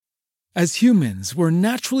As humans, we're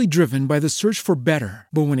naturally driven by the search for better.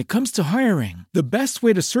 But when it comes to hiring, the best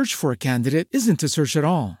way to search for a candidate isn't to search at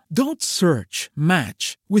all. Don't search,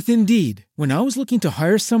 match with Indeed. When I was looking to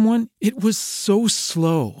hire someone, it was so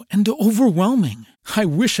slow and overwhelming. I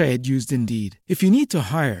wish I had used Indeed. If you need to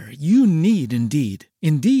hire, you need Indeed.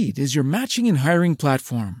 Indeed is your matching and hiring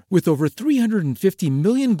platform with over 350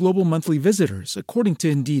 million global monthly visitors, according to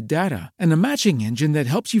Indeed data, and a matching engine that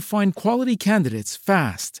helps you find quality candidates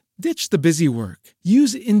fast. Ditch the busy work.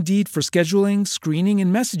 Use Indeed for scheduling, screening,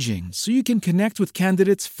 and messaging so you can connect with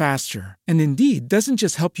candidates faster. And Indeed doesn't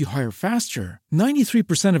just help you hire faster.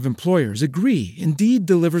 93% of employers agree Indeed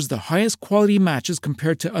delivers the highest quality matches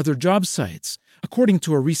compared to other job sites, according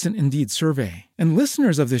to a recent Indeed survey. And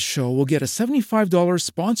listeners of this show will get a $75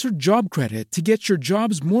 sponsored job credit to get your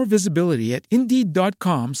jobs more visibility at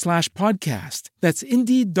Indeed.com/podcast. That's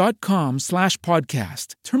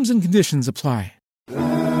Indeed.com/podcast. Terms and conditions apply.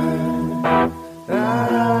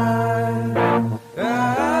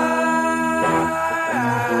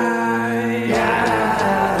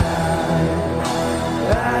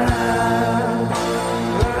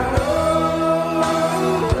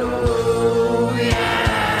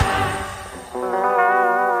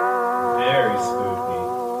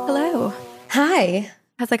 Hi.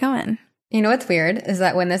 How's it going? You know what's weird is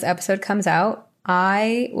that when this episode comes out,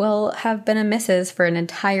 I will have been a missus for an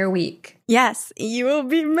entire week. Yes, you will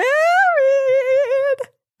be married.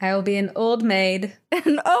 I will be an old maid.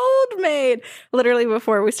 An old maid. Literally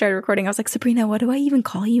before we started recording, I was like, Sabrina, what do I even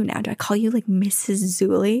call you now? Do I call you like Mrs.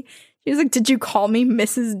 Zuli? She was like, did you call me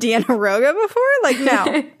Mrs. Dianaroga before? Like,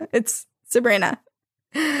 no, it's Sabrina.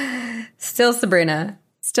 Still Sabrina.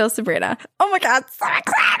 Still Sabrina. Oh my God, so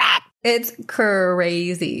excited. It's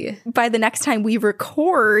crazy. By the next time we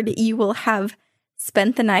record, you will have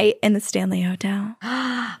spent the night in the Stanley Hotel.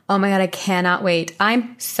 Oh my God, I cannot wait.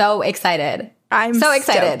 I'm so excited. I'm so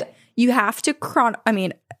excited. Stoked. You have to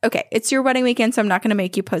okay, it's your wedding weekend, so I'm not going to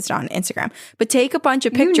make you post on Instagram. But take a bunch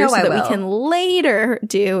of pictures so that we can later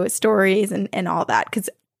do stories and all that. Because,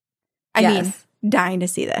 I mean, dying to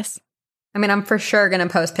see this. I mean, I'm for sure going to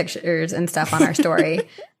post pictures and stuff on our story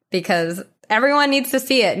because everyone needs to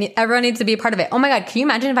see it. Everyone needs to be a part of it. Oh my God, can you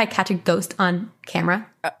imagine if I catch a ghost on camera?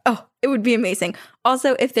 It would be amazing.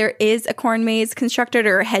 Also, if there is a corn maze constructed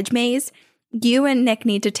or a hedge maze, you and Nick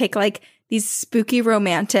need to take like these spooky,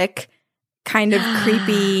 romantic, kind of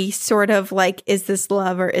creepy, sort of like, is this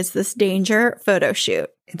love or is this danger photo shoot?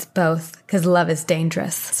 It's both, because love is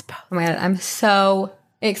dangerous. It's both. Oh my God, I'm so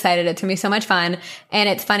excited. It's going to be so much fun. And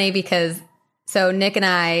it's funny because, so Nick and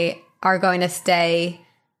I are going to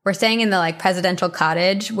we're staying in the like presidential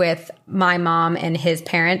cottage with my mom and his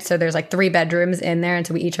parents. So there's like 3 bedrooms in there. And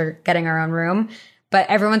so we each are getting our own room. But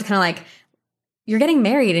everyone's kind of like, you're getting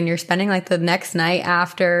married and you're spending like the next night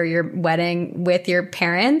after your wedding with your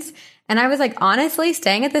parents. And I was like, honestly,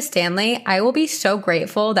 staying at the Stanley, I will be so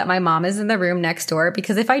grateful that my mom is in the room next door,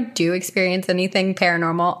 because if I do experience anything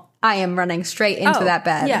paranormal, I am running straight into that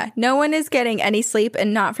bed. Yeah, no one is getting any sleep,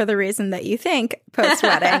 and not for the reason that you think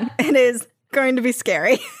post-wedding. It is going to be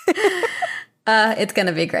scary. It's going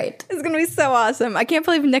to be great. It's going to be so awesome. I can't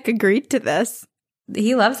believe Nick agreed to this.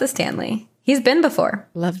 He loves the Stanley. He's been before.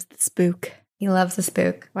 Loves the spook. He loves the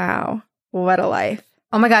spook. Wow. What a life.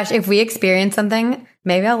 Oh my gosh, if we experience something,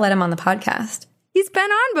 maybe I'll let him on the podcast. He's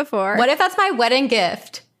been on before. What if that's my wedding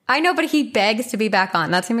gift? I know, but he begs to be back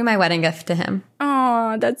on. That's going to be my wedding gift to him.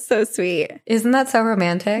 Oh, that's so sweet. Isn't that so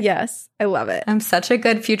romantic? Yes, I love it. I'm such a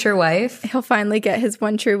good future wife. He'll finally get his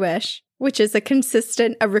one true wish, which is a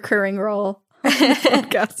recurring role on the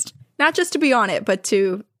podcast. Not just to be on it, but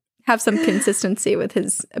to have some consistency with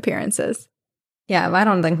his appearances. Yeah, I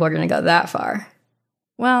don't think we're going to go that far.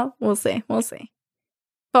 Well, we'll see. We'll see.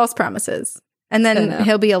 False promises. And then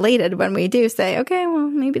he'll be elated when we do say, okay, well,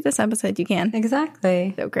 maybe this episode you can.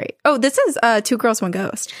 Exactly. So great. Oh, this is 2 Girls, 1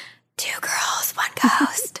 Ghost. 2 Girls, 1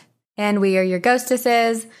 Ghost. And we are your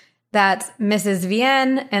ghostesses. That's Mrs.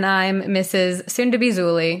 Vienne, and I'm Mrs. Soon-to-be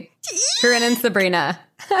Zuli. Corinne and Sabrina.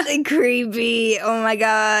 Creepy. Oh my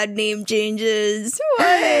God. Name changes.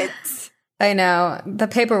 What? I know. The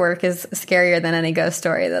paperwork is scarier than any ghost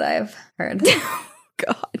story that I've heard.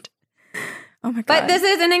 God. Oh my God. But this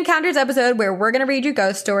is an Encounters episode where we're going to read you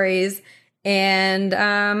ghost stories. And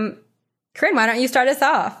Corinne, why don't you start us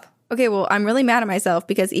off? Okay, well, I'm really mad at myself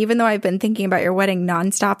because even though I've been thinking about your wedding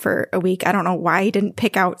nonstop for a week, I don't know why I didn't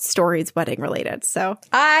pick out stories wedding related. So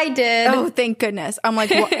I did. Oh, thank goodness. I'm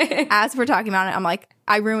like, well, as we're talking about it, I'm like,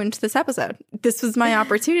 I ruined this episode. This was my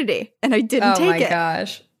opportunity and I didn't take it. Oh my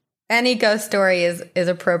gosh. Any ghost story is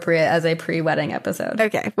appropriate as a pre-wedding episode.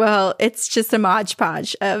 Okay, well, it's just a modge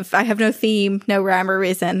podge of I have no theme, no rhyme or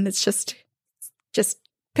reason. It's just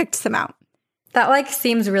picked some out. That like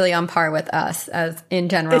seems really on par with us as in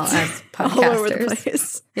general as podcasters. All over the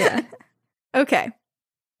place. Yeah. Okay.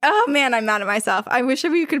 Oh man, I'm mad at myself. I wish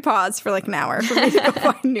we could pause for like an hour for me to go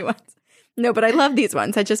find new ones. No, but I love these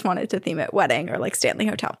ones. I just wanted to theme it wedding or like Stanley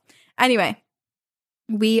Hotel. Anyway,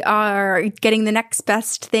 we are getting the next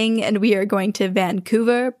best thing and we are going to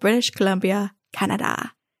Vancouver, British Columbia,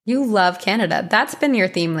 Canada. You love Canada. That's been your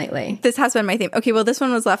theme lately. This has been my theme. Okay, well, this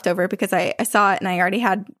one was left over because I saw it and I already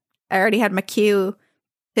had my queue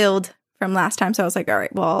filled from last time. So I was like, all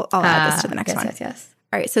right, well, I'll add this to the next one. Yes.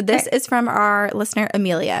 All right, so this is from our listener,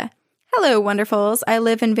 Amelia. Hello, wonderfuls. I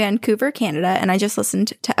live in Vancouver, Canada, and I just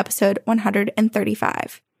listened to episode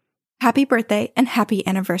 135. Happy birthday and happy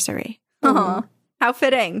anniversary. Aw, how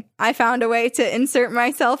fitting. I found a way to insert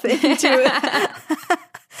myself into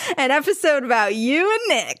an episode about you and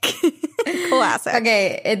Nick. Classic.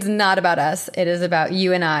 Okay, it's not about us. It is about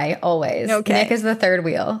you and I always. Okay. Nick is the third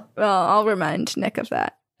wheel. Well, I'll remind Nick of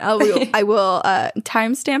that. I will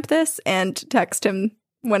timestamp this and text him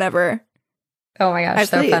whenever. Oh my gosh,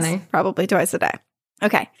 so funny. Probably twice a day.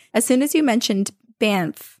 Okay. As soon as you mentioned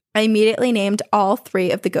Banff, I immediately named all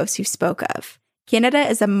three of the ghosts you spoke of. Canada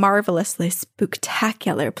is a marvelously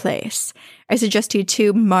spectacular place. I suggest you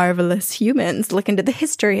two marvelous humans look into the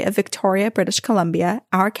history of Victoria, British Columbia,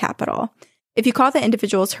 our capital. If you call the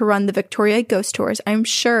individuals who run the Victoria ghost tours, I'm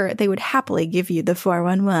sure they would happily give you the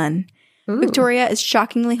 411. Ooh. Victoria is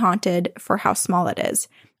shockingly haunted for how small it is.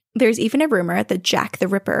 There's even a rumor that Jack the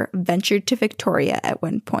Ripper ventured to Victoria at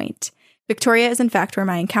one point. Victoria is in fact where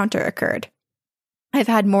my encounter occurred. I've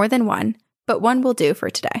had more than one, but one will do for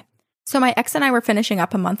today. So my ex and I were finishing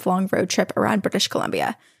up a month-long road trip around British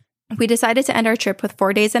Columbia. We decided to end our trip with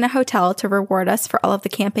 4 days in a hotel to reward us for all of the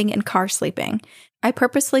camping and car sleeping. I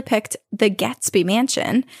purposely picked the Gatsby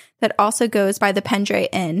Mansion that also goes by the Pendray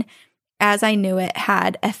Inn, as I knew it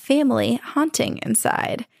had a family haunting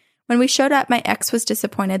inside. When we showed up, my ex was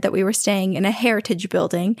disappointed that we were staying in a heritage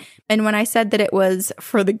building, and when I said that it was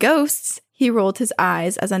for the ghosts, he rolled his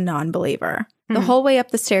eyes as a non-believer. The whole way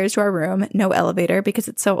up the stairs to our room, no elevator because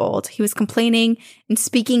it's so old, he was complaining and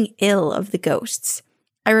speaking ill of the ghosts.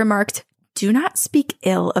 I remarked, "Do not speak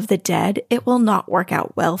ill of the dead. It will not work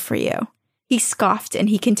out well for you." He scoffed and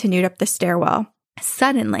he continued up the stairwell.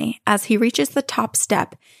 Suddenly, as he reaches the top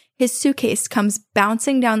step, his suitcase comes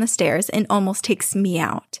bouncing down the stairs and almost takes me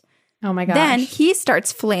out. Oh my gosh. Then he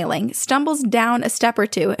starts flailing, stumbles down a step or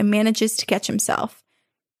two, and manages to catch himself.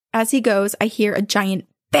 As he goes, I hear a giant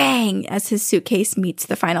bang as his suitcase meets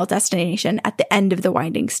the final destination at the end of the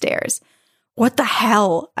winding stairs. "What the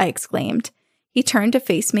hell?" I exclaimed. He turned to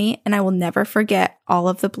face me, and I will never forget all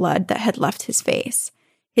of the blood that had left his face.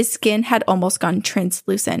 His skin had almost gone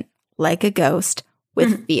translucent, like a ghost,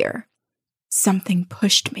 with fear. "Something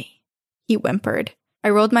pushed me," he whimpered. I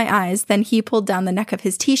rolled my eyes, then he pulled down the neck of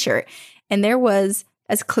his t-shirt, and there was,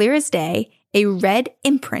 as clear as day, a red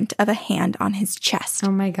imprint of a hand on his chest.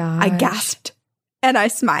 Oh my gosh. I gasped, and I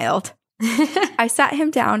smiled. I sat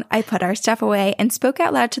him down, I put our stuff away, and spoke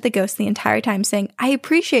out loud to the ghost the entire time, saying I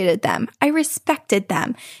appreciated them, I respected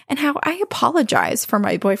them, and how I apologize for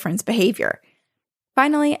my boyfriend's behavior.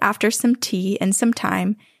 Finally, after some tea and some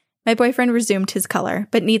time, my boyfriend resumed his color,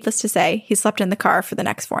 but needless to say, he slept in the car for the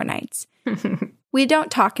next 4 nights. We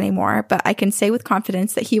don't talk anymore, but I can say with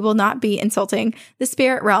confidence that he will not be insulting the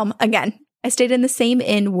spirit realm again. I stayed in the same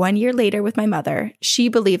inn 1 year later with my mother. She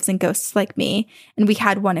believes in ghosts like me, and we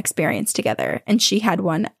had one experience together, and she had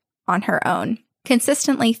one on her own.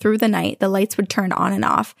 Consistently through the night, the lights would turn on and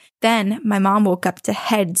off. Then my mom woke up to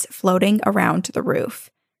heads floating around the roof.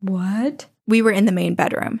 What? We were in the main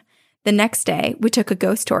bedroom. The next day, we took a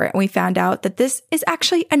ghost tour, and we found out that this is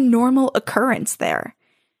actually a normal occurrence there.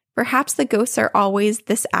 Perhaps the ghosts are always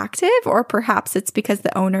this active, or perhaps it's because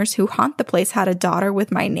the owners who haunt the place had a daughter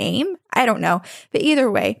with my name. I don't know. But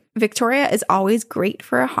either way, Victoria is always great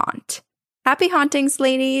for a haunt. Happy hauntings,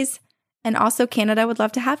 ladies. And also Canada would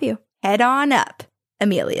love to have you. Head on up,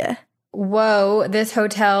 Amelia. Whoa, this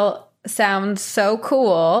hotel sounds so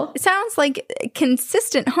cool. It sounds like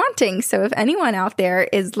consistent haunting. So if anyone out there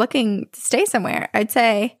is looking to stay somewhere, I'd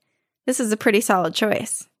say this is a pretty solid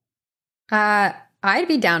choice. I'd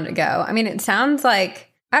be down to go. I mean, it sounds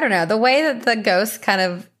like, I don't know, the way that the ghosts kind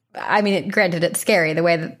of, I mean, granted, it's scary, the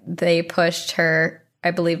way that they pushed her,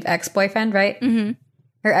 I believe, ex-boyfriend, right? Mm-hmm.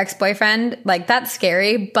 Her ex-boyfriend, like, that's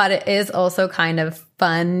scary, but it is also kind of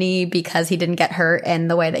funny because he didn't get hurt,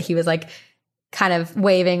 and the way that he was, like, kind of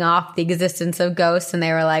waving off the existence of ghosts. And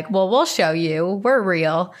they were like, well, we'll show you. We're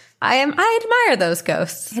real. I admire those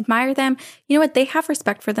ghosts. Admire them. You know what? They have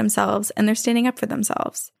respect for themselves and they're standing up for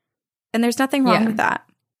themselves. And there's nothing wrong with that.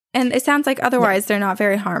 And it sounds like otherwise they're not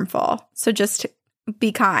very harmful. So just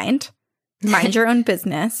be kind, mind your own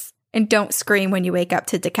business, and don't scream when you wake up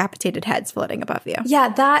to decapitated heads floating above you. Yeah,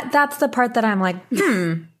 that's the part that I'm like,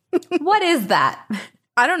 what is that?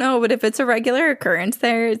 I don't know, but if it's a regular occurrence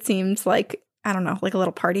there, it seems like, I don't know, like a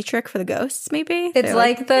little party trick for the ghosts, maybe? It's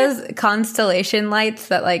like those constellation lights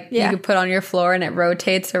that you could put on your floor and it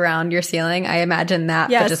rotates around your ceiling. I imagine that,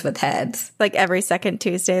 but just with heads. Like every second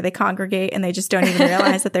Tuesday they congregate and they just don't even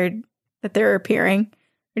realize that they're appearing.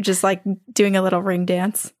 They're just like doing a little ring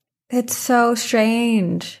dance. It's so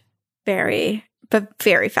strange. Very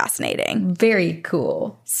fascinating. Very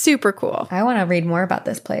cool. Super cool. I want to read more about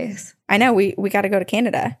this place. I know. We got to go to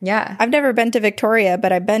Canada. Yeah. I've never been to Victoria,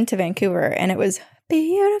 but I've been to Vancouver, and it was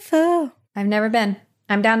beautiful. I've never been.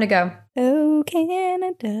 I'm down to go. Oh,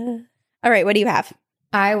 Canada. All right. What do you have?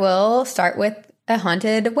 I will start with a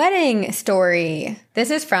haunted wedding story. This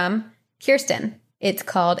is from Kirsten. It's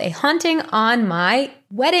called A Haunting on My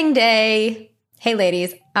Wedding Day. Hey,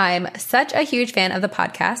 ladies. I'm such a huge fan of the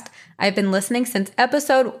podcast. I've been listening since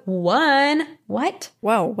episode 1. What?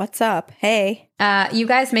 Whoa, what's up? Hey. You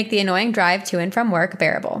guys make the annoying drive to and from work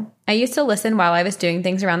bearable. I used to listen while I was doing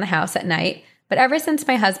things around the house at night, but ever since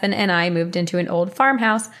my husband and I moved into an old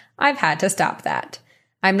farmhouse, I've had to stop that.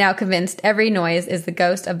 I'm now convinced every noise is the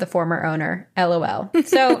ghost of the former owner. LOL.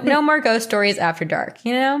 So no more ghost stories after dark,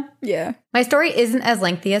 you know? Yeah. My story isn't as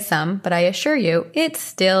lengthy as some, but I assure you, it's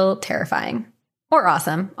still terrifying. Or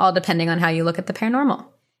awesome, all depending on how you look at the paranormal.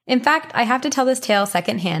 In fact, I have to tell this tale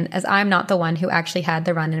secondhand as I'm not the one who actually had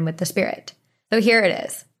the run-in with the spirit. So here it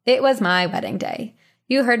is. It was my wedding day.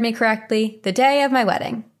 You heard me correctly, the day of my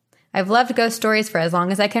wedding. I've loved ghost stories for as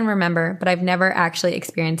long as I can remember, but I've never actually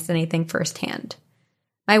experienced anything firsthand.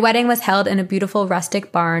 My wedding was held in a beautiful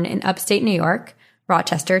rustic barn in upstate New York,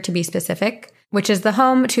 Rochester to be specific, which is the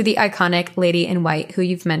home to the iconic Lady in White, who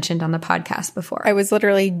you've mentioned on the podcast before. I was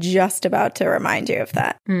literally just about to remind you of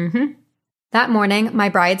that. Mm-hmm. That morning, my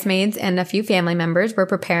bridesmaids and a few family members were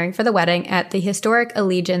preparing for the wedding at the historic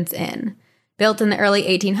Allegiance Inn. Built in the early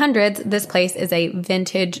 1800s, this place is a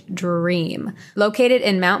vintage dream. Located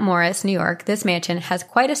in Mount Morris, New York, this mansion has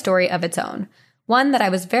quite a story of its own, one that I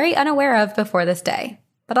was very unaware of before this day.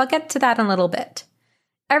 But I'll get to that in a little bit.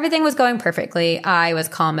 Everything was going perfectly. I was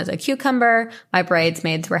calm as a cucumber. My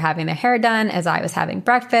bridesmaids were having their hair done as I was having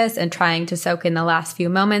breakfast and trying to soak in the last few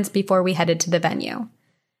moments before we headed to the venue.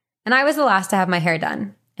 And I was the last to have my hair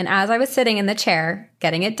done. And as I was sitting in the chair,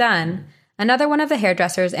 getting it done, another one of the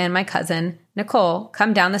hairdressers and my cousin, Nicole,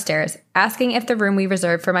 come down the stairs asking if the room we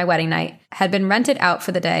reserved for my wedding night had been rented out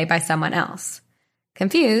for the day by someone else.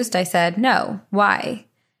 Confused, I said, no, why?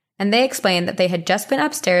 And they explained that they had just been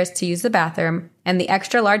upstairs to use the bathroom and the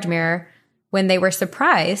extra large mirror when they were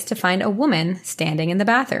surprised to find a woman standing in the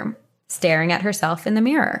bathroom, staring at herself in the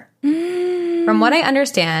mirror. From what I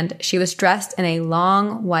understand, she was dressed in a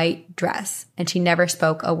long white dress, and she never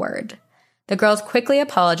spoke a word. The girls quickly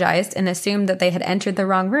apologized and assumed that they had entered the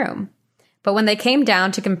wrong room. But when they came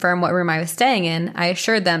down to confirm what room I was staying in, I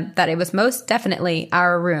assured them that it was most definitely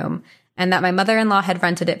our room, and that my mother-in-law had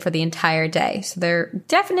rented it for the entire day, so there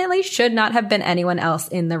definitely should not have been anyone else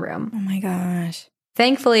in the room. Oh my gosh.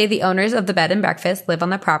 Thankfully, the owners of the bed and breakfast live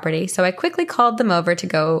on the property, so I quickly called them over to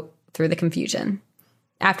go through the confusion.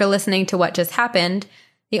 After listening to what just happened,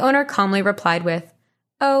 the owner calmly replied with,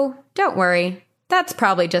 "Oh, don't worry. That's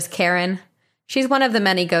probably just Karen. She's one of the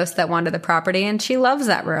many ghosts that wander the property, and she loves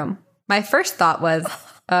that room." My first thought was,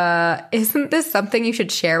 isn't this something you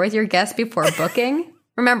should share with your guests before booking?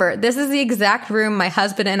 Remember, this is the exact room my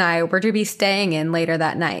husband and I were to be staying in later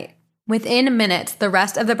that night. Within minutes, the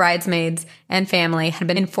rest of the bridesmaids and family had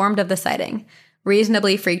been informed of the sighting.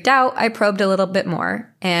 Reasonably freaked out, I probed a little bit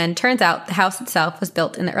more, and turns out the house itself was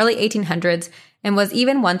built in the early 1800s and was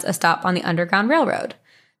even once a stop on the Underground Railroad.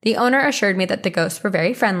 The owner assured me that the ghosts were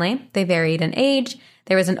very friendly. They varied in age.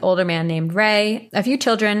 There was an older man named Ray, a few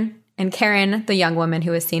children, and Karen, the young woman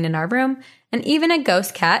who was seen in our room, and even a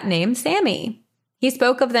ghost cat named Sammy. He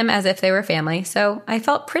spoke of them as if they were family, so I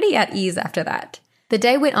felt pretty at ease after that. The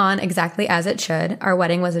day went on exactly as it should. Our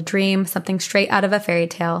wedding was a dream, something straight out of a fairy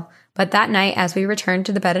tale. But that night, as we returned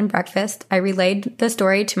to the bed and breakfast, I relayed the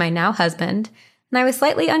story to my now husband, and I was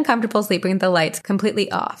slightly uncomfortable sleeping with the lights completely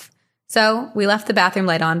off. So we left the bathroom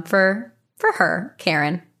light on for her,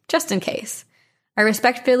 Karen, just in case. I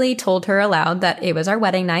respectfully told her aloud that it was our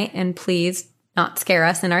wedding night and please not scare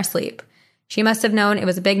us in our sleep. She must have known it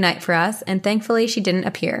was a big night for us, and thankfully she didn't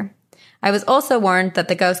appear. I was also warned that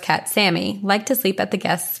the ghost cat, Sammy, liked to sleep at the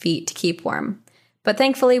guests' feet to keep warm. But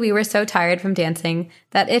thankfully, we were so tired from dancing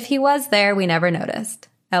that if he was there, we never noticed.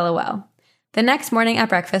 LOL. The next morning at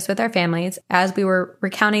breakfast with our families, as we were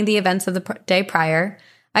recounting the events of the day prior,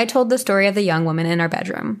 I told the story of the young woman in our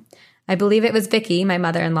bedroom. I believe it was Vicky, my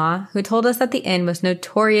mother-in-law, who told us that the inn was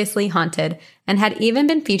notoriously haunted and had even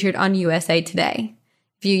been featured on USA Today.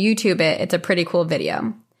 If you YouTube it, it's a pretty cool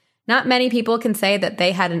video. Not many people can say that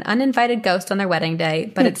they had an uninvited ghost on their wedding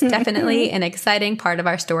day, but it's definitely an exciting part of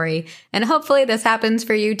our story, and hopefully this happens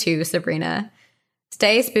for you too, Sabrina.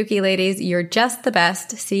 Stay spooky, ladies. You're just the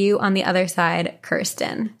best. See you on the other side,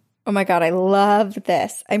 Kirsten. Oh my God, I love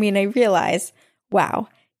this. I mean, I realize, wow,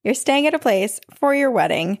 you're staying at a place for your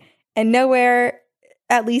wedding, and nowhere,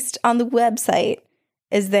 at least on the website,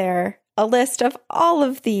 is there a list of all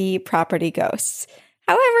of the property ghosts.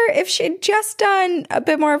 However, if she'd just done a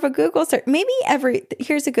bit more of a Google search,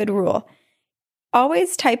 here's a good rule.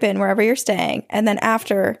 Always type in wherever you're staying, and then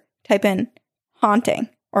after, type in haunting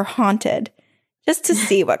or haunted, just to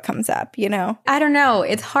see what comes up, you know? I don't know.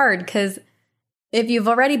 It's hard because if you've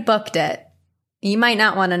already booked it, you might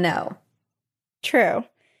not want to know. True.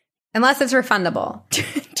 Unless it's refundable.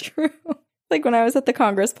 True. Like when I was at the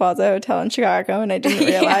Congress Plaza Hotel in Chicago and I didn't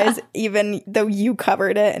realize, even though you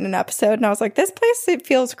covered it in an episode, and I was like, this place, it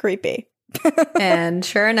feels creepy. And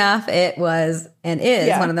sure enough, it was and is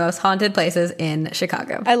one of the most haunted places in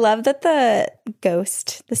Chicago. I love that the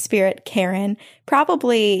ghost, the spirit Karen,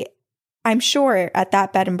 probably, I'm sure at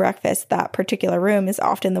that bed and breakfast, that particular room is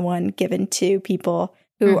often the one given to people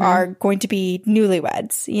who are going to be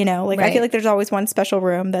newlyweds, you know? Like, I feel like there's always one special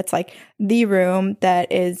room that's like the room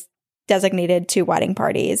that is designated to wedding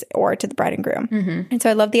parties or to the bride and groom. And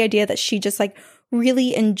so I love the idea that she just like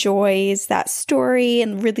really enjoys that story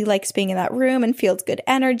and really likes being in that room and feels good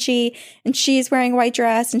energy. And she's wearing a white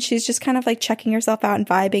dress and she's just kind of like checking herself out and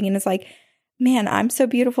vibing and is like, man, I'm so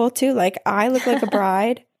beautiful too. Like, I look like a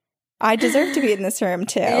bride. I deserve to be in this room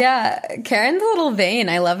too. Yeah. Karen's a little vain.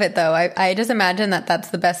 I love it though. I just imagine that that's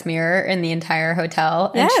the best mirror in the entire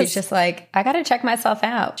hotel. And she's just like, I got to check myself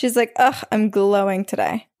out. She's like, ugh, I'm glowing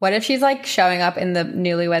today. What if she's like showing up in the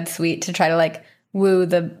newlywed suite to try to like woo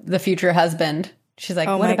the future husband? She's like,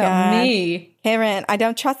 what about me? Karen, I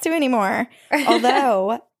don't trust you anymore.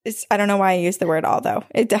 Although, I don't know why I use the word although.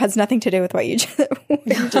 It has nothing to do with what you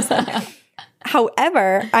just said.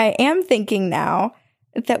 However, I am thinking now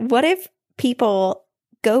that what if people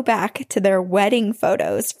go back to their wedding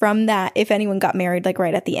photos from that, if anyone got married like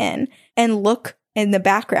right at the inn, and look in the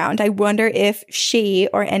background. I wonder if she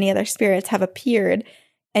or any other spirits have appeared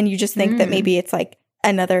and you just think that maybe it's like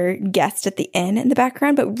another guest at the inn in the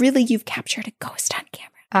background, but really you've captured a ghost on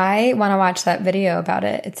camera. I want to watch that video about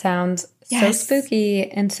it. It sounds so spooky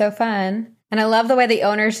and so fun. And I love the way the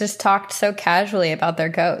owners just talked so casually about their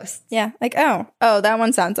ghosts. Yeah. Like,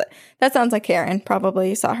 that sounds like Karen. Probably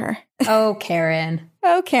you saw her. Oh, Karen.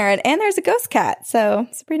 Oh, Karen. And there's a ghost cat. So,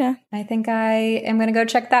 Sabrina. I think I am going to go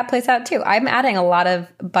check that place out too. I'm adding a lot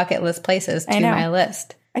of bucket list places to my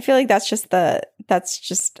list. I feel like that's just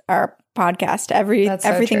our podcast.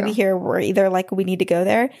 Everything we hear, we're either like, we need to go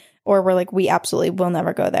there, or we're like, we absolutely will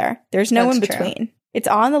never go there. There's no in between. True. It's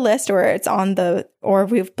on the list or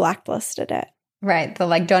we've blacklisted it. Right. The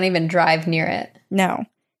like, don't even drive near it. No,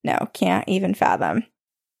 can't even fathom.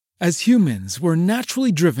 As humans, we're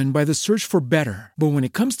naturally driven by the search for better. But when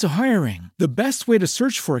it comes to hiring, the best way to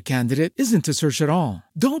search for a candidate isn't to search at all.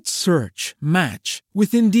 Don't search, match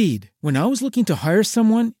with Indeed. When I was looking to hire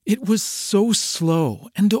someone, it was so slow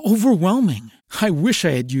and overwhelming. I wish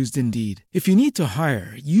I had used Indeed. If you need to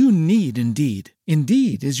hire, you need Indeed.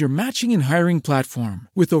 Indeed is your matching and hiring platform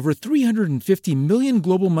with over 350 million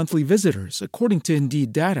global monthly visitors, according to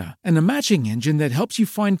Indeed data, and a matching engine that helps you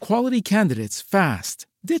find quality candidates fast.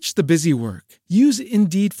 Ditch the busy work. Use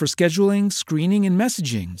Indeed for scheduling, screening, and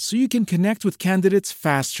messaging so you can connect with candidates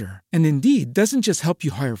faster. And Indeed doesn't just help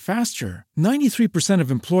you hire faster. 93%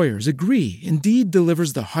 of employers agree Indeed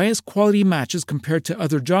delivers the highest quality matches compared to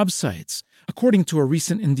other job sites, according to a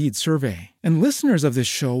recent Indeed survey. And listeners of this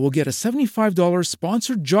show will get a $75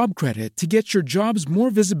 sponsored job credit to get your jobs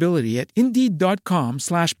more visibility at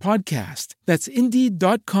Indeed.com/podcast. That's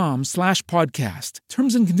Indeed.com/podcast.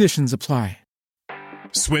 Terms and conditions apply.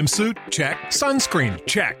 Swimsuit? Check. Sunscreen?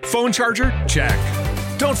 Check. Phone charger? Check.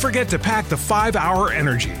 Don't forget to pack the 5-Hour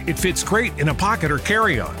Energy. It fits great in a pocket or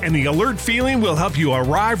carry-on, and the alert feeling will help you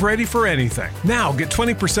arrive ready for anything. Now get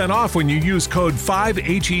 20% off when you use code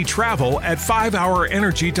 5HETRAVEL at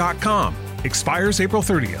 5hourenergy.com. Expires April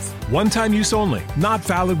 30th. One-time use only. Not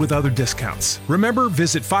valid with other discounts. Remember,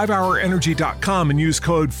 visit 5hourenergy.com and use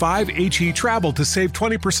code 5HETRAVEL to save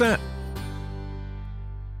 20%.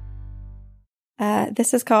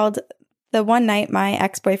 This is called The One Night My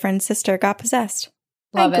Ex-Boyfriend's Sister Got Possessed.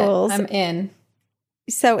 Love Hi, it. ghouls. I'm in.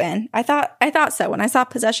 So in. I thought so. When I saw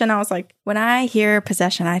possession, I was like, when I hear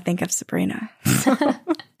possession, I think of Sabrina.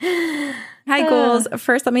 Hi, ghouls.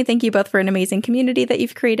 First, let me thank you both for an amazing community that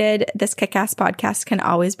you've created. This kick-ass podcast can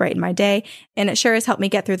always brighten my day, and it sure has helped me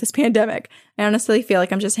get through this pandemic. I honestly feel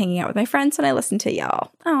like I'm just hanging out with my friends when I listen to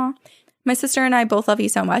y'all. Aw. My sister and I both love you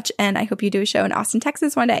so much, and I hope you do a show in Austin,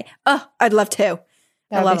 Texas one day. Oh, I'd love to.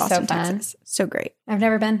 I love Austin, Texas. So great. I've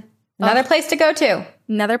never been. Another place to go to.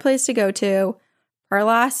 Another place to go to.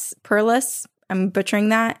 Perlis. I'm butchering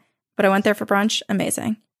that, but I went there for brunch.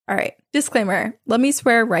 Amazing. All right. Disclaimer. Let me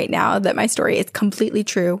swear right now that my story is completely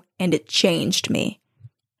true and it changed me.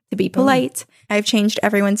 To be polite, I've changed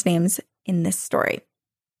everyone's names in this story.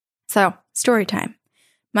 So, story time.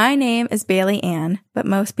 My name is Bailey Ann, but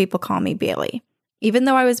most people call me Bailey. Even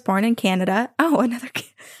though I was born in Canada. Oh,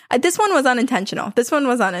 this one was unintentional.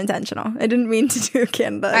 I didn't mean to do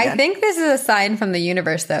Canada again. I think this is a sign from the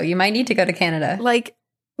universe, though. You might need to go to Canada. Like,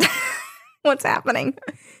 what's happening?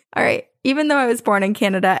 All right. Even though I was born in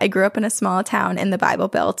Canada, I grew up in a small town in the Bible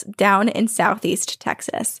Belt down in southeast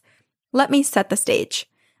Texas. Let me set the stage.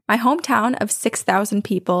 My hometown of 6,000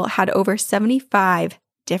 people had over 75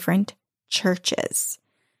 different churches.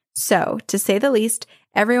 So, to say the least,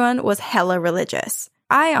 everyone was hella religious.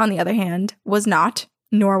 I, on the other hand, was not,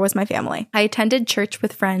 nor was my family. I attended church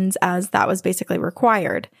with friends as that was basically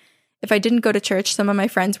required. If I didn't go to church, some of my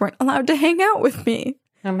friends weren't allowed to hang out with me.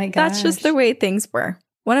 Oh my gosh. That's just the way things were.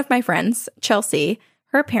 One of my friends, Chelsea,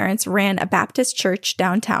 her parents ran a Baptist church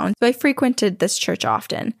downtown, so I frequented this church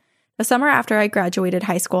often. The summer after I graduated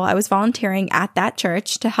high school, I was volunteering at that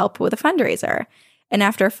church to help with a fundraiser. And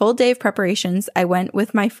after a full day of preparations, I went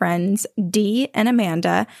with my friends Dee and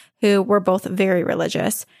Amanda, who were both very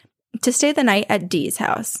religious, to stay the night at Dee's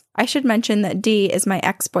house. I should mention that Dee is my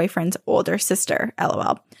ex-boyfriend's older sister,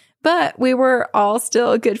 LOL. But we were all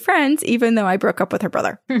still good friends, even though I broke up with her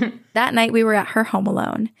brother. That night, we were at her home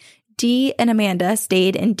alone. Dee and Amanda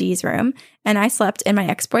stayed in Dee's room, and I slept in my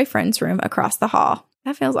ex-boyfriend's room across the hall.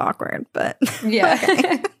 That feels awkward, but yeah.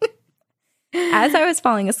 Okay. As I was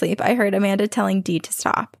falling asleep, I heard Amanda telling Dee to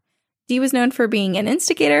stop. Dee was known for being an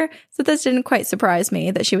instigator, so this didn't quite surprise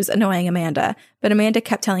me that she was annoying Amanda, but Amanda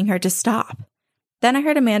kept telling her to stop. Then I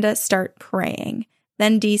heard Amanda start praying.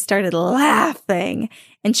 Then Dee started laughing,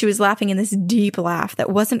 and she was laughing in this deep laugh that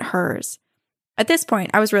wasn't hers. At this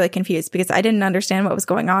point, I was really confused because I didn't understand what was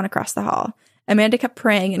going on across the hall. Amanda kept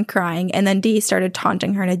praying and crying, and then Dee started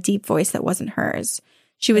taunting her in a deep voice that wasn't hers.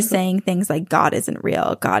 She was saying things like, God isn't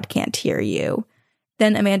real, God can't hear you.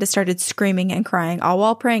 Then Amanda started screaming and crying, all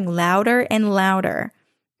while praying louder and louder.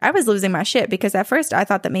 I was losing my shit because at first I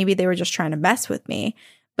thought that maybe they were just trying to mess with me,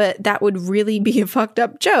 but that would really be a fucked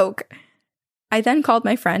up joke. I then called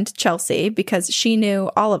my friend Chelsea because she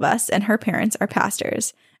knew all of us and her parents are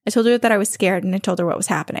pastors. I told her that I was scared and I told her what was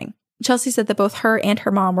happening. Chelsea said that both her and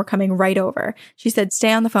her mom were coming right over. She said,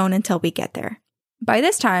 stay on the phone until we get there. By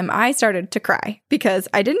this time, I started to cry because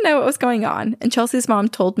I didn't know what was going on, and Chelsea's mom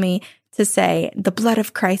told me to say, the blood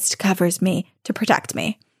of Christ covers me to protect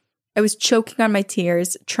me. I was choking on my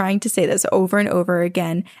tears, trying to say this over and over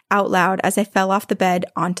again out loud as I fell off the bed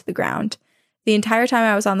onto the ground. The entire time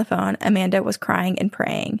I was on the phone, Amanda was crying and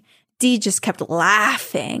praying. Dee just kept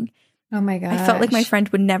laughing. Oh my gosh. I felt like my friend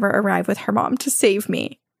would never arrive with her mom to save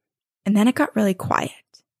me. And then it got really quiet.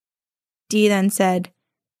 Dee then said,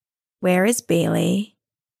 where is Bailey?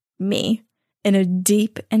 Me, in a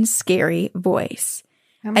deep and scary voice.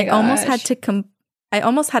 Oh my I almost gosh.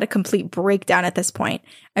 had a complete breakdown at this point.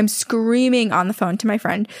 I'm screaming on the phone to my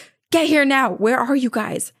friend, get here now. Where are you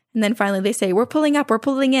guys? And then finally they say, we're pulling up. We're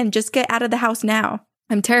pulling in. Just get out of the house now.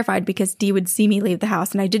 I'm terrified because Dee would see me leave the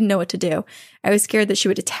house and I didn't know what to do. I was scared that she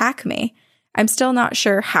would attack me. I'm still not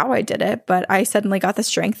sure how I did it, but I suddenly got the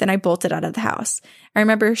strength and I bolted out of the house. I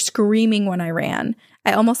remember screaming when I ran.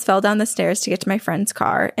 I almost fell down the stairs to get to my friend's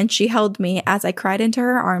car, and she held me as I cried into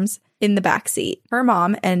her arms in the back seat. Her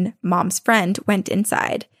mom and mom's friend went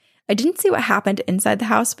inside. I didn't see what happened inside the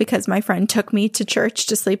house because my friend took me to church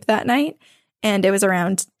to sleep that night, and it was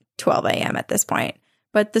around 12 a.m. at this point.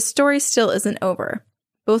 But the story still isn't over.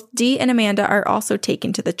 Both Dee and Amanda are also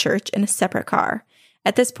taken to the church in a separate car.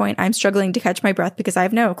 At this point, I'm struggling to catch my breath because I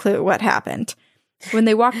have no clue what happened. When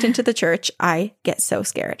they walked into the church, I get so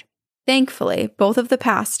scared. Thankfully, both of the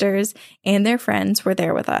pastors and their friends were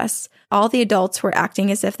there with us. All the adults were acting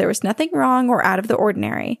as if there was nothing wrong or out of the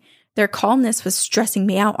ordinary. Their calmness was stressing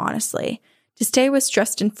me out, honestly. To say I was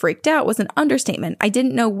stressed and freaked out was an understatement. I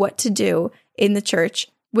didn't know what to do in the church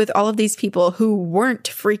with all of these people who weren't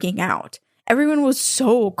freaking out. Everyone was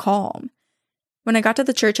so calm. When I got to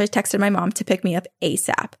the church, I texted my mom to pick me up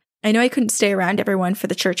ASAP. I know I couldn't stay around everyone for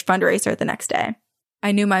the church fundraiser the next day.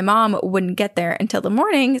 I knew my mom wouldn't get there until the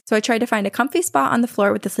morning, so I tried to find a comfy spot on the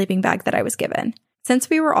floor with the sleeping bag that I was given. Since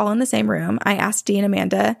we were all in the same room, I asked Dee and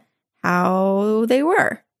Amanda how they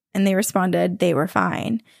were, and they responded they were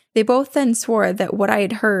fine. They both then swore that what I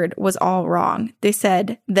had heard was all wrong. They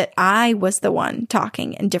said that I was the one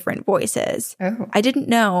talking in different voices. Oh. I didn't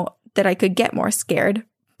know that I could get more scared,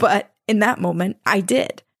 but in that moment, I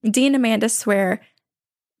did. Dee and Amanda swear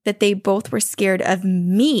that they both were scared of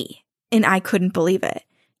me, and I couldn't believe it.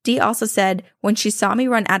 Dee also said when she saw me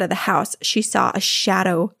run out of the house, she saw a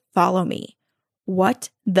shadow follow me. What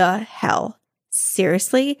the hell?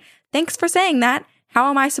 Seriously? Thanks for saying that. How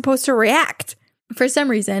am I supposed to react? For some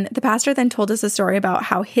reason, the pastor then told us a story about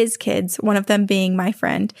how his kids, one of them being my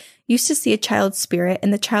friend, used to see a child spirit,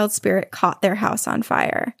 and the child spirit caught their house on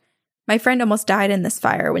fire. My friend almost died in this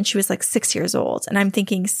fire when she was like 6 years old. And I'm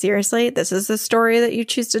thinking, seriously, this is the story that you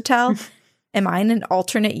choose to tell? Am I in an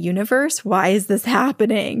alternate universe? Why is this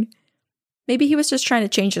happening? Maybe he was just trying to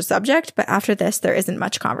change the subject, but after this, there isn't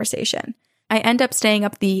much conversation. I end up staying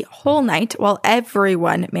up the whole night while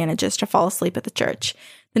everyone manages to fall asleep at the church.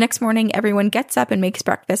 The next morning, everyone gets up and makes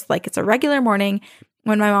breakfast like it's a regular morning.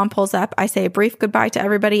 When my mom pulls up, I say a brief goodbye to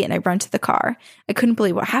everybody and I run to the car. I couldn't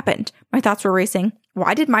believe what happened. My thoughts were racing.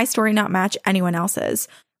 Why did my story not match anyone else's?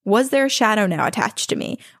 Was there a shadow now attached to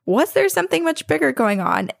me? Was there something much bigger going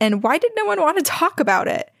on? And why did no one want to talk about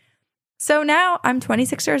it? So now I'm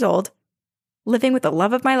 26 years old, living with the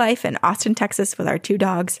love of my life in Austin, Texas with our 2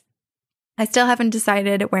 dogs. I still haven't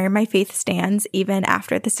decided where my faith stands even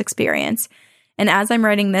after this experience. And as I'm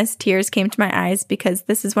writing this, tears came to my eyes because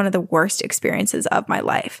this is one of the worst experiences of my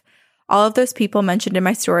life. All of those people mentioned in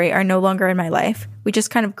my story are no longer in my life. We just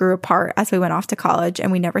kind of grew apart as we went off to college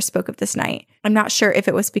and we never spoke of this night. I'm not sure if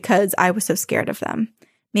it was because I was so scared of them.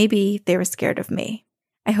 Maybe they were scared of me.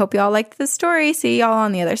 I hope y'all liked this story. See y'all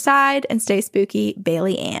on the other side and stay spooky.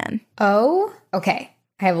 Bailey Ann. Oh, okay.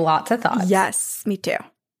 I have lots of thoughts. Yes, me too.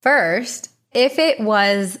 First, if it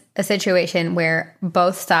was a situation where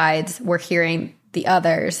both sides were hearing the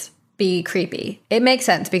others be creepy, it makes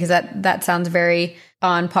sense because that sounds very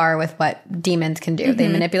on par with what demons can do. Mm-hmm. They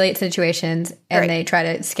manipulate situations and they try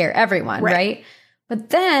to scare everyone, right? But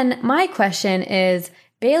then my question is,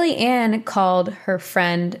 Bailey Ann called her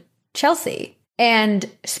friend Chelsea and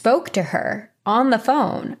spoke to her on the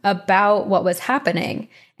phone about what was happening.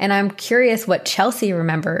 And I'm curious what Chelsea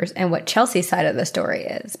remembers and what Chelsea's side of the story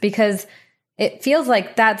is, because it feels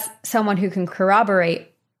like that's someone who can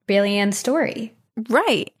corroborate Bailey Ann's story.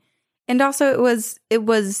 Right. And also it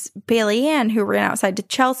was Bailey Ann who ran outside to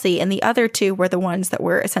Chelsea, and the other 2 were the ones that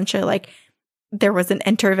were essentially like, there was an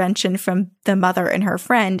intervention from the mother and her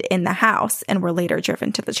friend in the house and were later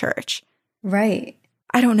driven to the church. Right.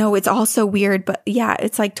 I don't know. It's all so weird, but yeah,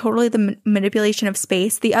 it's like totally the manipulation of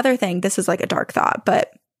space. The other thing, this is like a dark thought,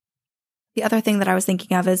 but the other thing that I was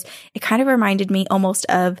thinking of is it kind of reminded me almost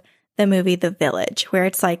of the movie The Village, where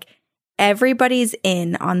it's like everybody's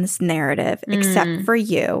in on this narrative except for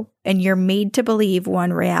you, and you're made to believe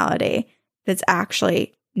one reality that's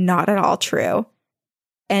actually not at all true,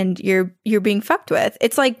 and you're being fucked with.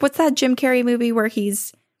 It's like, what's that Jim Carrey movie where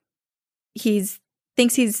he's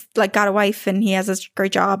thinks he's like got a wife and he has this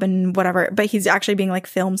great job and whatever, but he's actually being like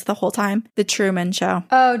filmed the whole time? The Truman Show.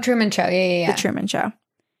 Oh, Truman Show. Yeah. The Truman Show.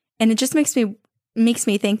 And it just makes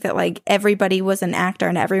me think that like everybody was an actor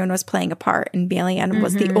and everyone was playing a part, and Bailey Ann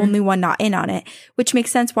was the only one not in on it, which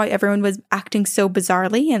makes sense why everyone was acting so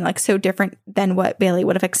bizarrely and like so different than what Bailey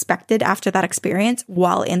would have expected after that experience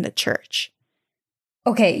while in the church.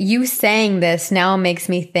 Okay, you saying this now makes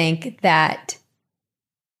me think that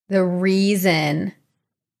the reason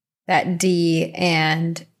that Dee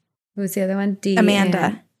and who was the other one?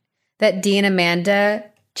 Amanda. That Dee and Amanda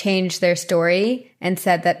changed their story and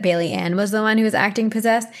said that Bailey Ann was the one who was acting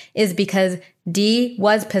possessed is because Dee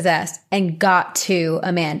was possessed and got to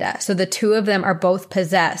Amanda. So the 2 of them are both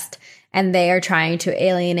possessed and they are trying to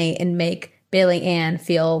alienate and make Bailey Ann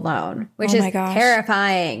feel alone, which is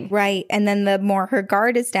terrifying. Right. And then the more her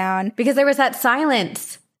guard is down, because there was that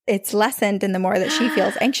silence, it's lessened, and the more that she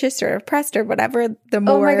feels anxious or oppressed or whatever, the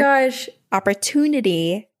more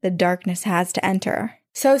opportunity the darkness has to enter.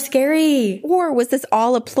 So scary. Or was this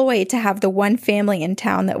all a ploy to have the one family in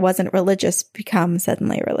town that wasn't religious become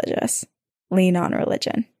suddenly religious? Lean on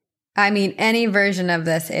religion. I mean, any version of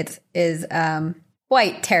this is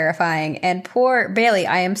quite terrifying. And poor Bailey,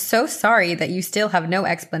 I am so sorry that you still have no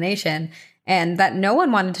explanation and that no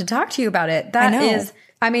one wanted to talk to you about it. That is,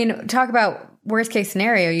 I mean, talk about worst case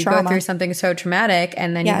scenario, you Trauma. go through something so traumatic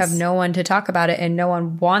and then you have no one to talk about it and no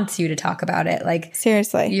one wants you to talk about it. Like,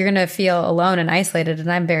 seriously, you're going to feel alone and isolated.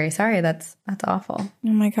 And I'm very sorry. That's awful. Oh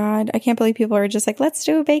my God. I can't believe people are just like, let's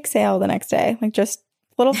do a bake sale the next day. Like, just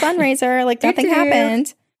a little fundraiser. Like, nothing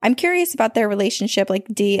happened. I'm curious about their relationship, like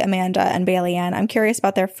Dee, Amanda, and Bailey Ann. I'm curious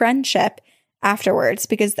about their friendship afterwards,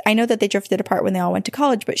 because I know that they drifted apart when they all went to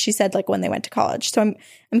college, but she said like when they went to college. So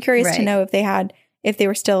I'm curious to know if they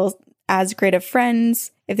were still as great of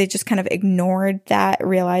friends, if they just kind of ignored that,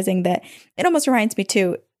 realizing that it almost reminds me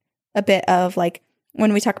too a bit of like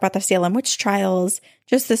when we talk about the Salem witch trials,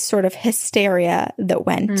 just this sort of hysteria that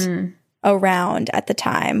went around at the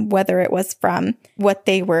time, whether it was from what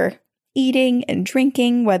they were eating and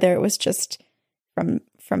drinking, whether it was just from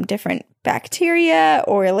different bacteria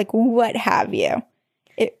or like what have you.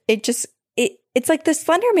 It's like the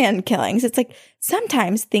Slender Man killings. It's like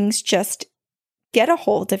sometimes things just get a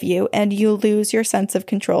hold of you and you lose your sense of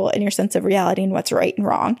control and your sense of reality and what's right and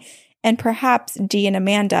wrong. And perhaps Dee and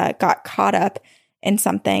Amanda got caught up in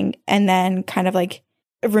something and then kind of like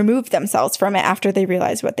removed themselves from it after they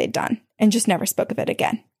realized what they'd done and just never spoke of it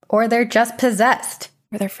again. Or they're just possessed.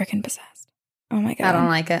 Or they're freaking possessed. Oh my God. I don't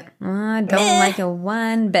like it. I don't like it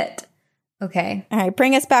one bit. Okay. All right.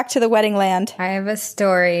 Bring us back to the wedding land. I have a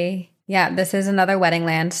story. Yeah, this is another wedding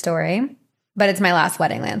land story, but it's my last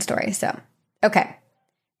wedding land story. So, okay.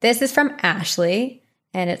 This is from Ashley,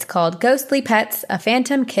 and it's called Ghostly Pets, a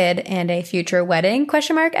Phantom Kid, and a Future Wedding, ?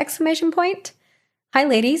 Hi,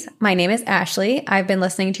 ladies. My name is Ashley. I've been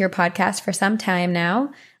listening to your podcast for some time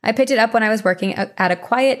now. I picked it up when I was working at a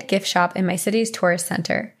quiet gift shop in my city's tourist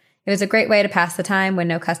center. It was a great way to pass the time when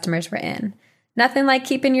no customers were in. Nothing like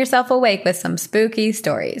keeping yourself awake with some spooky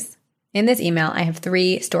stories. In this email, I have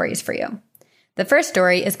 3 stories for you. The first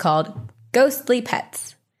story is called Ghostly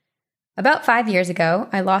Pets. About 5 years ago,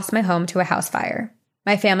 I lost my home to a house fire.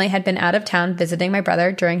 My family had been out of town visiting my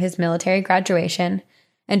brother during his military graduation,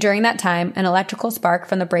 and during that time, an electrical spark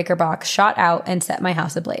from the breaker box shot out and set my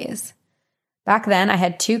house ablaze. Back then, I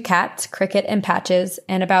had 2 cats, Cricket and Patches,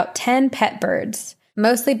 and about 10 pet birds,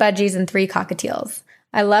 mostly budgies and 3 cockatiels.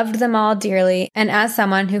 I loved them all dearly, and as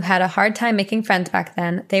someone who had a hard time making friends back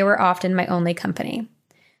then, they were often my only company.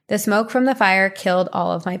 The smoke from the fire killed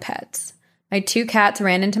all of my pets. My 2 cats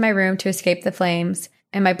ran into my room to escape the flames,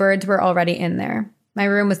 and my birds were already in there. My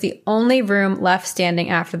room was the only room left standing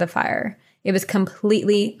after the fire. It was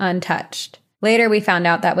completely untouched. Later, we found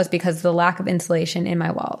out that was because of the lack of insulation in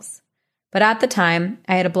my walls. But at the time,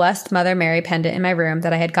 I had a blessed Mother Mary pendant in my room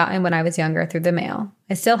that I had gotten when I was younger through the mail.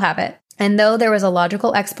 I still have it. And though there was a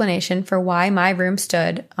logical explanation for why my room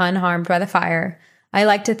stood unharmed by the fire, I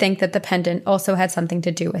like to think that the pendant also had something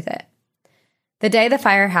to do with it. The day the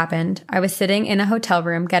fire happened, I was sitting in a hotel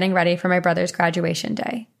room getting ready for my brother's graduation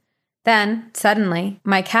day. Then, suddenly,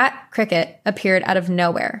 my cat, Cricket, appeared out of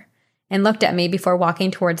nowhere and looked at me before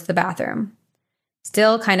walking towards the bathroom.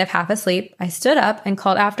 Still kind of half asleep, I stood up and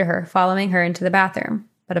called after her, following her into the bathroom.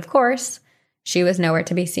 But of course, she was nowhere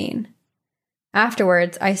to be seen.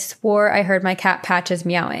 Afterwards, I swore I heard my cat Patches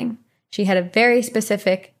meowing. She had a very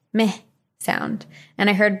specific meh sound, and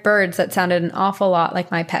I heard birds that sounded an awful lot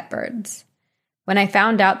like my pet birds. When I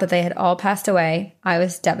found out that they had all passed away, I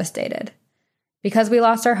was devastated. Because we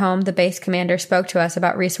lost our home, the base commander spoke to us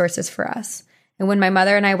about resources for us, and when my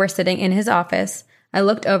mother and I were sitting in his office, I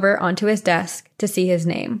looked over onto his desk to see his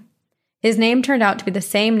name. His name turned out to be the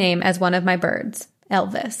same name as one of my birds,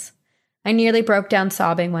 Elvis. I nearly broke down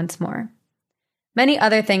sobbing once more. Many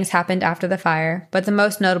other things happened after the fire, but the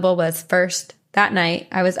most notable was, first, that night,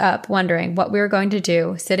 I was up wondering what we were going to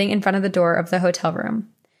do, sitting in front of the door of the hotel room.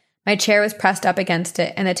 My chair was pressed up against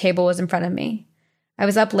it, and the table was in front of me. I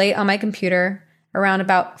was up late on my computer, around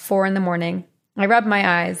about 4 a.m. I rubbed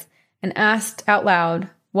my eyes and asked out loud,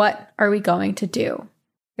 "What are we going to do?"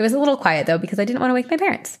 It was a little quiet, though, because I didn't want to wake my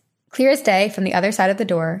parents. Clear as day, from the other side of the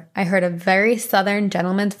door, I heard a very southern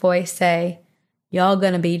gentleman's voice say, "Y'all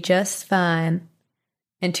gonna be just fine."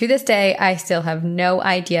 And to this day, I still have no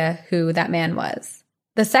idea who that man was.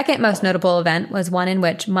 The second most notable event was one in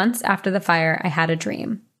which, months after the fire, I had a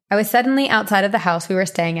dream. I was suddenly outside of the house we were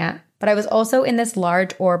staying at, but I was also in this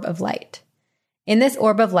large orb of light. In this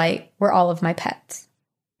orb of light were all of my pets.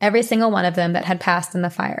 Every single one of them that had passed in the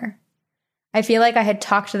fire. I feel like I had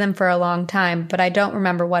talked to them for a long time, but I don't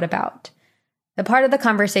remember what about. The part of the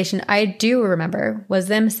conversation I do remember was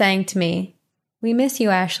them saying to me, "We miss you,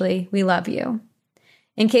 Ashley. We love you."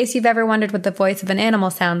 In case you've ever wondered what the voice of an animal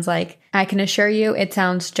sounds like, I can assure you it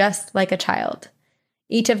sounds just like a child.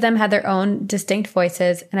 Each of them had their own distinct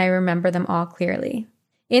voices, and I remember them all clearly.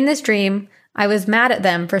 In this dream, I was mad at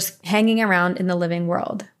them for hanging around in the living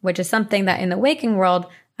world, which is something that in the waking world,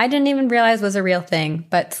 I didn't even realize was a real thing,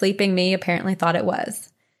 but sleeping me apparently thought it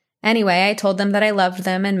was. Anyway, I told them that I loved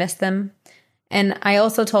them and missed them. And I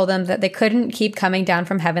also told them that they couldn't keep coming down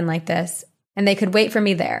from heaven like this, and they could wait for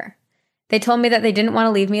me there. They told me that they didn't want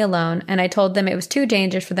to leave me alone, and I told them it was too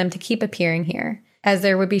dangerous for them to keep appearing here, as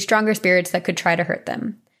there would be stronger spirits that could try to hurt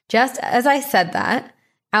them. Just as I said that,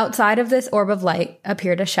 outside of this orb of light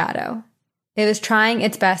appeared a shadow. It was trying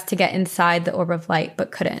its best to get inside the orb of light,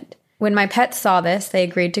 but couldn't. When my pets saw this, they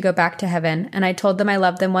agreed to go back to heaven, and I told them I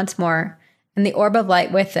loved them once more, and the orb of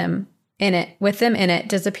light with them in it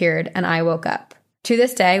disappeared, and I woke up. To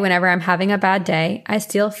this day, whenever I'm having a bad day, I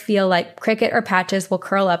still feel like Cricket or Patches will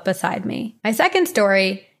curl up beside me. My second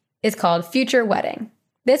story is called Future Wedding.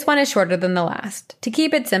 This one is shorter than the last. To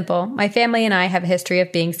keep it simple, my family and I have a history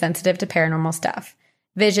of being sensitive to paranormal stuff.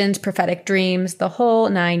 Visions, prophetic dreams, the whole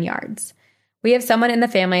 9 yards. We have someone in the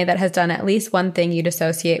family that has done at least one thing you'd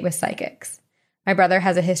associate with psychics. My brother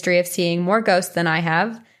has a history of seeing more ghosts than I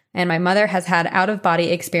have, and my mother has had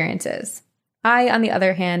out-of-body experiences. I, on the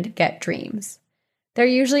other hand, get dreams. They're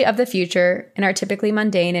usually of the future and are typically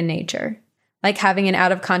mundane in nature, like having an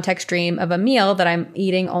out-of-context dream of a meal that I'm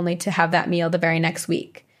eating only to have that meal the very next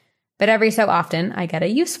week. But every so often, I get a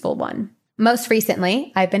useful one. Most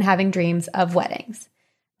recently, I've been having dreams of weddings.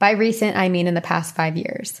 By recent, I mean in the past 5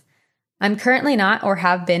 years. I'm currently not or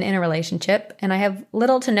have been in a relationship, and I have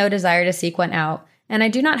little to no desire to seek one out, and I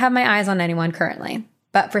do not have my eyes on anyone currently.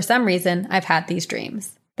 But for some reason, I've had these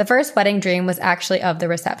dreams. The first wedding dream was actually of the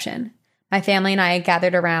reception. My family and I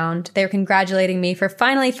gathered around. They were congratulating me for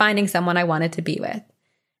finally finding someone I wanted to be with.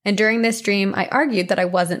 And during this dream, I argued that I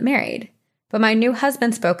wasn't married. But my new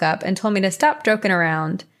husband spoke up and told me to stop joking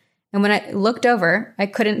around. And when I looked over, I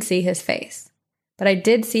couldn't see his face. But I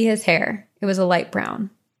did see his hair. It was a light brown.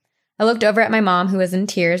 I looked over at my mom, who was in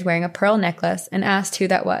tears wearing a pearl necklace, and asked who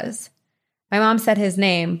that was. My mom said his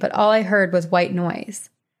name, but all I heard was white noise.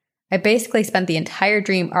 I basically spent the entire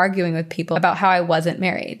dream arguing with people about how I wasn't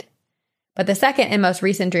married. But the second and most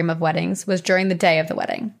recent dream of weddings was during the day of the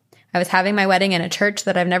wedding. I was having my wedding in a church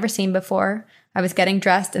that I've never seen before. I was getting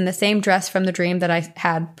dressed in the same dress from the dream that I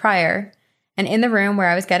had prior. And in the room where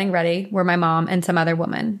I was getting ready were my mom and some other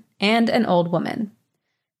woman, and an old woman.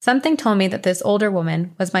 Something told me that this older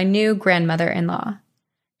woman was my new grandmother-in-law.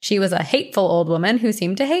 She was a hateful old woman who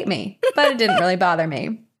seemed to hate me, but it didn't really bother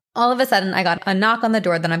me. All of a sudden, I got a knock on the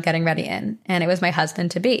door that I'm getting ready in, and it was my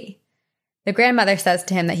husband-to-be. The grandmother says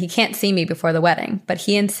to him that he can't see me before the wedding, but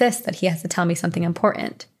he insists that he has to tell me something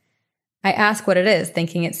important. I ask what it is,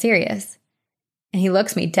 thinking it's serious. And he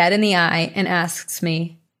looks me dead in the eye and asks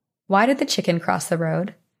me, "Why did the chicken cross the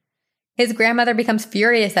road?" His grandmother becomes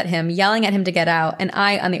furious at him, yelling at him to get out, and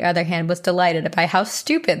I, on the other hand, was delighted by how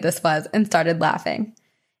stupid this was and started laughing.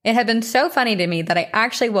 It had been so funny to me that I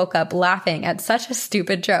actually woke up laughing at such a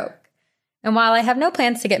stupid joke. And while I have no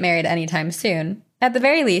plans to get married anytime soon, at the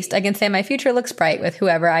very least, I can say my future looks bright with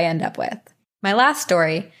whoever I end up with. My last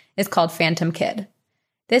story is called Phantom Kid.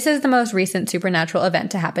 This is the most recent supernatural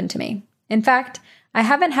event to happen to me. In fact, I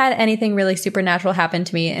haven't had anything really supernatural happen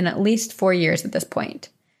to me in at least 4 years at this point.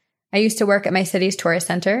 I used to work at my city's tourist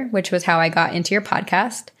center, which was how I got into your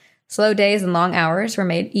podcast. Slow days and long hours were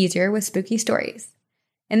made easier with spooky stories.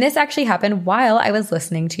 And this actually happened while I was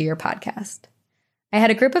listening to your podcast. I had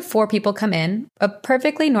a group of 4 people come in, a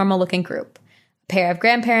perfectly normal-looking group, a pair of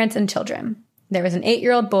grandparents and children. There was an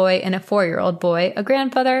 8-year-old boy and a 4-year-old boy, a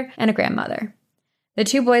grandfather and a grandmother. The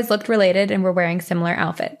 2 boys looked related and were wearing similar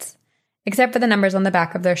outfits, except for the numbers on the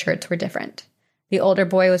back of their shirts were different. The older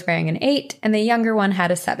boy was wearing an 8, and the younger one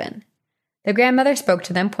had a 7. The grandmother spoke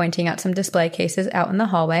to them, pointing out some display cases out in the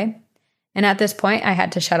hallway. And at this point, I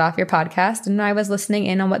had to shut off your podcast, and I was listening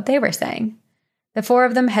in on what they were saying. The 4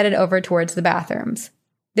 of them headed over towards the bathrooms.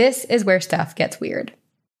 This is where stuff gets weird.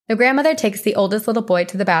 The grandmother takes the oldest little boy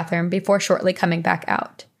to the bathroom before shortly coming back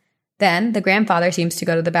out. Then, the grandfather seems to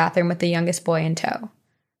go to the bathroom with the youngest boy in tow.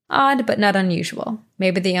 Odd, but not unusual.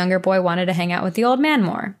 Maybe the younger boy wanted to hang out with the old man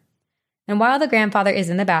more. And while the grandfather is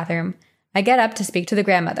in the bathroom, I get up to speak to the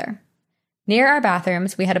grandmother. Near our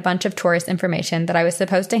bathrooms, we had a bunch of tourist information that I was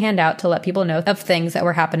supposed to hand out to let people know of things that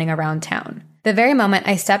were happening around town. The very moment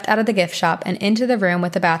I stepped out of the gift shop and into the room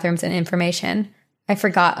with the bathrooms and information, I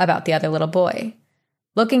forgot about the other little boy.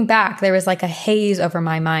 Looking back, there was like a haze over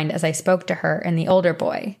my mind as I spoke to her and the older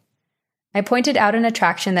boy. I pointed out an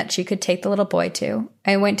attraction that she could take the little boy to.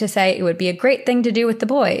 I went to say it would be a great thing to do with the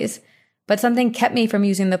boys, but something kept me from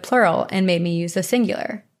using the plural and made me use the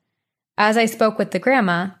singular. As I spoke with the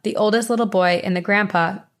grandma, the oldest little boy and the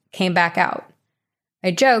grandpa came back out.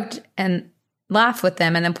 I joked and laughed with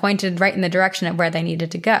them and then pointed right in the direction of where they needed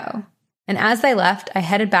to go. And as they left, I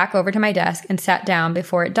headed back over to my desk and sat down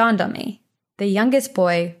before it dawned on me. The youngest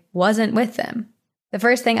boy wasn't with them. The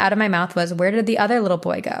first thing out of my mouth was, where did the other little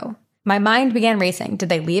boy go? My mind began racing. Did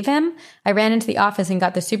they leave him? I ran into the office and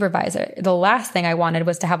got the supervisor. The last thing I wanted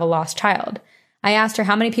was to have a lost child. I asked her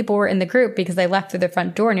how many people were in the group because they left through the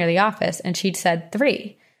front door near the office, and she'd said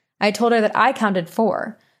 3. I told her that I counted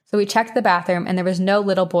 4. So we checked the bathroom and there was no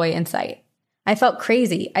little boy in sight. I felt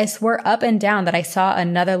crazy. I swore up and down that I saw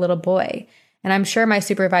another little boy. And I'm sure my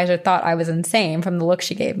supervisor thought I was insane from the look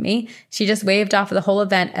she gave me. She just waved off the whole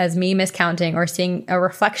event as me miscounting or seeing a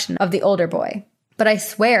reflection of the older boy. But I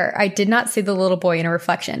swear I did not see the little boy in a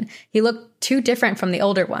reflection. He looked too different from the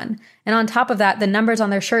older one. And on top of that, the numbers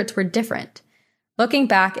on their shirts were different. Looking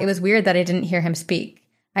back, it was weird that I didn't hear him speak.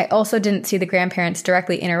 I also didn't see the grandparents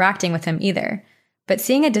directly interacting with him either. But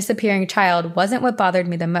seeing a disappearing child wasn't what bothered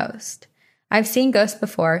me the most. I've seen ghosts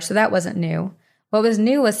before, so that wasn't new. What was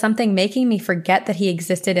new was something making me forget that he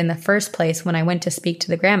existed in the first place when I went to speak to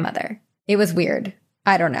the grandmother. It was weird.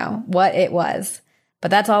 I don't know what it was.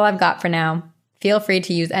 But that's all I've got for now. Feel free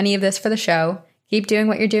to use any of this for the show. Keep doing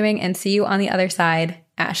what you're doing and see you on the other side.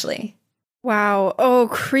 Ashley. Wow. Oh,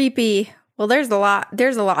 creepy. Well, there's a lot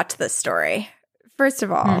to this story. First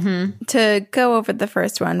of all, to go over the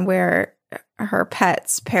first one where her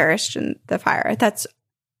pets perished in the fire, that's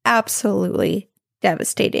absolutely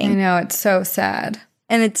devastating. I know, it's so sad.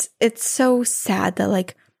 And it's so sad that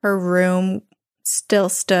like her room still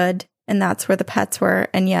stood and that's where the pets were.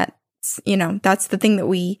 And yet, you know, that's the thing that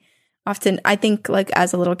we often, I think like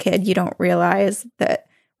as a little kid, you don't realize that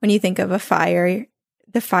when you think of a fire,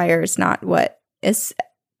 the fire is not what is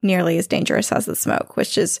nearly as dangerous as the smoke,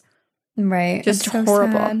 which is right. just so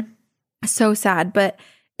horrible. Sad. So sad. But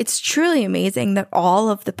it's truly amazing that all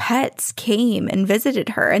of the pets came and visited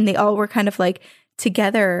her and they all were kind of like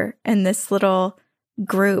together in this little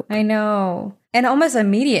group. I know. And almost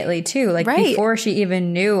immediately too, like before she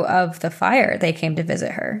even knew of the fire, they came to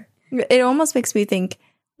visit her. It almost makes me think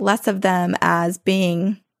less of them as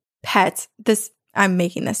being pets.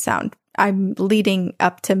 I'm leading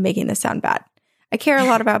up to making this sound bad. I care a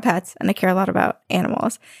lot about pets and I care a lot about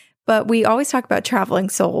animals, but we always talk about traveling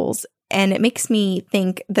souls. And it makes me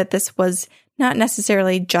think that this was not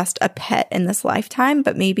necessarily just a pet in this lifetime,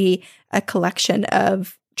 but maybe a collection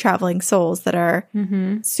of traveling souls that are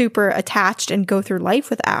super attached and go through life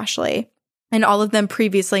with Ashley. And all of them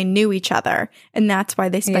previously knew each other. And that's why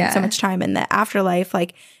they spent so much time in the afterlife.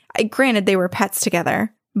 Like, granted, they were pets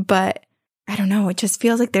together, but I don't know. It just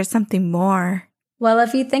feels like there's something more. Well,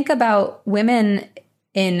 if you think about women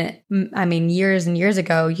years and years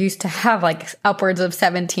ago used to have like upwards of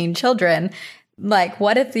 17 children. Like,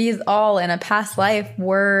 what if these all in a past life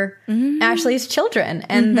were Ashley's children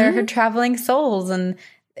and they're her traveling souls? And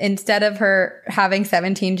instead of her having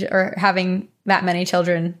 17 or having that many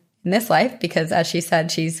children in this life, because as she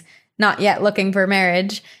said, she's not yet looking for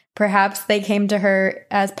marriage, perhaps they came to her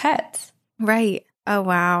as pets. Right. Oh,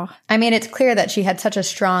 wow. I mean, it's clear that she had such a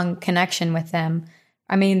strong connection with them.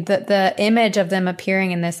 I mean, the image of them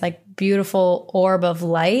appearing in this like beautiful orb of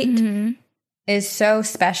light is so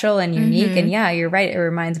special and unique. And yeah, you're right. It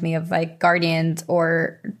reminds me of like guardians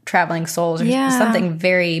or traveling souls or something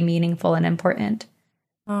very meaningful and important.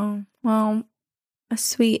 Oh, well, a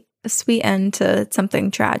sweet end to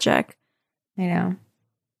something tragic. I know.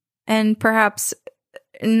 And perhaps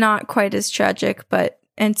not quite as tragic,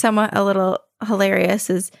 and somewhat a little hilarious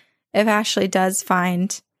is if Ashley does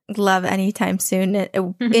find love anytime soon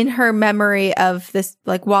in her memory of this,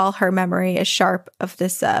 like while her memory is sharp of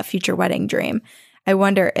this future wedding dream. I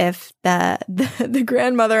wonder if the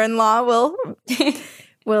grandmother-in-law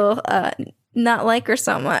will not like her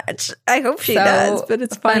so much. I hope she does, but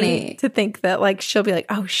it's funny to think that like she'll be like,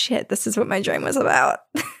 oh shit, this is what my dream was about.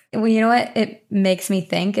 Well, you know what it makes me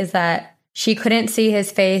think is that she couldn't see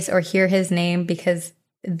his face or hear his name because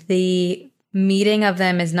the meeting of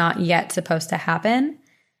them is not yet supposed to happen.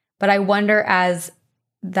 But I wonder as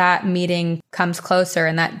that meeting comes closer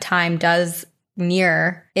and that time does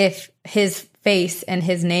near, if his face and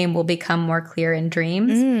his name will become more clear in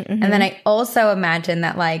dreams. And then I also imagine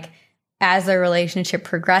that like as the relationship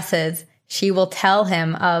progresses, she will tell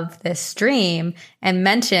him of this dream and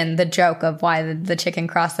mention the joke of why the chicken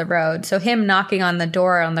crossed the road. So him knocking on the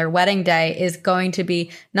door on their wedding day is going to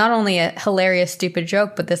be not only a hilarious, stupid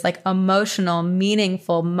joke, but this like emotional,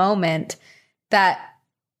 meaningful moment that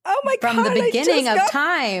oh my God, from the beginning of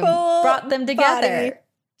time brought them together.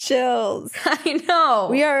 Chills. I know.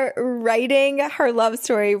 We are writing her love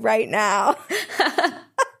story right now.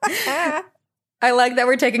 I like that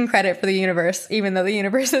we're taking credit for the universe, even though the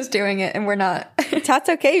universe is doing it and we're not. That's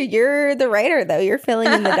okay. You're the writer, though. You're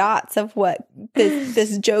filling in the dots of what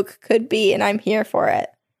this joke could be, and I'm here for it.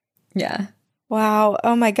 Yeah. Wow.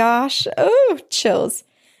 Oh, my gosh. Oh, chills.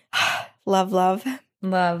 Love. Love.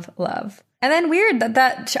 And then weird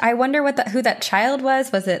that I wonder who that child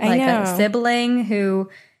was. Was it like a sibling who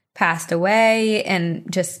passed away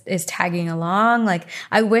and just is tagging along? Like,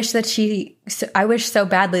 I wish so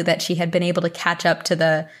badly that she had been able to catch up to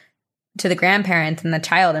the grandparents and the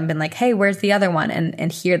child and been like, hey, where's the other one?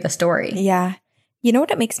 And hear the story. Yeah. You know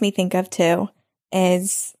what it makes me think of too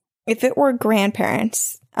is if it were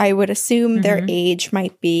grandparents, I would assume their age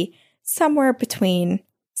might be somewhere between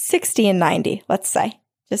 60 and 90, let's say,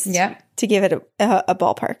 just to give it a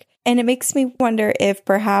ballpark. And it makes me wonder if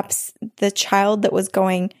perhaps the child that was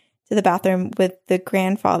going to the bathroom with the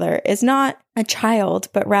grandfather is not a child,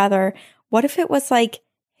 but rather, what if it was like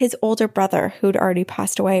his older brother who'd already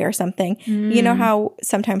passed away or something? You know how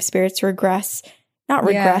sometimes spirits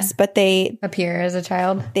but they appear as a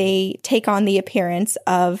child. They take on the appearance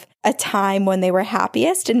of a time when they were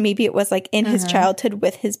happiest, and maybe it was like in his childhood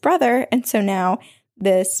with his brother, and so now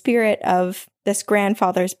the spirit of this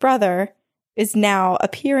grandfather's brother is now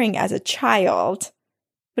appearing as a child,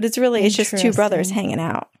 but it's just two brothers hanging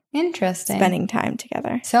out. Interesting. Spending time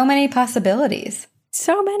together. So many possibilities.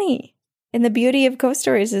 So many. And the beauty of ghost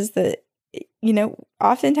stories is that,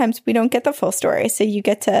 oftentimes we don't get the full story. So you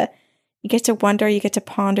get to wonder, you get to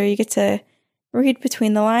ponder, you get to read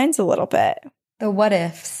between the lines a little bit. The what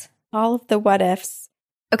ifs. All of the what ifs.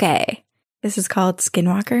 Okay. This is called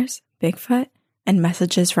Skinwalkers, Bigfoot, and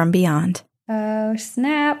Messages from Beyond. Oh,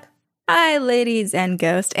 snap. Hi, ladies and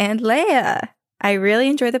Ghost and Leia. I really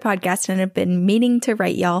enjoy the podcast and have been meaning to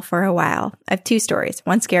write y'all for a while. I have two stories,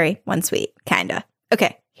 one scary, one sweet, kinda.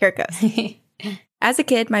 Okay, here it goes. As a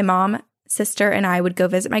kid, my mom, sister, and I would go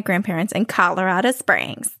visit my grandparents in Colorado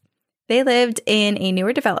Springs. They lived in a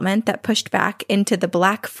newer development that pushed back into the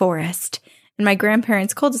Black Forest, and my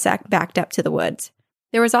grandparents' cul-de-sac backed up to the woods.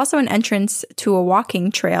 There was also an entrance to a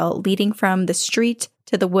walking trail leading from the street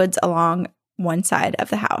to the woods along one side of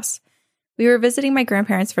the house. We were visiting my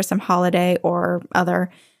grandparents for some holiday or other,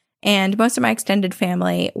 and most of my extended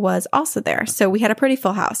family was also there, so we had a pretty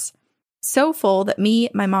full house. So full that me,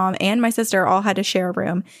 my mom, and my sister all had to share a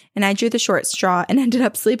room, and I drew the short straw and ended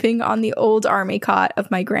up sleeping on the old army cot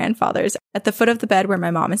of my grandfather's at the foot of the bed where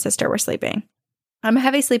my mom and sister were sleeping. I'm a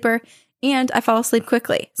heavy sleeper, and I fall asleep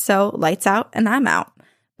quickly, so lights out and I'm out.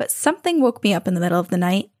 But something woke me up in the middle of the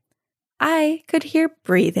night. I could hear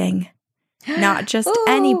breathing. Not just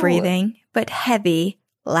any breathing, but heavy,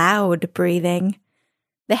 loud breathing.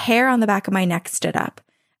 The hair on the back of my neck stood up.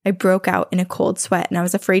 I broke out in a cold sweat, and I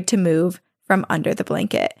was afraid to move from under the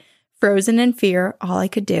blanket. Frozen in fear, all I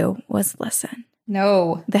could do was listen.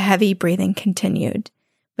 No. The heavy breathing continued,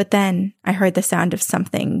 but then I heard the sound of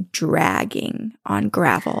something dragging on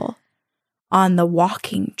gravel on the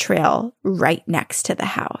walking trail right next to the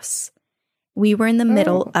house. We were in the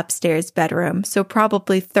middle upstairs bedroom, so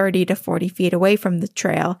probably 30 to 40 feet away from the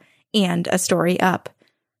trail and a story up.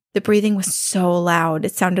 The breathing was so loud,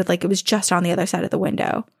 it sounded like it was just on the other side of the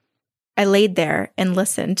window. I laid there and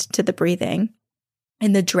listened to the breathing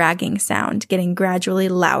and the dragging sound getting gradually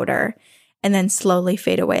louder and then slowly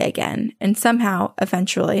fade away again. And somehow,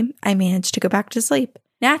 eventually, I managed to go back to sleep.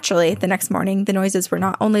 Naturally, the next morning, the noises were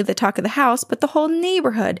not only the talk of the house, but the whole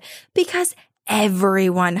neighborhood, because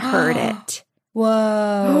everyone heard it.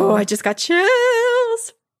 Whoa. Oh, I just got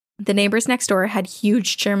chills. The neighbors next door had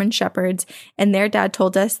huge German shepherds, and their dad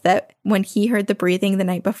told us that when he heard the breathing the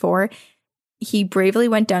night before, he bravely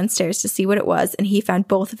went downstairs to see what it was, and he found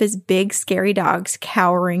both of his big, scary dogs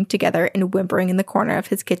cowering together and whimpering in the corner of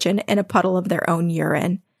his kitchen in a puddle of their own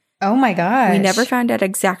urine. Oh my gosh. We never found out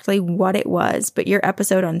exactly what it was, but your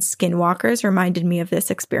episode on Skinwalkers reminded me of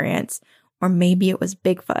this experience. Or maybe it was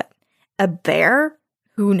Bigfoot. A bear?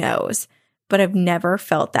 Who knows? But I've never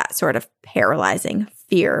felt that sort of paralyzing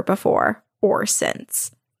fear before or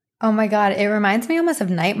since. Oh my God. It reminds me almost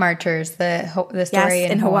of Night Marchers, the story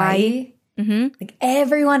in Hawaii. Mm-hmm. Like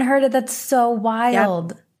everyone heard it. That's so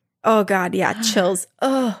wild. Yep. Oh God. Yeah. Chills.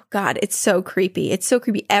 Oh God. It's so creepy. It's so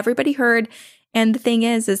creepy. Everybody heard. And the thing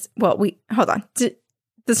is, hold on.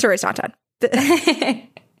 The story's not done.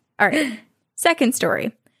 All right. Second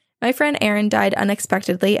story. My friend Aaron died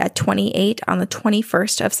unexpectedly at 28 on the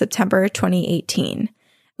 21st of September 2018,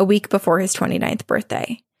 a week before his 29th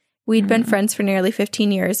birthday. We'd been friends for nearly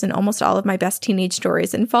 15 years, and almost all of my best teenage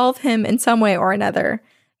stories involve him in some way or another.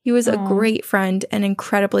 He was a great friend and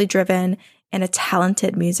incredibly driven and a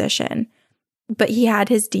talented musician. But he had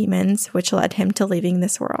his demons, which led him to leaving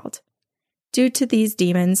this world. Due to these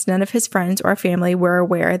demons, none of his friends or family were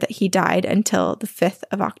aware that he died until the 5th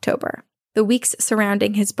of October. The weeks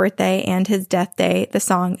surrounding his birthday and his death day, the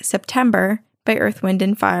song September by Earth,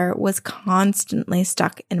 Wind & Fire was constantly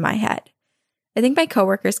stuck in my head. I think my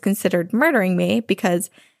coworkers considered murdering me because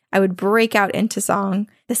I would break out into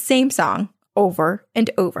the same song, over and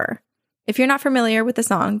over. If you're not familiar with the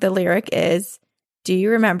song, the lyric is, "Do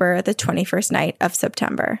you remember the 21st night of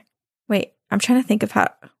September?" Wait, I'm trying to think of how...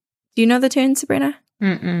 Do you know the tune, Sabrina?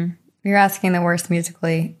 Mm-mm. You're asking the worst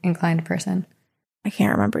musically inclined person. I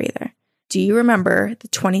can't remember either. Do you remember the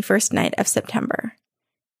 21st night of September?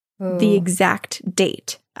 Ooh. The exact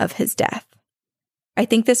date of his death. I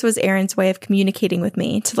think this was Aaron's way of communicating with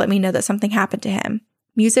me to let me know that something happened to him.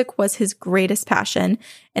 Music was his greatest passion,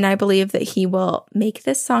 and I believe that he will make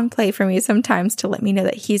this song play for me sometimes to let me know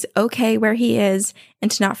that he's okay where he is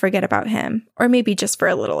and to not forget about him, or maybe just for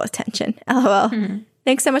a little attention. LOL. Mm-hmm.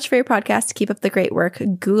 Thanks so much for your podcast. Keep up the great work.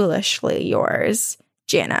 Ghoulishly yours,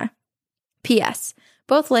 Jana. P.S.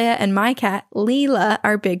 Both Leia and my cat, Leela,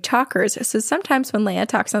 are big talkers, so sometimes when Leia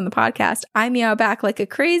talks on the podcast, I meow back like a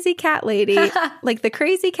crazy cat lady, like the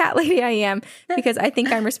crazy cat lady I am, because I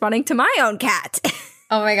think I'm responding to my own cat.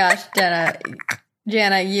 Oh my gosh,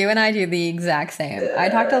 Jana, you and I do the exact same. I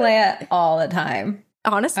talk to Leia all the time.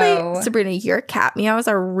 Honestly, Sabrina, your cat meows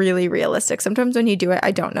are really realistic. Sometimes when you do it,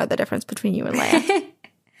 I don't know the difference between you and Leia.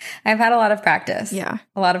 I've had a lot of practice. Yeah.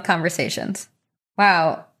 A lot of conversations.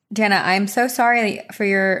 Wow. Jana, I'm so sorry for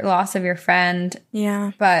your loss of your friend.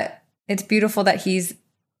 Yeah. But it's beautiful that he's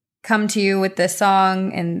come to you with this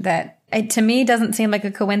song, and that it, to me, doesn't seem like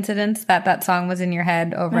a coincidence that that song was in your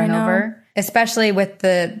head over and over, especially with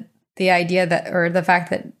the idea that, or the fact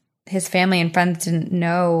that his family and friends didn't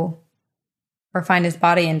know or find his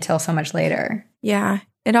body until so much later. Yeah.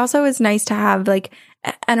 It also is nice to have, like,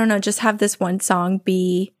 I don't know, just have this one song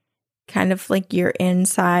be kind of like your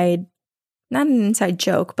inside, not an inside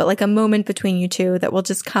joke, but like a moment between you two that will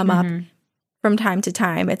just come up from time to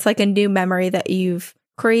time. It's like a new memory that you've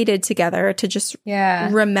created together to just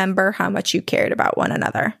remember how much you cared about one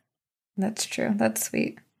another. That's true. That's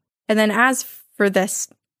sweet. And then as for this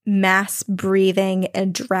mass breathing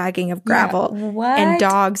and dragging of gravel and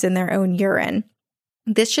dogs in their own urine,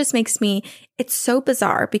 this just makes me, it's so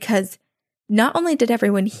bizarre because not only did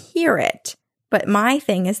everyone hear it, but my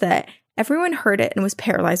thing is that everyone heard it and was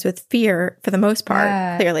paralyzed with fear for the most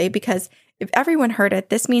part, clearly, because if everyone heard it,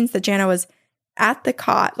 this means that Jana was at the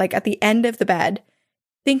cot, like at the end of the bed,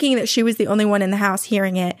 thinking that she was the only one in the house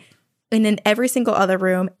hearing it, and in every single other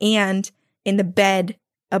room and in the bed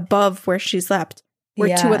above where she slept were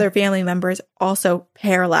two other family members also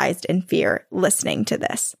paralyzed in fear listening to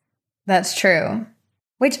this. That's true.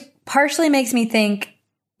 Which partially makes me think,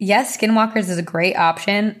 yes, Skinwalkers is a great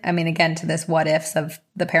option. I mean, again, to this what ifs of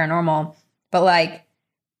the paranormal, but like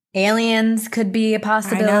aliens could be a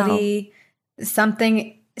possibility.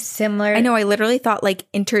 Something similar. I know. I literally thought like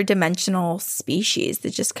interdimensional species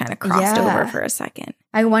that just kind of crossed over for a second.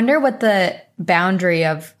 I wonder what the boundary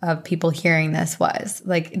of people hearing this was.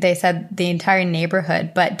 Like they said the entire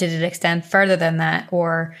neighborhood, but did it extend further than that?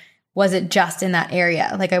 Or was it just in that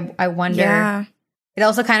area? Like I wonder. Yeah. It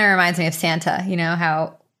also kind of reminds me of Santa, you know,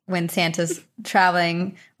 how when Santa's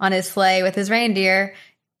traveling on his sleigh with his reindeer,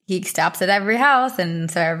 he stops at every house, and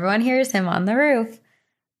so everyone hears him on the roof.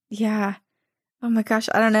 Yeah. Oh my gosh,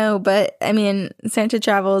 I don't know, but I mean, Santa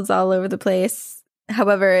travels all over the place.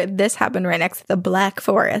 However, this happened right next to the Black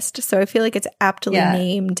Forest, so I feel like it's aptly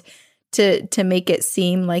named to make it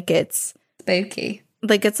seem like it's spooky.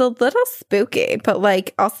 Like it's a little spooky, but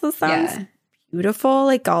like also sounds beautiful,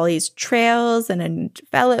 like all these trails and a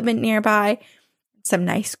development nearby, some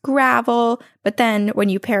nice gravel. But then when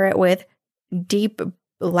you pair it with deep,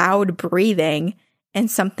 loud breathing and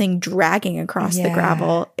something dragging across the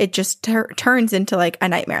gravel, it just turns into like a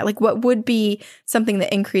nightmare. Like what would be something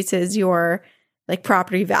that increases your like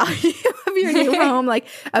property value of your new home, like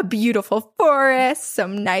a beautiful forest,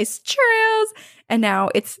 some nice trails, and now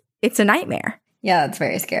it's a nightmare. Yeah, that's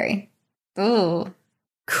very scary. Ooh.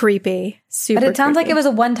 Creepy. Super But it sounds creepy. like it was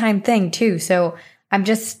a one-time thing too, so I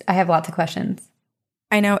have lots of questions.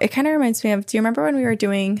 I know. It kind of reminds me of, do you remember when we were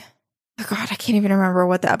doing, oh God, I can't even remember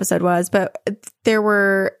what the episode was, but there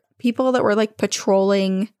were people that were like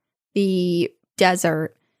patrolling the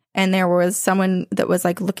desert, and there was someone that was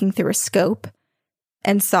like looking through a scope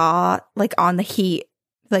and saw like on the heat,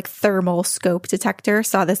 like thermal scope detector,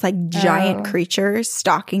 saw this like giant creature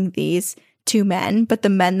stalking these two men, but the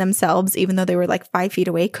men themselves, even though they were like 5 feet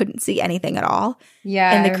away, couldn't see anything at all.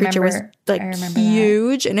 Yeah. And the creature was like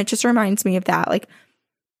huge. And it just reminds me of that. Like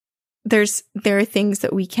there are things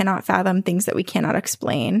that we cannot fathom, things that we cannot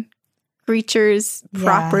explain. creatures, Yeah.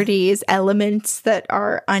 properties, elements that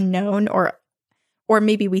are unknown, or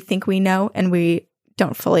maybe we think we know and we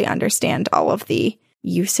don't fully understand all of the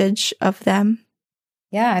usage of them.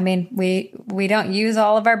 Yeah, I mean, we don't use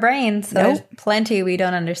all of our brains, so Nope. there's plenty we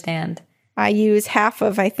don't understand. I use half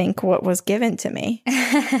of, I think, what was given to me.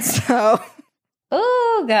 So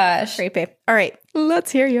Oh, gosh. creepy. All right,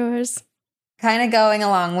 let's hear yours. Kind of going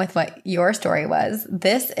along with what your story was,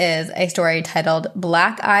 this is a story titled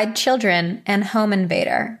Black-Eyed Children and Home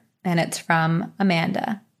Invader, and it's from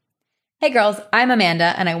Amanda. Hey girls, I'm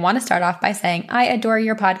Amanda, and I want to start off by saying I adore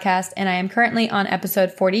your podcast, and I am currently on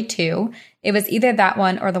episode 42. It was either that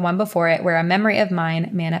one or the one before it where a memory of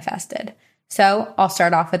mine manifested. So I'll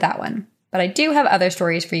start off with that one. But I do have other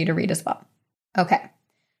stories for you to read as well. Okay,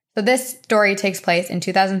 so this story takes place in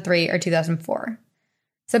 2003 or 2004.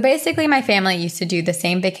 So basically, my family used to do the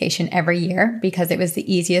same vacation every year because it was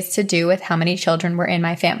the easiest to do with how many children were in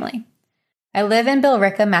my family. I live in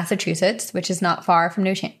Billerica, Massachusetts, which is not far from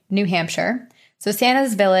New Hampshire. So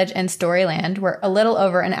Santa's Village and Storyland were a little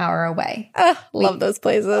over an hour away. Love those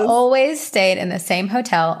places. Always stayed in the same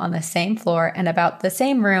hotel on the same floor and about the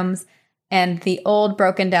same rooms and the old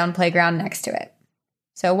broken down playground next to it.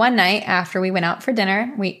 So one night after we went out for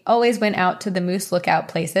dinner, we always went out to the moose lookout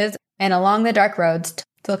places and along the dark roads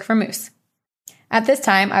to look for moose. At this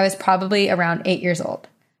time, I was probably around 8 years old.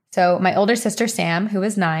 So my older sister, Sam, who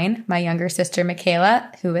was 9, my younger sister,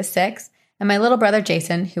 Michaela, who was 6, and my little brother,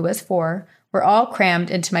 Jason, who was 4, were all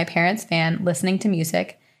crammed into my parents' van listening to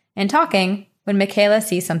music and talking when Michaela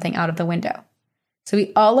sees something out of the window. So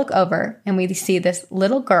we all look over and we see this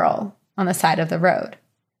little girl on the side of the road.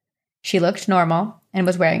 She looked normal and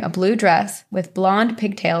was wearing a blue dress with blonde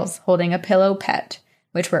pigtails holding a pillow pet,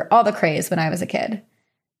 which were all the craze when I was a kid.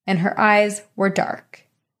 And her eyes were dark.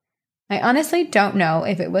 I honestly don't know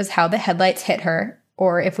if it was how the headlights hit her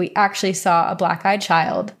or if we actually saw a black-eyed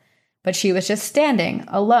child, but she was just standing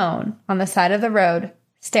alone on the side of the road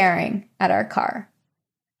staring at our car.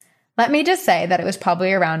 Let me just say that it was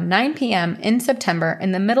probably around 9 p.m. in September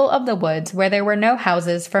in the middle of the woods where there were no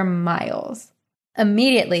houses for miles.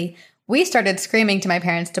 Immediately, we started screaming to my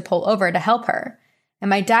parents to pull over to help her, and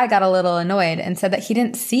my dad got a little annoyed and said that he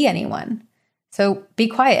didn't see anyone. So be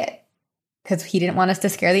quiet, because he didn't want us to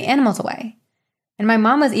scare the animals away. And my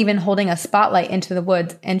mom was even holding a spotlight into the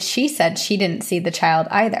woods, and she said she didn't see the child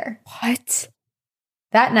either. What?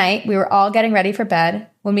 That night, we were all getting ready for bed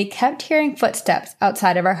when we kept hearing footsteps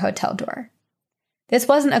outside of our hotel door. This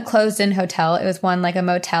wasn't a closed-in hotel, it was one like a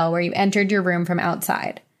motel where you entered your room from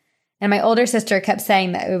outside. And my older sister kept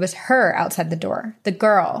saying that it was her outside the door, the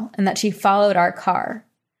girl, and that she followed our car.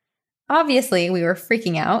 Obviously, we were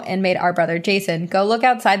freaking out and made our brother Jason go look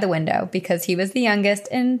outside the window because he was the youngest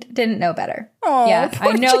and didn't know better. Oh, yeah, I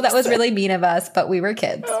poor know that was Jason. really mean of us, but we were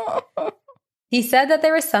kids. He said that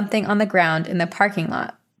there was something on the ground in the parking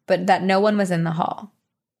lot, but that no one was in the hall.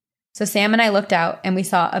 So Sam and I looked out and we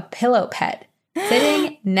saw a pillow pet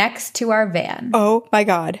sitting next to our van. Oh my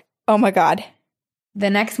God. Oh my God. The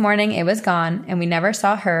next morning, it was gone, and we never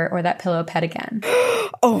saw her or that pillow pet again.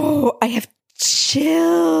 Oh, I have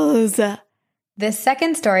chills. This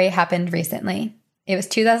second story happened recently. It was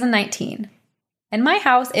 2019, and my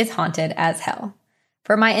house is haunted as hell.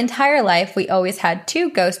 For my entire life, we always had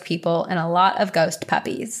 2 ghost people and a lot of ghost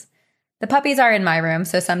puppies. The puppies are in my room,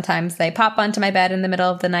 so sometimes they pop onto my bed in the middle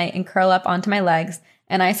of the night and curl up onto my legs,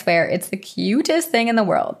 and I swear it's the cutest thing in the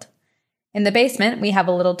world. In the basement, we have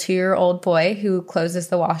a little 2-year-old boy who closes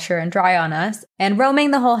the washer and dryer on us, and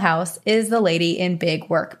roaming the whole house is the lady in big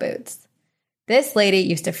work boots. This lady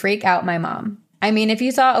used to freak out my mom. I mean, if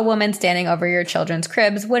you saw a woman standing over your children's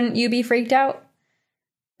cribs, wouldn't you be freaked out?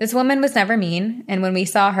 This woman was never mean, and when we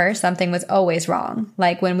saw her, something was always wrong,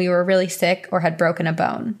 like when we were really sick or had broken a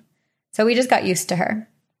bone. So we just got used to her.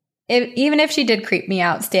 Even if she did creep me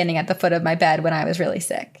out standing at the foot of my bed when I was really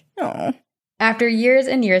sick. Oh. After years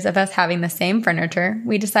and years of us having the same furniture,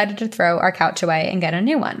 we decided to throw our couch away and get a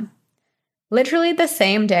new one. Literally the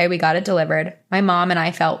same day we got it delivered, my mom and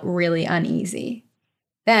I felt really uneasy.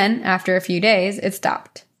 Then, after a few days, it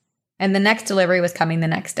stopped. And the next delivery was coming the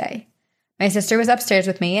next day. My sister was upstairs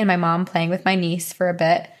with me and my mom playing with my niece for a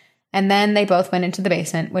bit, and then they both went into the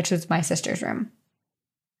basement, which was my sister's room.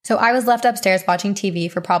 So I was left upstairs watching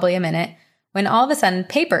TV for probably a minute when all of a sudden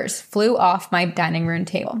papers flew off my dining room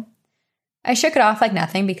table. I shook it off like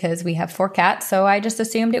nothing because we have 4 cats, so I just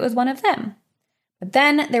assumed it was one of them. But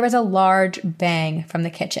then there was a large bang from the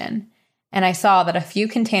kitchen, and I saw that a few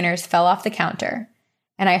containers fell off the counter,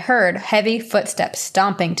 and I heard heavy footsteps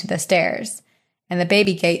stomping to the stairs, and the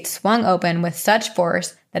baby gate swung open with such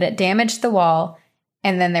force that it damaged the wall,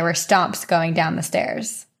 and then there were stomps going down the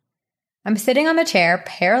stairs. I'm sitting on the chair,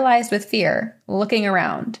 paralyzed with fear, looking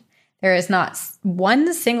around. There is not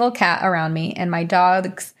one single cat around me, and my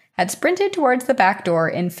dogs had sprinted towards the back door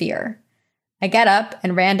in fear. I get up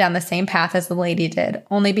and ran down the same path as the lady did,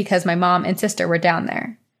 only because my mom and sister were down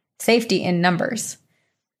there. Safety in numbers.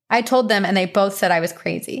 I told them, and they both said I was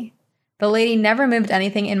crazy. The lady never moved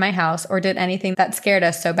anything in my house or did anything that scared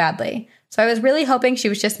us so badly, so I was really hoping she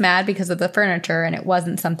was just mad because of the furniture and it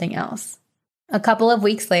wasn't something else. A couple of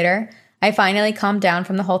weeks later, I finally calmed down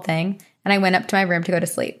from the whole thing, and I went up to my room to go to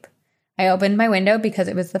sleep. I opened my window because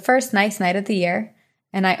it was the first nice night of the year,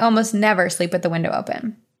 and I almost never sleep with the window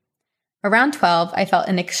open. Around 12, I felt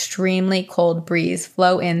an extremely cold breeze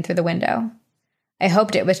flow in through the window. I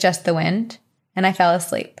hoped it was just the wind, and I fell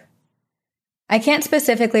asleep. I can't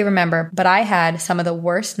specifically remember, but I had some of the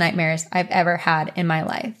worst nightmares I've ever had in my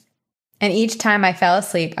life. And each time I fell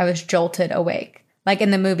asleep, I was jolted awake, like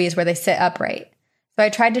in the movies where they sit upright. So I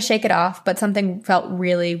tried to shake it off, but something felt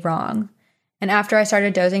really wrong. And after I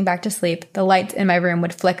started dozing back to sleep, the lights in my room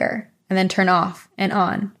would flicker and then turn off and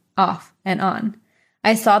on, off and on.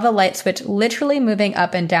 I saw the light switch literally moving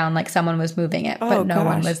up and down like someone was moving it, but no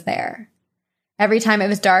one was there. Every time it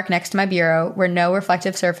was dark next to my bureau, where no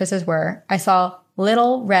reflective surfaces were, I saw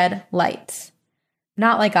little red lights.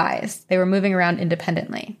 Not like eyes. They were moving around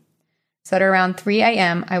independently. So at around 3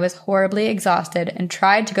 a.m., I was horribly exhausted and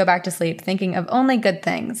tried to go back to sleep thinking of only good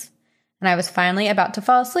things. And I was finally about to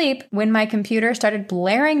fall asleep when my computer started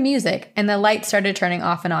blaring music and the lights started turning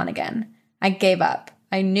off and on again. I gave up.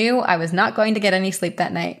 I knew I was not going to get any sleep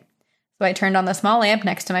that night. So I turned on the small lamp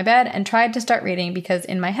next to my bed and tried to start reading because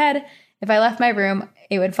in my head, if I left my room,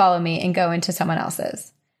 it would follow me and go into someone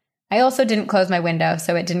else's. I also didn't close my window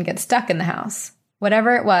so it didn't get stuck in the house.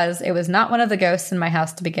 Whatever it was not one of the ghosts in my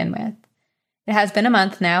house to begin with. It has been a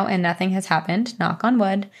month now and nothing has happened, knock on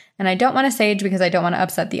wood, and I don't want to sage because I don't want to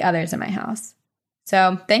upset the others in my house.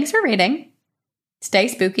 So thanks for reading. Stay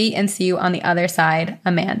spooky and see you on the other side,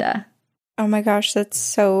 Amanda. Oh my gosh, that's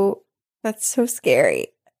so scary.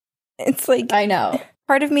 It's like, I know.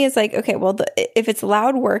 Part of me is like, okay, well, if it's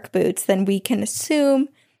loud work boots, then we can assume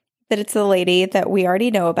that it's the lady that we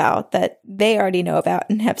already know about, that they already know about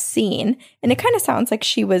and have seen. And it kind of sounds like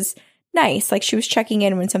she was nice. Like she was checking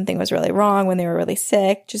in when something was really wrong, when they were really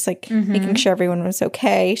sick, just like making sure everyone was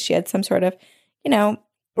okay. She had some sort of,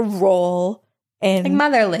 role in like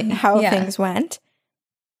motherly how things went.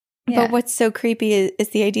 Yeah. But what's so creepy is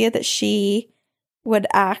the idea that she would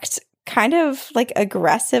act kind of like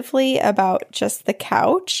aggressively about just the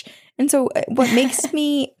couch. And so what makes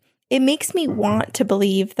me want to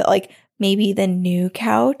believe that like maybe the new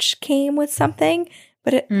couch came with something,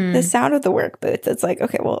 but the sound of the work boots, it's like,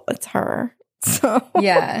 okay, well, it's her. So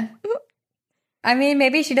yeah. I mean,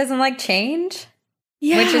 maybe she doesn't like change.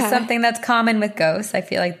 Yeah. Which is something that's common with ghosts. I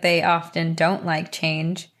feel like they often don't like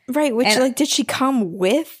change. Right. Which, did she come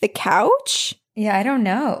with the couch? Yeah, I don't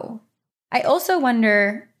know. I also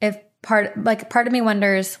wonder if part of me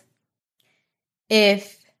wonders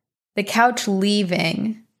if the couch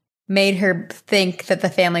leaving made her think that the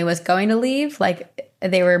family was going to leave. Like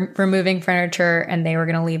they were removing furniture and they were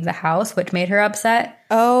going to leave the house, which made her upset.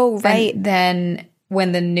 Oh, right. Then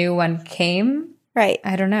when the new one came. Right.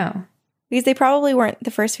 I don't know. Because they probably weren't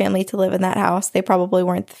the first family to live in that house. They probably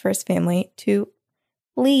weren't the first family to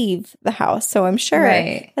leave the house. So I'm sure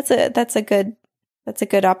that's a good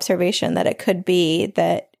observation, that it could be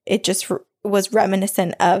that it just was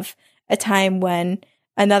reminiscent of a time when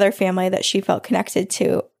another family that she felt connected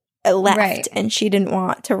to left, and she didn't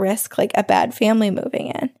want to risk like a bad family moving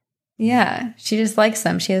in. Yeah, she just likes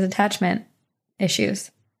them. She has attachment issues.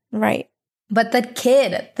 Right. But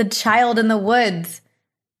the child in the woods.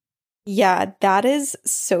 Yeah, that is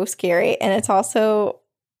so scary. And it's also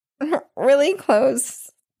really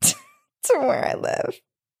close to where I live,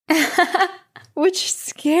 which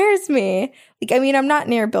scares me. Like, I mean, I'm not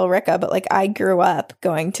near Billerica, but like I grew up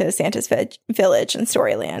going to Santa's Village and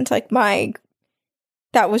Storyland. Like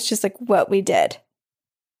that was just like what we did.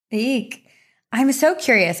 Eek. I'm so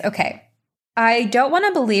curious. Okay. I don't want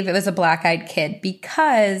to believe it was a black-eyed kid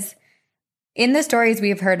because in the stories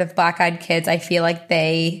we've heard of black-eyed kids, I feel like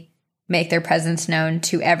they make their presence known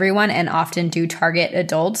to everyone and often do target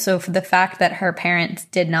adults. So for the fact that her parents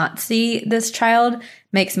did not see this child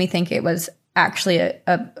makes me think it was actually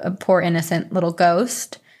a poor innocent little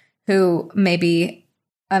ghost who maybe,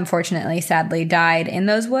 unfortunately, sadly died in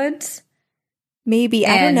those woods. Maybe.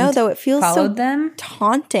 I don't know, though. It feels so them.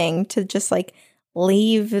 taunting to just like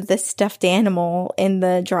leave the stuffed animal in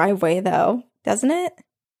the driveway, though, doesn't it?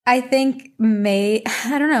 I think I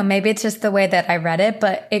don't know, maybe it's just the way that I read it,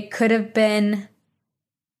 but it could have been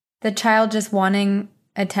the child just wanting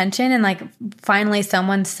attention and like finally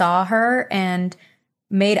someone saw her and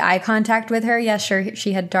made eye contact with her. Yeah, sure,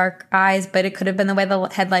 she had dark eyes, but it could have been the way the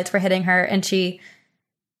headlights were hitting her, and she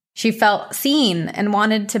felt seen and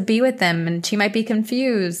wanted to be with them, and she might be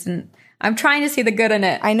confused, and I'm trying to see the good in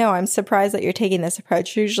it. I know. I'm surprised that you're taking this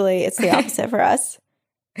approach. Usually it's the opposite for us.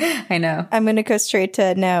 I know. I'm going to go straight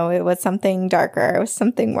to no, it was something darker. It was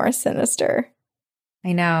something more sinister.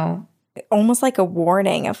 I know. Almost like a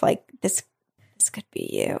warning of like, this could be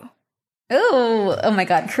you. Oh my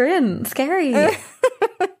God. Corinne, scary.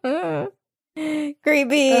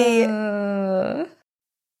 Creepy.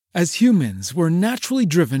 As humans, we're naturally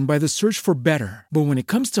driven by the search for better. But when it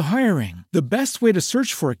comes to hiring, the best way to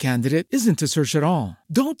search for a candidate isn't to search at all.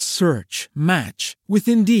 Don't search, match with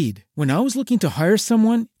Indeed. When I was looking to hire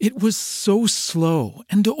someone, it was so slow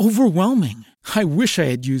and overwhelming. I wish I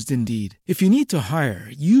had used Indeed. If you need to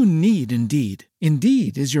hire, you need Indeed.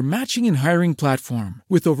 Indeed is your matching and hiring platform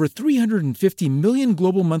with over 350 million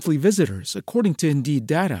global monthly visitors, according to Indeed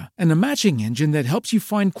data, and a matching engine that helps you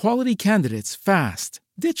find quality candidates fast.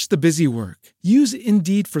 Ditch the busy work. Use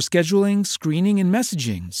Indeed for scheduling, screening, and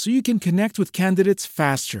messaging so you can connect with candidates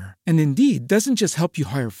faster. And Indeed doesn't just help you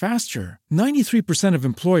hire faster. 93% of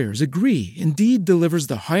employers agree Indeed delivers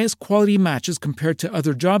the highest quality matches compared to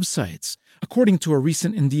other job sites, according to a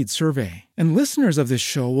recent Indeed survey. And listeners of this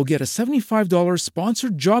show will get a $75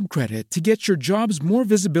 sponsored job credit to get your jobs more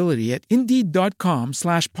visibility at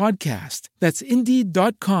Indeed.com/podcast. That's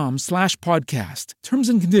Indeed.com/podcast. Terms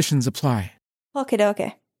and conditions apply. Okay. All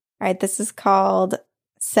right, this is called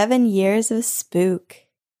 7 Years of Spook.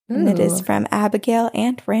 And it is from Abigail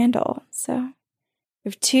and Randall. So we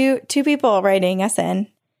have two people writing us in.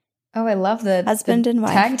 Oh, I love the husband and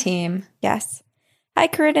wife tag team. Yes. Hi,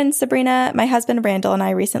 Corinne and Sabrina. My husband Randall and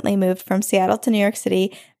I recently moved from Seattle to New York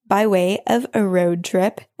City by way of a road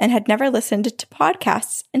trip and had never listened to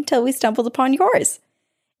podcasts until we stumbled upon yours.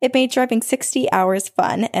 It made driving 60 hours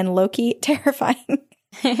fun and low-key terrifying.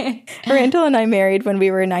 Randall and I married when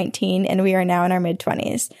we were 19, and we are now in our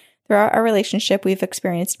mid-20s. Throughout our relationship, we've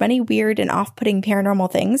experienced many weird and off-putting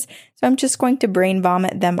paranormal things, so I'm just going to brain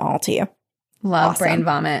vomit them all to you. Love brain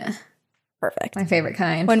vomit. Perfect. My favorite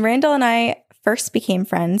kind. When Randall and I first became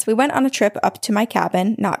friends, we went on a trip up to my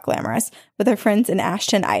cabin, not glamorous, with our friends in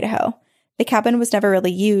Ashton, Idaho. The cabin was never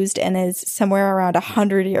really used and is somewhere around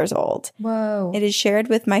 100 years old. Whoa. It is shared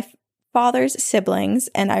with my father's siblings,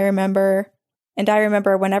 and I remember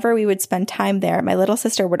whenever we would spend time there, my little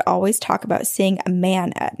sister would always talk about seeing a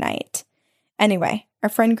man at night. Anyway, our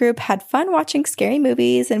friend group had fun watching scary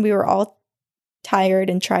movies, and we were all tired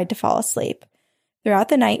and tried to fall asleep. Throughout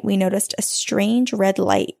the night, we noticed a strange red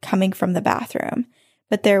light coming from the bathroom,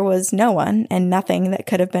 but there was no one and nothing that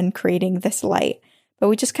could have been creating this light. But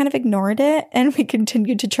we just kind of ignored it, and we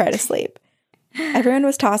continued to try to sleep. Everyone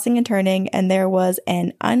was tossing and turning, and there was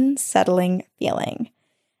an unsettling feeling.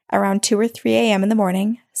 Around 2 or 3 a.m. in the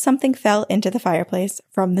morning, something fell into the fireplace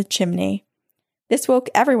from the chimney. This woke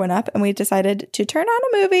everyone up, and we decided to turn on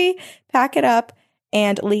a movie, pack it up,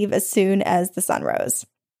 and leave as soon as the sun rose.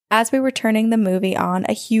 As we were turning the movie on,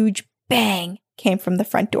 a huge bang came from the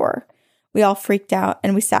front door. We all freaked out,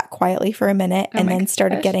 and we sat quietly for a minute and then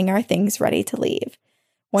started getting our things ready to leave.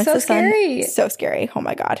 So scary. So scary. Oh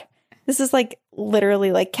my God. This is like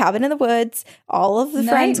literally like Cabin in the Woods. All of the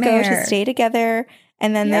friends go to stay together,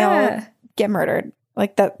 and then they all get murdered.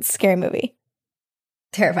 Like that scary movie.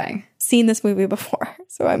 Terrifying. Seen this movie before,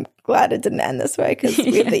 so I'm glad it didn't end this way because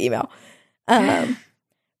we have the email.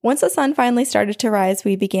 Once the sun finally started to rise,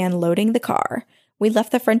 we began loading the car. We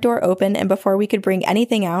left the front door open, and before we could bring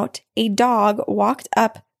anything out, a dog walked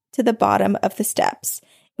up to the bottom of the steps.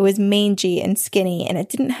 It was mangy and skinny, and it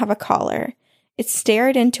didn't have a collar. It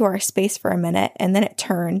stared into our space for a minute, and then it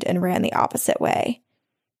turned and ran the opposite way.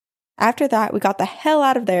 After that, we got the hell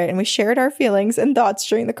out of there, and we shared our feelings and thoughts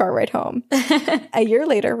during the car ride home. A year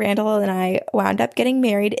later, Randall and I wound up getting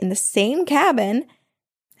married in the same cabin.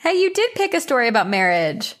 Hey, you did pick a story about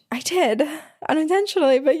marriage. I did,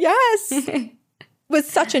 unintentionally, but yes, with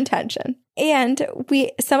such intention. And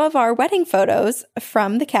some of our wedding photos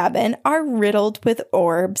from the cabin are riddled with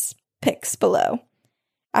orbs. Pics below.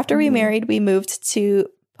 After we married, we moved to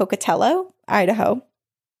Pocatello, Idaho.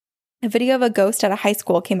 A video of a ghost at a high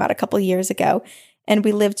school came out a couple years ago, and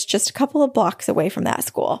we lived just a couple of blocks away from that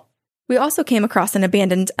school. We also came across an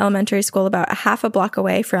abandoned elementary school about a half a block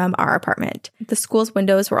away from our apartment. The school's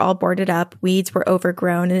windows were all boarded up, weeds were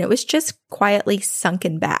overgrown, and it was just quietly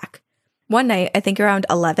sunken back. One night, I think around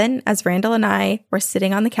 11, as Randall and I were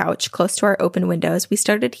sitting on the couch close to our open windows, we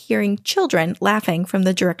started hearing children laughing from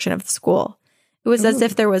the direction of the school. It was as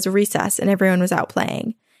if there was a recess and everyone was out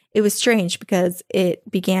playing. It was strange because it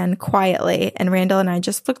began quietly, and Randall and I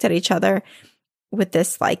just looked at each other with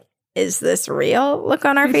this like, is this real look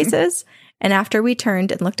on our faces? And after we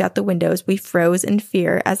turned and looked out the windows, we froze in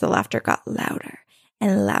fear as the laughter got louder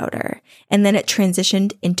and louder. And then it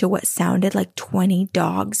transitioned into what sounded like 20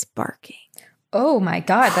 dogs barking. Oh my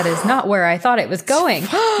God, that is not where I thought it was going.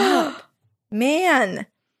 Man,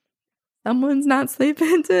 someone's not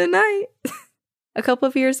sleeping tonight. A couple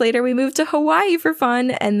of years later, we moved to Hawaii for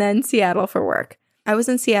fun and then Seattle for work. I was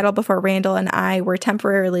in Seattle before Randall and I were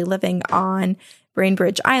temporarily living on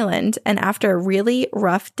Bainbridge Island, and after a really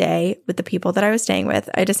rough day with the people that I was staying with,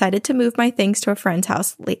 I decided to move my things to a friend's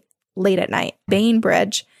house late at night.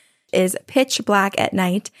 Bainbridge is pitch black at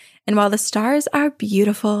night, and while the stars are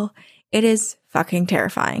beautiful, it is fucking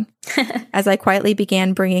terrifying. As I quietly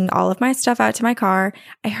began bringing all of my stuff out to my car,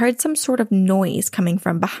 I heard some sort of noise coming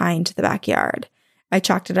from behind the backyard. I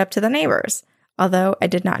chalked it up to the neighbors, although I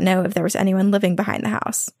did not know if there was anyone living behind the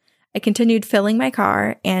house. I continued filling my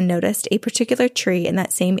car and noticed a particular tree in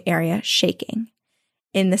that same area shaking.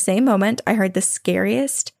 In the same moment, I heard the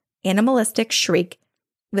scariest animalistic shriek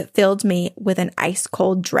that filled me with an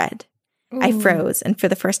ice-cold dread. Ooh. I froze, and for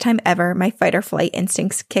the first time ever, my fight-or-flight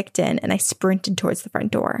instincts kicked in, and I sprinted towards the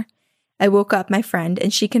front door. I woke up my friend,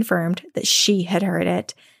 and she confirmed that she had heard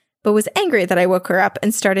it, but was angry that I woke her up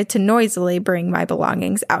and started to noisily bring my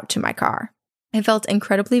belongings out to my car. I felt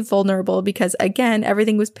incredibly vulnerable because, again,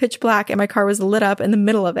 everything was pitch black and my car was lit up in the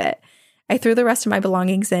middle of it. I threw the rest of my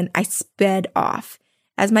belongings in. I sped off.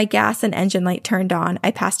 As my gas and engine light turned on,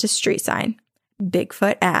 I passed a street sign,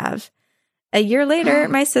 Bigfoot Ave. A year later,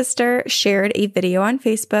 my sister shared a video on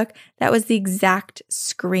Facebook that was the exact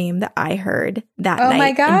scream that I heard that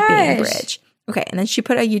night in Bainbridge. Okay, and then she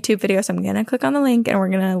put a YouTube video, so I'm going to click on the link and we're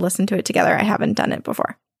going to listen to it together. I haven't done it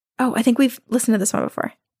before. Oh, I think we've listened to this one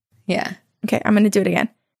before. Yeah. Okay, I'm going to do it again.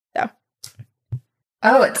 So.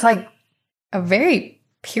 Oh, it's like a very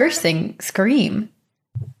piercing scream.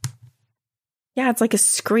 Yeah, it's like a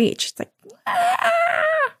screech. It's like,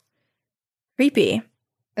 ah! Creepy.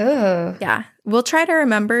 Oh. Yeah. We'll try to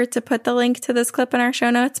remember to put the link to this clip in our show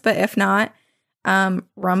notes, but if not,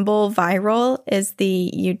 Rumble Viral is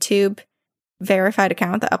the YouTube verified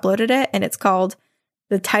account that uploaded it, and it's called,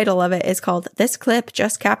 the title of it is called, "This Clip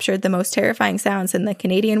Just Captured the Most Terrifying Sounds in the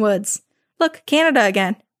Canadian Woods." Look, Canada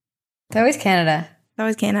again. It's always Canada.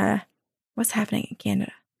 Always Canada. What's happening in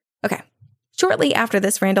Canada? Okay. Shortly after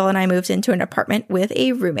this, Randall and I moved into an apartment with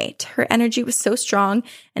a roommate. Her energy was so strong,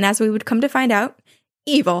 and as we would come to find out,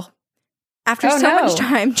 evil. After much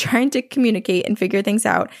time trying to communicate and figure things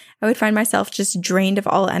out, I would find myself just drained of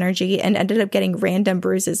all energy and ended up getting random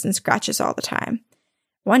bruises and scratches all the time.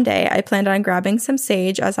 One day, I planned on grabbing some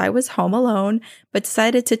sage as I was home alone, but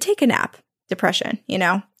decided to take a nap. Depression,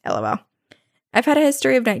 LOL. I've had a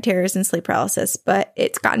history of night terrors and sleep paralysis, but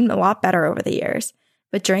it's gotten a lot better over the years.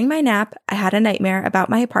 But during my nap, I had a nightmare about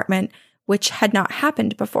my apartment, which had not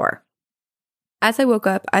happened before. As I woke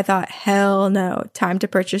up, I thought, hell no, time to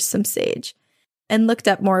purchase some sage, and looked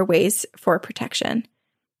up more ways for protection.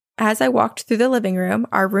 As I walked through the living room,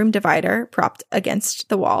 our room divider, propped against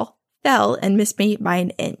the wall, fell and missed me by an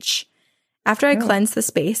inch. After I cleansed the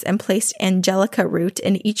space and placed Angelica root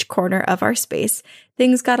in each corner of our space,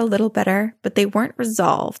 things got a little better, but they weren't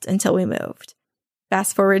resolved until we moved.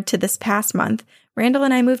 Fast forward to this past month, Randall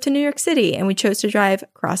and I moved to New York City, and we chose to drive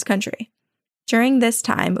cross-country. During this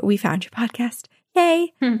time, we found your podcast.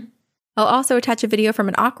 Yay! I'll also attach a video from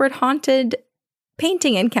an awkward haunted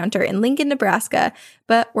painting encounter in Lincoln, Nebraska,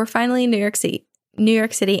 but we're finally in New York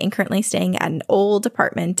City and currently staying at an old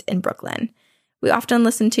apartment in Brooklyn. We often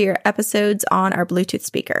listen to your episodes on our Bluetooth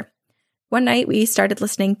speaker. One night, we started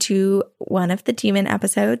listening to one of the demon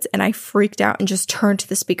episodes, and I freaked out and just turned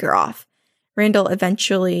the speaker off. Randall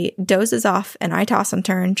eventually dozes off, and I toss and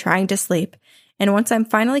turn, trying to sleep. And once I'm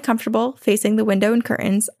finally comfortable facing the window and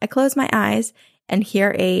curtains, I close my eyes and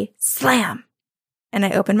hear a slam. And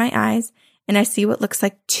I open my eyes, and I see what looks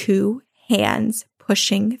like 2 hands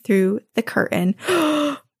pushing through the curtain,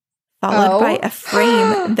 followed by a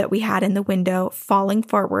frame that we had in the window falling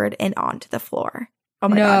forward and onto the floor. Oh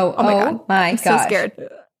my God. Oh my God. I'm so scared.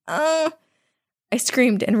 I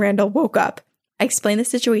screamed, and Randall woke up. I explained the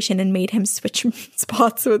situation and made him switch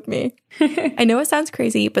spots with me. I know it sounds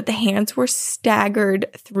crazy, but the hands were staggered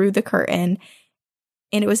through the curtain,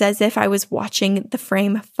 and it was as if I was watching the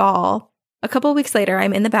frame fall. A couple weeks later,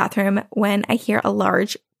 I'm in the bathroom when I hear a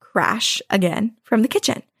large crash again from the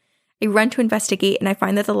kitchen. I run to investigate, and I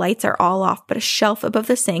find that the lights are all off, but a shelf above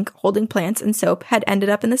the sink holding plants and soap had ended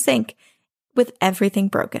up in the sink with everything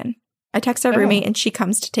broken. I text our roommate, and she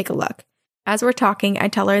comes to take a look. As we're talking, I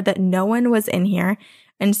tell her that no one was in here.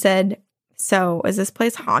 and said, "So, is this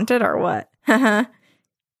place haunted or what?"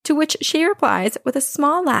 To which she replies with a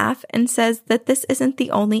small laugh and says that this isn't the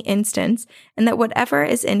only instance and that whatever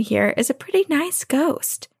is in here is a pretty nice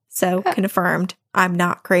ghost. So, confirmed, I'm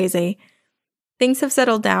not crazy. Things have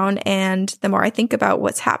settled down, and the more I think about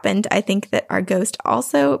what's happened, I think that our ghost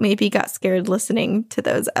also maybe got scared listening to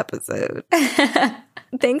those episodes.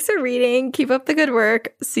 Thanks for reading. Keep up the good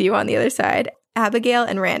work. See you on the other side. Abigail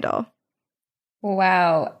and Randall.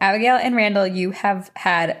 Wow. Abigail and Randall, you have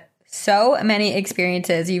had so many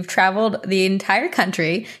experiences. You've traveled the entire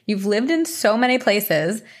country. You've lived in so many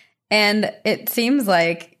places. And it seems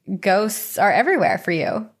like ghosts are everywhere for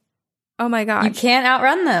you. Oh my God. You can't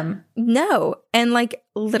outrun them. No. And like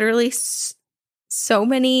literally so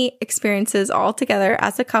many experiences all together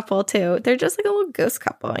as a couple too. They're just like a little ghost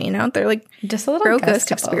couple, you know? They're like just a little pro ghost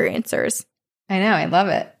experiencers. I know. I love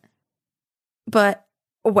it. But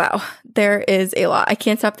wow, there is a lot. I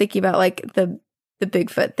can't stop thinking about like the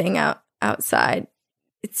Bigfoot thing outside.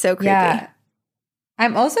 It's so creepy. Yeah.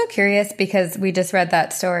 I'm also curious because we just read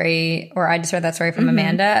that story, or I just read that story from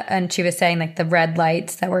Amanda, and she was saying like the red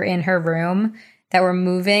lights that were in her room that were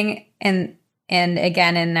moving. And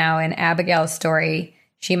again, and now in Abigail's story,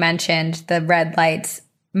 she mentioned the red lights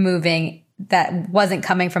moving that wasn't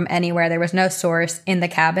coming from anywhere. There was no source in the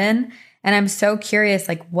cabin. And I'm so curious,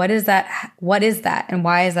 like, what is that? What is that? And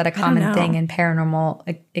why is that a common thing in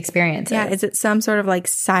paranormal experiences? Yeah. Is it some sort of like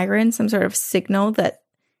siren, some sort of signal that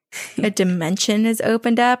a dimension is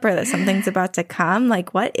opened up or that something's about to come?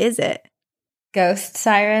 Like, what is it? Ghost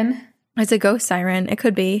siren? It's a ghost siren. It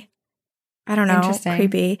could be. I don't know. Interesting.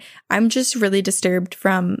 Creepy. I'm just really disturbed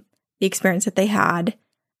from the experience that they had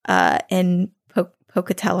in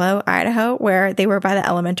Pocatello, Idaho, where they were by the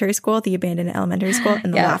elementary school, the abandoned elementary school,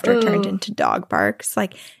 and the laughter turned into dog barks.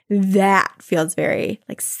 Like, that feels very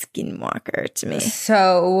like Skinwalker to me.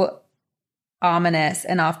 So ominous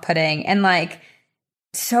and off-putting and like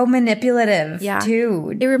so manipulative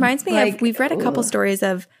too. It reminds me of, we've read a couple stories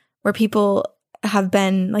of where people have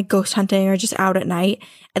been like ghost hunting or just out at night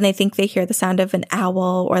and they think they hear the sound of an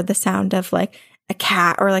owl or the sound of like a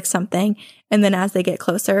cat or like something. And then as they get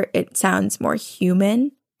closer, it sounds more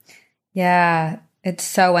human. Yeah. It's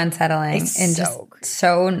so unsettling It's and so just creepy.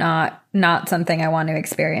 so not something I want to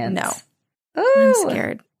experience. No. Ooh. I'm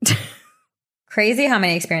scared. Crazy how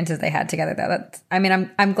many experiences they had together though.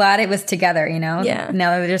 I'm glad it was together, you know? Yeah.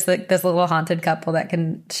 Now they're just like this little haunted couple that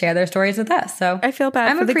can share their stories with us. So I feel bad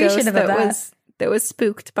I'm for the ghost appreciative of that was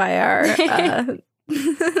spooked by our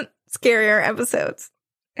scarier episodes.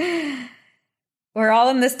 We're all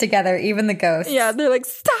in this together, even the ghosts. Yeah, they're like,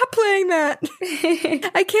 stop playing that.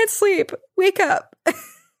 I can't sleep. Wake up.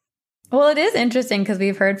 Well, it is interesting because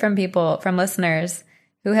we've heard from people, from listeners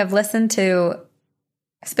who have listened to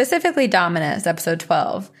specifically Dominus, episode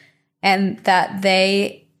 12, and that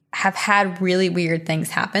they have had really weird things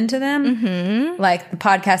happen to them. Mm-hmm. Like the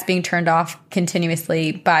podcast being turned off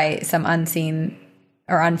continuously by some unseen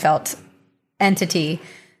or unfelt entity.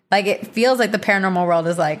 Like it feels like the paranormal world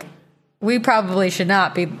is like, we probably should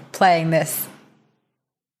not be playing this.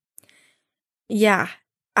 Yeah,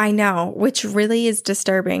 I know, which really is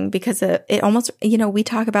disturbing because it almost, you know, we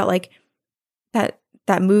talk about like that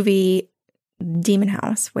movie Demon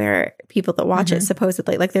House where people that watch it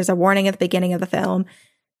supposedly, like there's a warning at the beginning of the film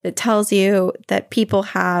that tells you that people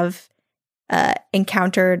have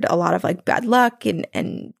encountered a lot of like bad luck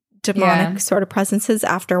and demonic sort of presences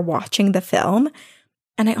after watching the film.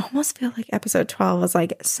 And I almost feel like episode 12 was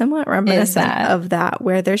like somewhat reminiscent of that,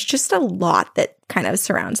 where there's just a lot that kind of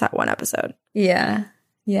surrounds that one episode. Yeah.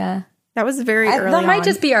 Yeah. That was very early That might on.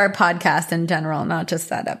 just be our podcast in general, not just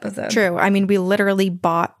that episode. True. I mean, we literally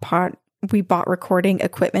bought recording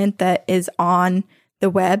equipment that is on the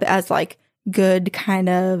web as like good kind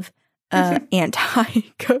of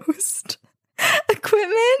anti-ghost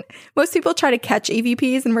equipment. Most people try to catch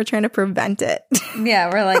EVPs and we're trying to prevent it.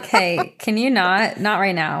 Yeah, we're like, hey, can you not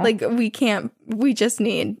right now? Like we can't, we just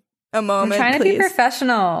need a moment, I'm trying please. to be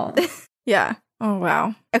professional. Yeah. Oh,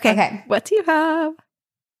 wow. Okay. What do you have?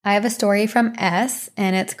 I have a story from S,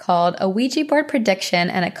 and it's called A Ouija Board Prediction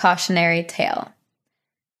and a Cautionary Tale.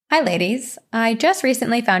 Hi, ladies. I just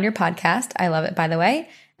recently found your podcast. I love it, by the way,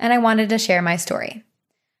 and I wanted to share my story.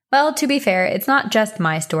 Well, to be fair, it's not just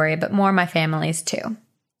my story, but more my family's too.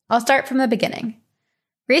 I'll start from the beginning.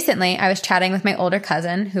 Recently, I was chatting with my older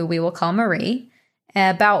cousin, who we will call Marie,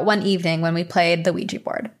 about one evening when we played the Ouija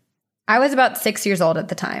board. I was about 6 years old at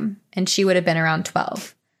the time, and she would have been around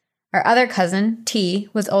 12. Our other cousin, T,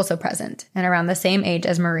 was also present, and around the same age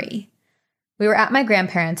as Marie. We were at my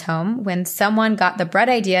grandparents' home when someone got the bright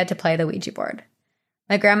idea to play the Ouija board.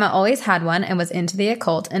 My grandma always had one and was into the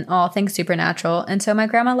occult and all things supernatural, and so my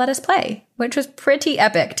grandma let us play, which was pretty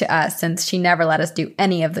epic to us since she never let us do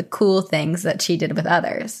any of the cool things that she did with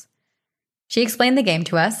others. She explained the game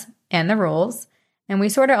to us and the rules, and we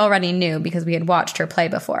sort of already knew because we had watched her play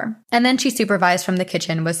before. And then she supervised from the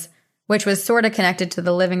kitchen, which was sort of connected to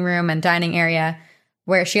the living room and dining area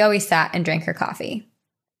where she always sat and drank her coffee.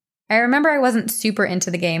 I remember I wasn't super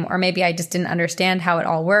into the game, or maybe I just didn't understand how it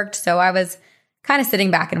all worked, so I was kind of sitting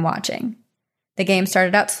back and watching. The game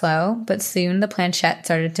started out slow, but soon the planchette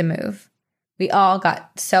started to move. We all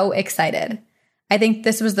got so excited. I think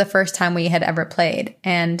this was the first time we had ever played,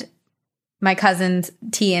 and my cousins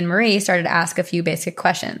T and Marie started to ask a few basic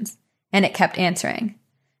questions, and it kept answering.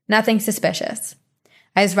 Nothing suspicious.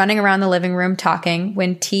 I was running around the living room talking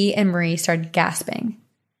when T and Marie started gasping.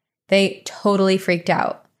 They totally freaked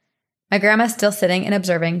out. My grandma, still sitting and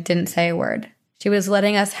observing, didn't say a word. She was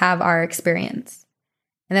letting us have our experience.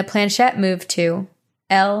 And the planchette moved to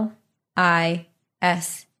Lisa.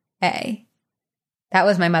 That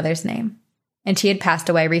was my mother's name, and she had passed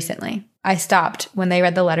away recently. I stopped when they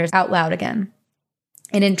read the letters out loud again.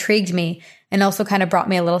 It intrigued me and also kind of brought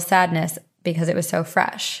me a little sadness because it was so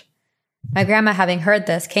fresh. My grandma, having heard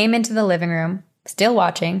this, came into the living room, still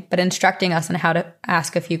watching, but instructing us on how to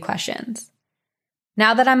ask a few questions.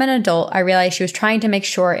 Now that I'm an adult, I realize she was trying to make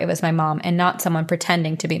sure it was my mom and not someone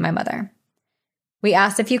pretending to be my mother. We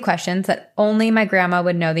asked a few questions that only my grandma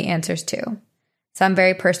would know the answers to. Some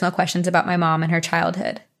very personal questions about my mom and her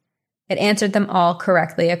childhood. It answered them all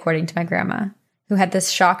correctly according to my grandma, who had this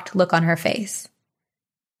shocked look on her face.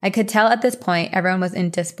 I could tell at this point everyone was in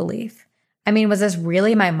disbelief. I mean, was this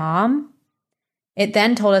really my mom? It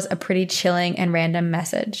then told us a pretty chilling and random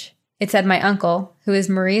message. It said my uncle, who is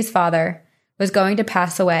Marie's father, was going to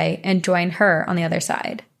pass away and join her on the other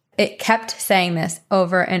side. It kept saying this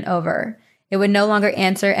over and over. It would no longer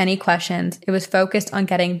answer any questions. It was focused on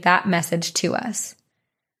getting that message to us.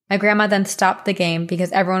 My grandma then stopped the game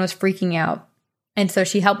because everyone was freaking out, and so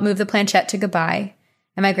she helped move the planchette to goodbye,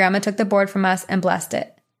 and my grandma took the board from us and blessed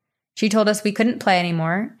it. She told us we couldn't play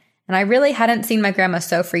anymore, and I really hadn't seen my grandma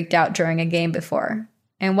so freaked out during a game before.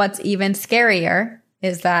 And what's even scarier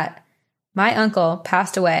is that my uncle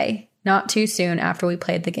passed away not too soon after we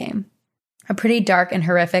played the game. A pretty dark and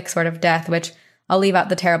horrific sort of death, which I'll leave out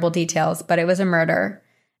the terrible details, but it was a murder.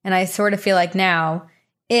 And I sort of feel like now,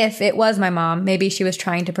 if it was my mom, maybe she was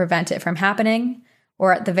trying to prevent it from happening,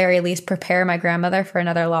 or at the very least prepare my grandmother for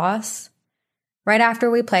another loss. Right after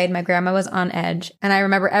we played, my grandma was on edge, and I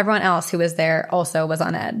remember everyone else who was there also was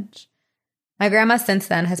on edge. My grandma since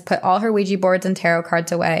then has put all her Ouija boards and tarot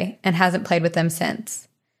cards away and hasn't played with them since.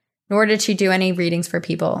 Nor did she do any readings for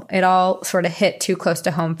people. It all sort of hit too close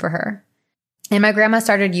to home for her. And my grandma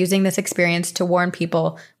started using this experience to warn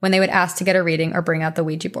people when they would ask to get a reading or bring out the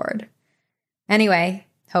Ouija board. Anyway,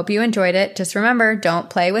 hope you enjoyed it. Just remember, don't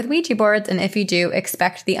play with Ouija boards, and if you do,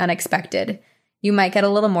 expect the unexpected. You might get a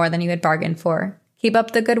little more than you had bargained for. Keep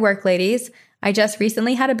up the good work, ladies. I just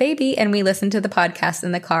recently had a baby, and we listened to the podcast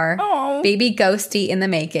in the car. Oh. Baby ghosty in the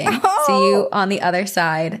making. Oh. See you on the other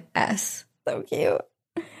side, S. So cute.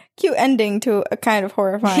 Cute ending to a kind of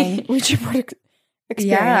horrifying Ouija board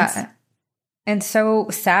experience. Yeah. And so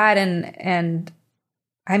sad and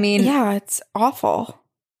I mean... Yeah, it's awful.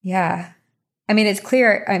 Yeah. I mean, it's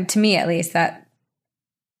clear, to me at least, that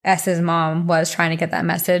S's mom was trying to get that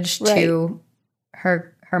message to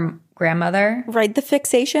her grandmother. Right. The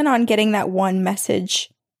fixation on getting that one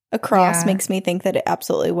message across makes me think that it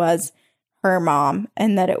absolutely was her mom,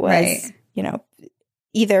 and that it was,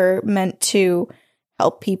 either meant to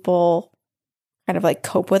help people kind of like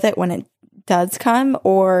cope with it when it does come,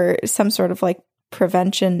 or some sort of like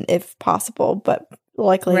prevention if possible, but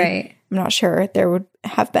likely I'm not sure there would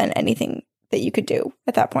have been anything that you could do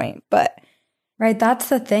at that point. But that's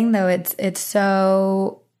the thing though, it's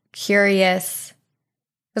so curious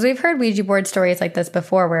because we've heard Ouija board stories like this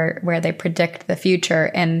before where they predict the future,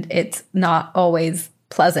 and it's not always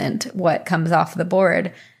pleasant what comes off the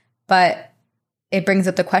board, but it brings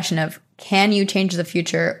up the question of, can you change the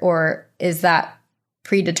future, or is that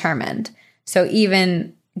predetermined? So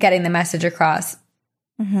even getting the message across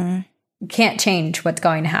can't change what's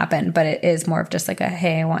going to happen, but it is more of just like a,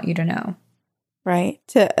 hey, I want you to know. Right.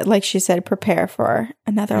 To, like she said, prepare for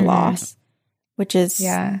another loss, which is,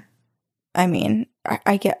 I mean,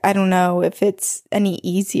 I don't know if it's any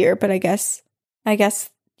easier, but I guess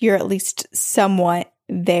you're at least somewhat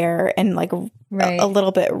there and like a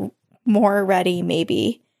little bit more ready,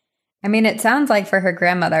 maybe. I mean, it sounds like for her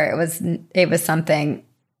grandmother, it was something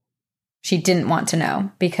she didn't want to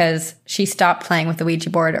know, because she stopped playing with the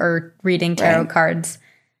Ouija board or reading tarot cards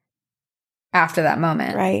after that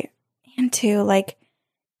moment. Right. And too, like,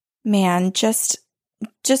 man, just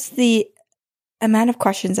the amount of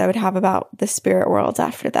questions I would have about the spirit world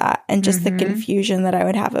after that, and just the confusion that I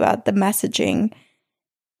would have about the messaging.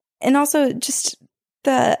 And also just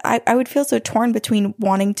I would feel so torn between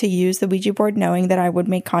wanting to use the Ouija board, knowing that I would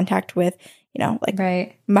make contact with,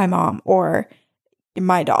 like my mom or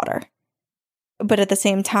my daughter. But at the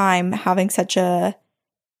same time, having such a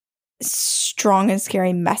strong and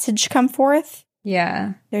scary message come forth.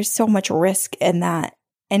 Yeah. There's so much risk in that,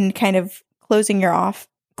 and kind of closing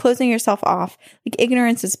yourself off. Like,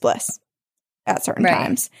 ignorance is bliss at certain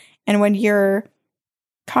times. And when you're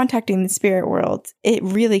contacting the spirit world, it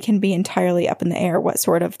really can be entirely up in the air what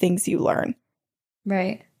sort of things you learn.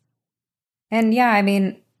 Right. And yeah, I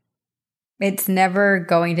mean, it's never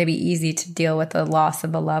going to be easy to deal with the loss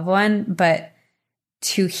of a loved one, but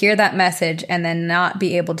to hear that message and then not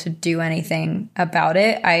be able to do anything about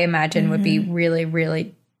it, I imagine would be really,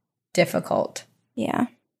 really difficult. Yeah.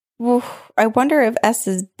 Well, I wonder if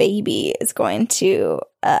S's baby is going to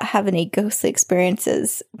have any ghostly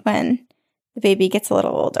experiences when the baby gets a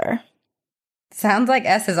little older. Sounds like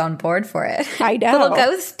S is on board for it. I know. Little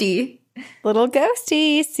ghosty. Little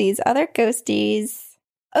ghosty sees other ghosties.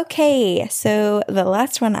 Okay, so the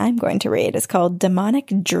last one I'm going to read is called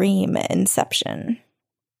Demonic Dream Inception.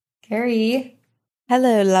 Carrie.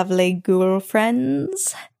 Hello, lovely ghoul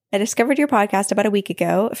friends. I discovered your podcast about a week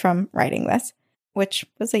ago from writing this, which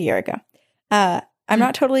was a year ago. I'm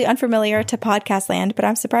not totally unfamiliar to podcast land, but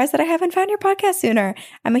I'm surprised that I haven't found your podcast sooner.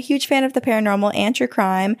 I'm a huge fan of the paranormal and true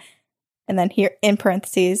crime. And then here, in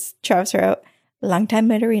parentheses, Travis wrote, longtime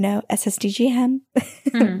Motorino, SSDGM.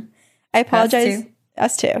 I apologize.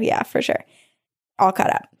 Us too. Yeah, for sure. All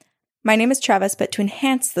caught up. My name is Travis, but to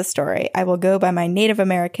enhance the story, I will go by my Native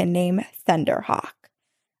American name, Thunderhawk.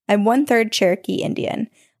 I'm 1/3 Cherokee Indian.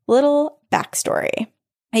 Little backstory.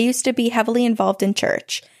 I used to be heavily involved in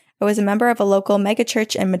church. I was a member of a local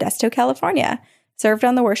megachurch in Modesto, California, served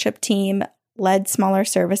on the worship team, led smaller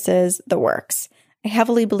services, the works. I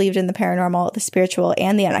heavily believed in the paranormal, the spiritual,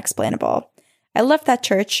 and the unexplainable. I left that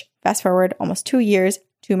church, fast forward almost 2 years,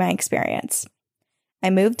 to my experience. I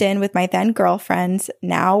moved in with my then girlfriend's,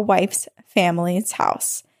 now wife's, family's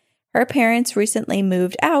house. Her parents recently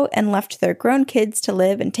moved out and left their grown kids to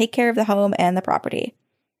live and take care of the home and the property.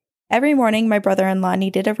 Every morning, my brother-in-law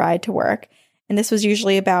needed a ride to work, and this was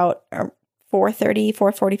usually about 4:30,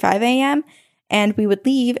 4:45 a.m., and we would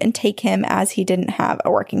leave and take him as he didn't have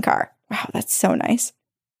a working car. Wow, that's so nice.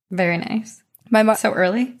 Very nice. So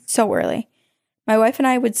early? So early. My wife and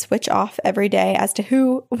I would switch off every day as to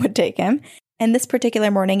who would take him, and this particular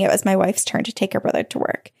morning, it was my wife's turn to take her brother to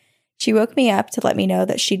work. She woke me up to let me know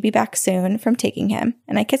that she'd be back soon from taking him,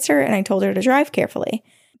 and I kissed her and I told her to drive carefully.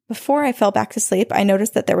 Before I fell back to sleep, I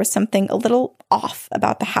noticed that there was something a little off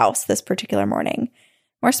about the house this particular morning.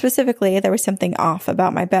 More specifically, there was something off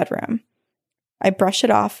about my bedroom. I brush it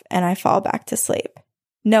off and I fall back to sleep,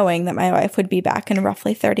 knowing that my wife would be back in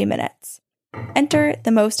roughly 30 minutes. Enter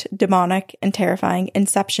the most demonic and terrifying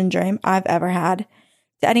Inception dream I've ever had.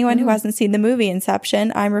 To anyone who hasn't seen the movie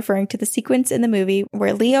Inception, I'm referring to the sequence in the movie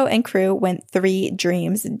where Leo and crew went 3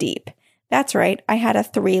 dreams deep. That's right, I had a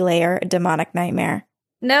 3-layer demonic nightmare.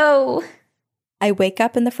 No. I wake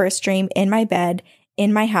up in the first dream in my bed,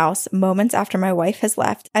 in my house, moments after my wife has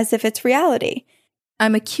left, as if it's reality.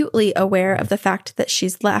 I'm acutely aware of the fact that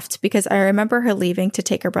she's left because I remember her leaving to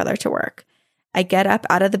take her brother to work. I get up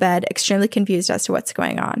out of the bed, extremely confused as to what's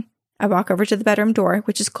going on. I walk over to the bedroom door,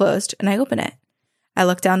 which is closed, and I open it. I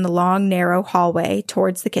look down the long, narrow hallway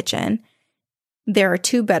towards the kitchen. There are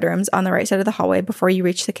 2 bedrooms on the right side of the hallway before you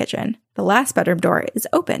reach the kitchen. The last bedroom door is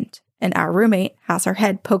opened, and our roommate has her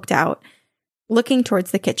head poked out, looking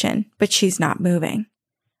towards the kitchen, but she's not moving.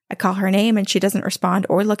 I call her name, and she doesn't respond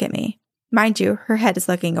or look at me. Mind you, her head is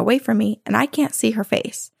looking away from me, and I can't see her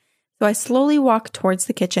face. So I slowly walk towards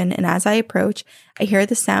the kitchen, and as I approach, I hear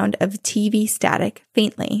the sound of TV static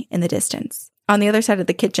faintly in the distance. On the other side of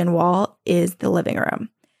the kitchen wall is the living room.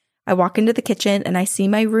 I walk into the kitchen and I see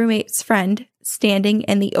my roommate's friend standing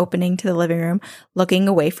in the opening to the living room, looking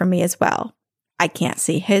away from me as well. I can't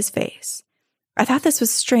see his face. I thought this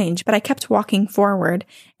was strange, but I kept walking forward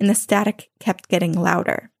and the static kept getting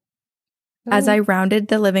louder. As I rounded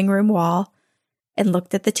the living room wall and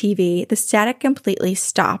looked at the TV, the static completely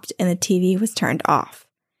stopped and the TV was turned off.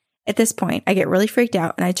 At this point, I get really freaked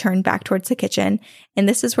out and I turn back towards the kitchen, and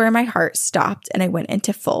this is where my heart stopped and I went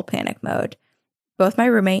into full panic mode. Both my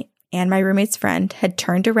roommate and my roommate's friend had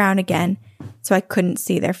turned around again, so I couldn't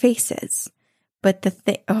see their faces. But the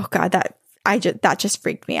thing, oh God, that just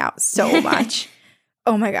freaked me out so much.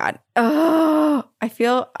 Oh my God. Oh, I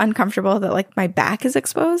feel uncomfortable that like my back is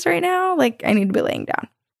exposed right now. Like I need to be laying down.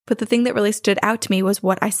 But the thing that really stood out to me was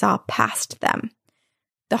what I saw past them.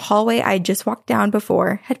 The hallway I had just walked down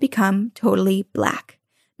before had become totally black.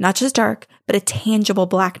 Not just dark, but a tangible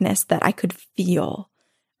blackness that I could feel.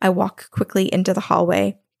 I walked quickly into the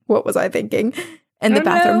hallway. What was I thinking? And the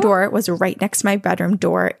bathroom door was right next to my bedroom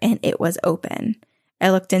door, and it was open. I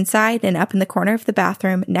looked inside, and up in the corner of the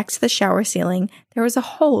bathroom, next to the shower ceiling, there was a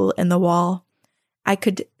hole in the wall. I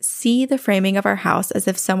could see the framing of our house as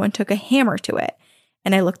if someone took a hammer to it.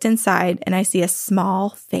 And I looked inside, and I see a small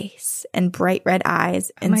face and bright red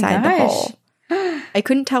eyes inside the hole. I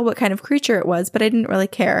couldn't tell what kind of creature it was, but I didn't really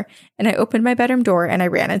care. And I opened my bedroom door, and I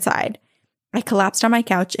ran inside. I collapsed on my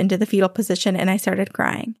couch into the fetal position, and I started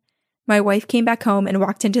crying. My wife came back home and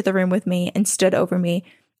walked into the room with me and stood over me.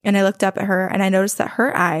 And I looked up at her, and I noticed that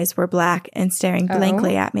her eyes were black and staring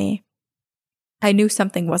blankly at me. I knew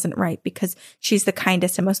something wasn't right because she's the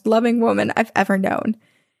kindest and most loving woman I've ever known.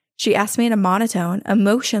 She asked me in a monotone,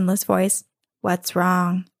 emotionless voice, "What's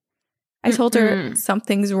wrong?" I told her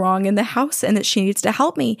something's wrong in the house and that she needs to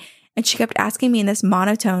help me. And she kept asking me in this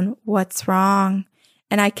monotone, "What's wrong?"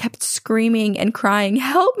 And I kept screaming and crying,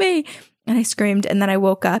 "Help me!" And I screamed, and then I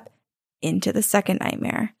woke up into the second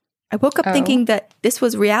nightmare. I woke up thinking that this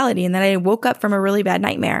was reality and that I woke up from a really bad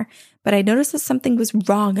nightmare, but I noticed that something was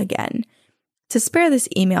wrong again. To spare this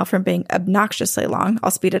email from being obnoxiously long,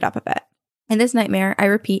 I'll speed it up a bit. In this nightmare, I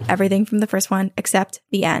repeat everything from the first one except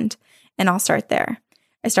the end, and I'll start there.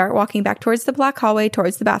 I start walking back towards the black hallway,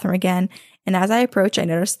 towards the bathroom again, and as I approach, I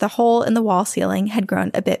notice the hole in the wall ceiling had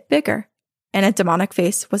grown a bit bigger, and a demonic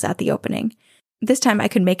face was at the opening. This time I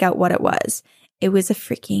could make out what it was. It was a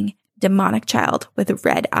freaking demonic child with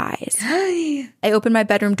red eyes. I open my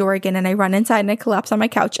bedroom door again, and I run inside, and I collapse on my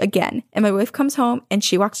couch again. And my wife comes home, and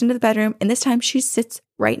she walks into the bedroom, and this time she sits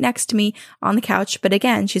right next to me on the couch, but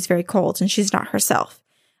again, she's very cold, and she's not herself.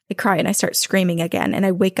 I cry, and I start screaming again, and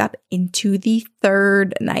I wake up into the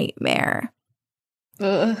third nightmare.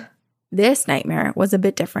 This nightmare was a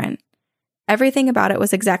bit different. Everything about it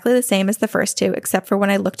was exactly the same as the first two, except for when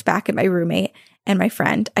I looked back at my roommate and my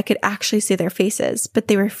friend, I could actually see their faces, but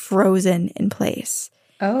they were frozen in place.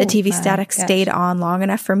 The TV static stayed on long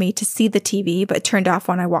enough for me to see the TV, but turned off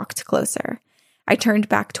when I walked closer. I turned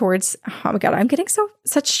back towards, oh my God, I'm getting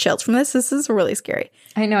such chills from this. This is really scary.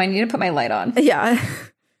 I know, I need to put my light on. Yeah.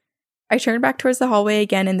 I turned back towards the hallway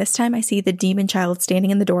again, and this time I see the demon child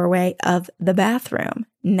standing in the doorway of the bathroom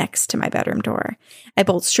next to my bedroom door. I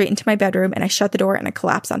bolt straight into my bedroom, and I shut the door, and I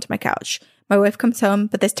collapse onto my couch. My wife comes home,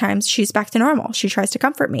 but this time she's back to normal. She tries to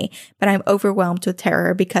comfort me, but I'm overwhelmed with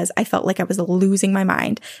terror because I felt like I was losing my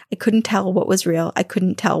mind. I couldn't tell what was real. I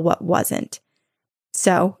couldn't tell what wasn't.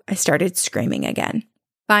 So I started screaming again.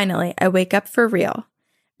 Finally, I wake up for real,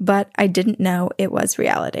 but I didn't know it was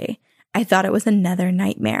reality. I thought it was another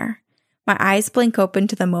nightmare. My eyes blink open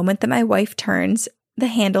to the moment that my wife turns the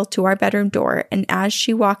handle to our bedroom door, and as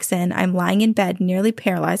she walks in, I'm lying in bed, nearly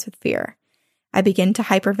paralyzed with fear. I begin to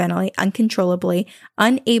hyperventilate uncontrollably,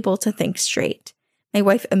 unable to think straight. My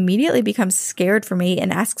wife immediately becomes scared for me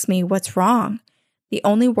and asks me what's wrong. The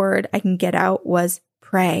only word I can get out was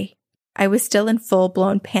pray. I was still in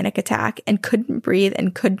full-blown panic attack and couldn't breathe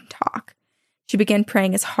and couldn't talk. She began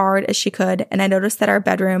praying as hard as she could, and I noticed that our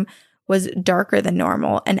bedroom was darker than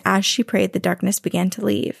normal, and as she prayed, the darkness began to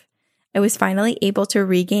leave. I was finally able to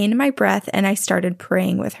regain my breath, and I started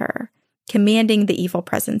praying with her, commanding the evil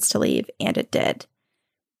presence to leave, and it did.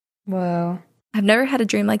 Whoa. I've never had a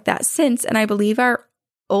dream like that since, and I believe our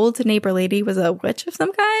old neighbor lady was a witch of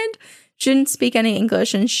some kind. She didn't speak any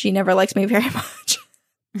English, and she never liked me very much.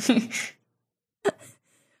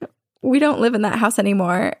 We don't live in that house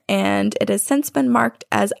anymore, and it has since been marked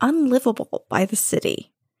as unlivable by the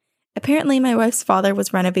city. Apparently, my wife's father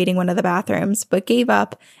was renovating one of the bathrooms, but gave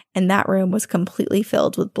up, and that room was completely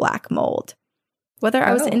filled with black mold. Whether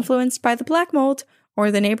I was influenced by the black mold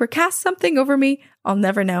or the neighbor cast something over me, I'll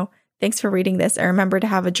never know. Thanks for reading this, and remember to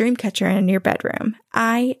have a dream catcher in your bedroom.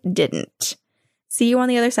 I didn't. See you on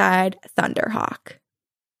the other side, Thunderhawk.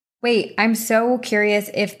 Wait, I'm so curious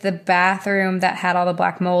if the bathroom that had all the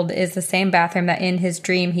black mold is the same bathroom that in his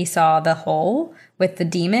dream he saw the hole with the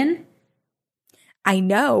demon. I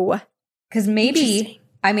know. Because maybe,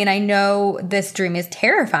 I mean, I know this dream is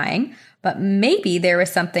terrifying, but maybe there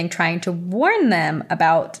was something trying to warn them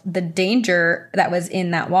about the danger that was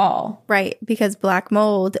in that wall. Right, because black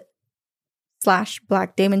mold /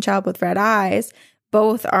 black demon child with red eyes,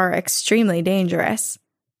 both are extremely dangerous.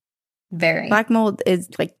 Very. Black mold is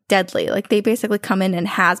like deadly. Like they basically come in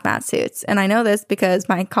hazmat suits. And I know this because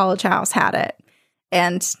my college house had it.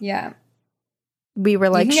 And yeah, we were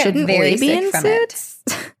like, shouldn't we be in suits?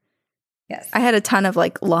 Yes. I had a ton of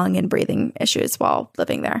like lung and breathing issues while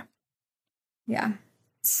living there. Yeah.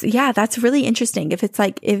 So, yeah, that's really interesting. If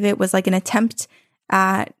it was like an attempt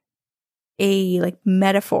at a like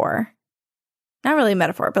metaphor, not really a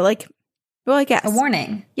metaphor, but like, well, I guess a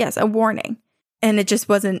warning. Yes, a warning. And it just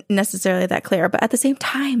wasn't necessarily that clear. But at the same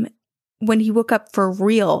time, when he woke up for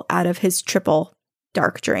real out of his triple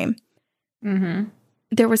dark dream,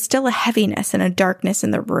 there was still a heaviness and a darkness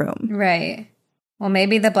in the room. Right. Well,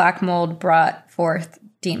 maybe the black mold brought forth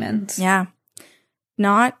demons. Yeah.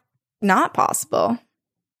 Not possible.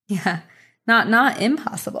 Yeah. Not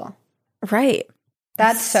impossible. Right.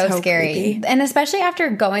 That's so scary. Creepy. And especially after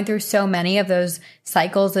going through so many of those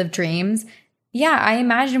cycles of dreams. Yeah, I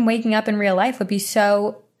imagine waking up in real life would be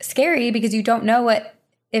so scary because you don't know if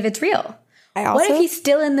it's real. What if he's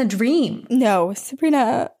still in the dream? No,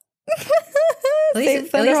 Sabrina. At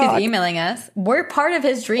least he's emailing us. We're part of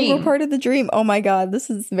his dream. We're part of the dream. Oh my God, this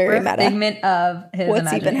is very meta. We're a figment of his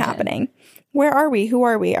What's even happening? Where are we? Who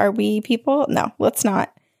are we? Are we people? No, let's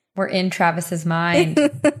not. We're in Travis's mind.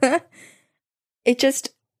 I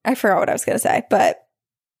forgot what I was going to say, but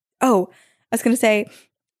I was going to say,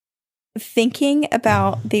 thinking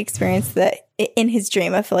about the experience that in his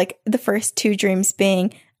dream of like the first two dreams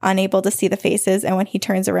being unable to see the faces, and when he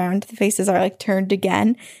turns around, the faces are like turned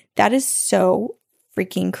again. That is so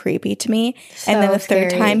freaking creepy to me. So and then the scary.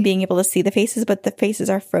 third time being able to see the faces, but the faces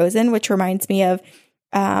are frozen, which reminds me of,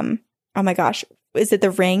 oh my gosh, is it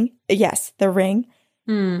The Ring? Yes, The Ring,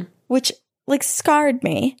 which like scarred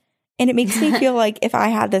me. And it makes me feel like if I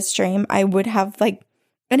had this dream, I would have like,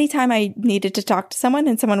 anytime I needed to talk to someone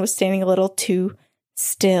and someone was standing a little too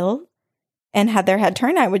still and had their head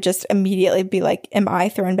turned, I would just immediately be like, am I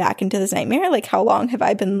thrown back into this nightmare? Like, how long have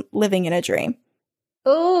I been living in a dream?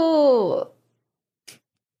 Oh,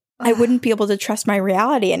 I wouldn't be able to trust my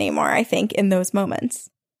reality anymore, I think, in those moments.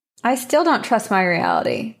 I still don't trust my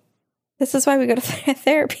reality. This is why we go to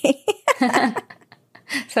therapy.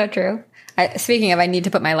 So true. Speaking of, I need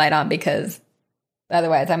to put my light on because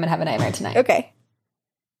otherwise I'm going to have a nightmare tonight. Okay.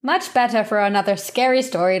 Much better for another scary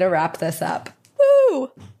story to wrap this up.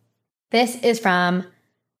 Woo! This is from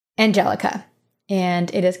Angelica,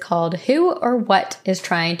 and it is called Who or What is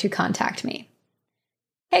Trying to Contact Me?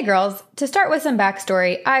 Hey girls, to start with some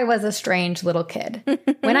backstory, I was a strange little kid.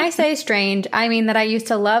 When I say strange, I mean that I used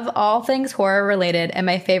to love all things horror related, and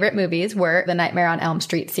my favorite movies were the Nightmare on Elm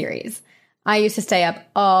Street series. I used to stay up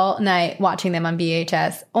all night watching them on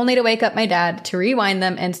VHS, only to wake up my dad to rewind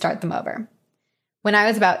them and start them over. When I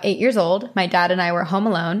was about 8 years old, my dad and I were home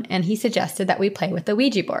alone, and he suggested that we play with the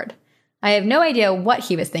Ouija board. I have no idea what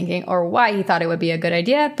he was thinking or why he thought it would be a good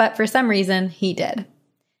idea, but for some reason, he did.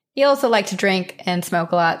 He also liked to drink and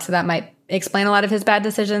smoke a lot, so that might explain a lot of his bad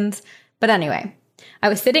decisions. But anyway, I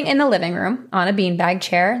was sitting in the living room on a beanbag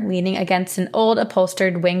chair, leaning against an old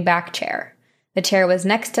upholstered wingback chair. The chair was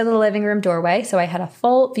next to the living room doorway, so I had a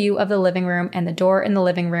full view of the living room and the door in the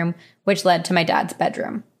living room, which led to my dad's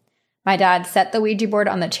bedroom. My dad set the Ouija board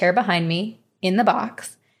on the chair behind me, in the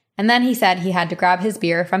box, and then he said he had to grab his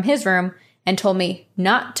beer from his room and told me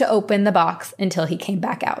not to open the box until he came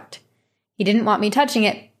back out. He didn't want me touching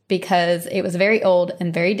it because it was very old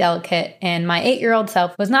and very delicate, and my 8-year-old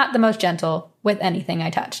self was not the most gentle with anything I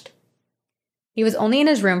touched. He was only in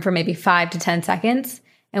his room for maybe 5 to 10 seconds,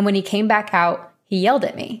 and when he came back out, he yelled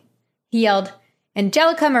at me. He yelled,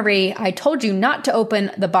 "Angelica Marie, I told you not to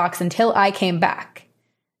open the box until I came back."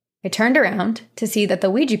 I turned around to see that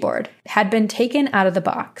the Ouija board had been taken out of the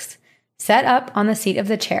box, set up on the seat of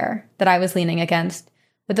the chair that I was leaning against,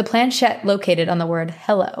 with the planchette located on the word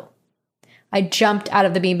hello. I jumped out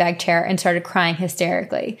of the beanbag chair and started crying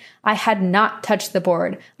hysterically. I had not touched the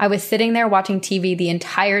board. I was sitting there watching TV the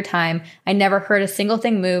entire time. I never heard a single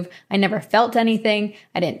thing move. I never felt anything.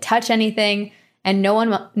 I didn't touch anything. And no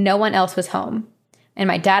one else was home. And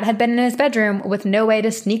my dad had been in his bedroom with no way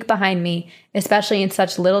to sneak behind me, especially in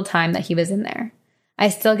such little time that he was in there. I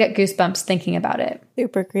still get goosebumps thinking about it.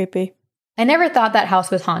 Super creepy. I never thought that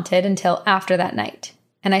house was haunted until after that night.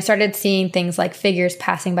 And I started seeing things like figures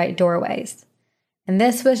passing by doorways. And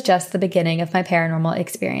this was just the beginning of my paranormal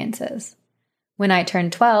experiences. When I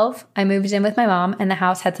turned 12, I moved in with my mom, and the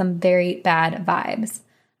house had some very bad vibes.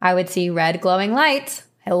 I would see red glowing lights,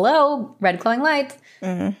 red glowing lights,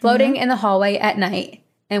 floating in the hallway at night.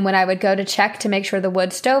 And when I would go to check to make sure the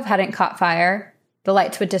wood stove hadn't caught fire, the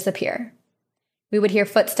lights would disappear. We would hear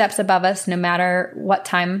footsteps above us no matter what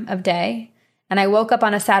time of day. And I woke up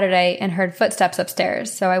on a Saturday and heard footsteps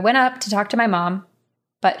upstairs. So I went up to talk to my mom,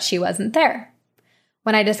 but she wasn't there.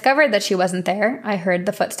 When I discovered that she wasn't there, I heard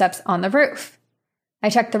the footsteps on the roof. I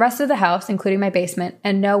checked the rest of the house, including my basement,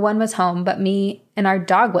 and no one was home but me, and our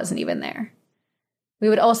dog wasn't even there. We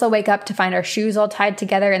would also wake up to find our shoes all tied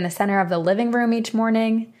together in the center of the living room each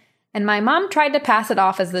morning. And my mom tried to pass it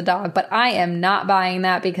off as the dog, but I am not buying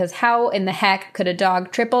that because how in the heck could a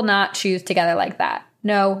dog triple knot shoes together like that?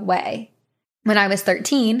 No way. When I was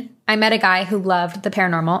 13, I met a guy who loved the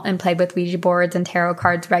paranormal and played with Ouija boards and tarot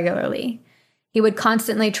cards regularly. He would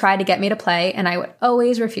constantly try to get me to play, and I would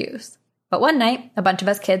always refuse. But one night, a bunch of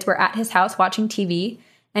us kids were at his house watching TV,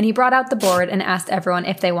 and he brought out the board and asked everyone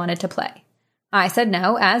if they wanted to play. I said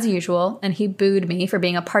no, as usual, and he booed me for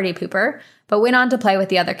being a party pooper, but went on to play with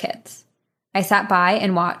the other kids. I sat by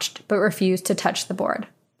and watched, but refused to touch the board.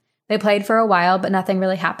 They played for a while, but nothing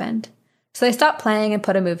really happened. So they stopped playing and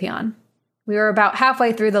put a movie on. We were about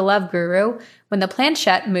halfway through The Love Guru when the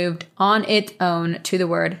planchette moved on its own to the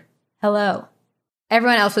word hello.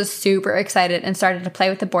 Everyone else was super excited and started to play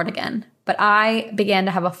with the board again, but I began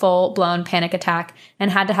to have a full-blown panic attack and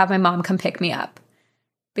had to have my mom come pick me up.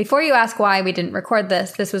 Before you ask why we didn't record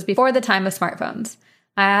this was before the time of smartphones.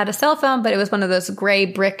 I had a cell phone, but it was one of those gray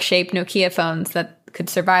brick-shaped Nokia phones that could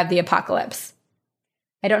survive the apocalypse.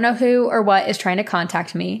 I don't know who or what is trying to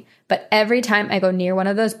contact me, but every time I go near one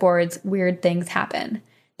of those boards, weird things happen.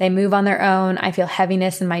 They move on their own, I feel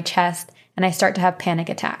heaviness in my chest, and I start to have panic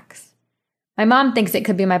attacks. My mom thinks it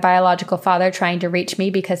could be my biological father trying to reach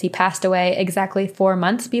me because he passed away exactly 4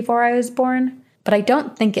 months before I was born, but I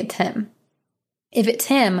don't think it's him. If it's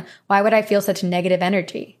him, why would I feel such negative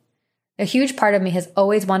energy? A huge part of me has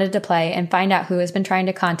always wanted to play and find out who has been trying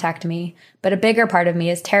to contact me, but a bigger part of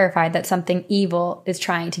me is terrified that something evil is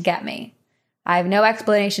trying to get me. I have no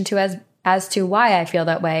explanation as to why I feel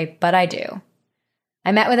that way, but I do.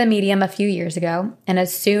 I met with a medium a few years ago, and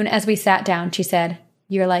as soon as we sat down, she said,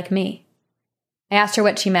 "You're like me." I asked her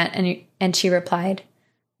what she meant, and she replied,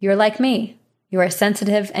 "You're like me. You are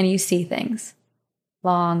sensitive and you see things."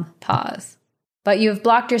 Long pause. "But you have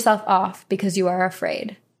blocked yourself off because you are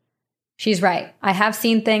afraid." She's right. I have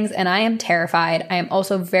seen things and I am terrified. I am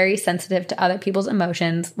also very sensitive to other people's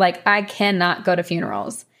emotions. Like, I cannot go to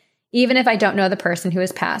funerals. Even if I don't know the person who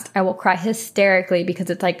has passed, I will cry hysterically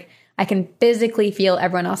because it's like I can physically feel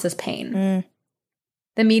everyone else's pain.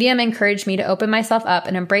 The medium encouraged me to open myself up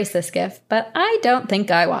and embrace this gift, but I don't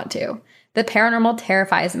think I want to. The paranormal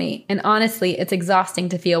terrifies me, and honestly, it's exhausting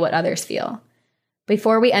to feel what others feel.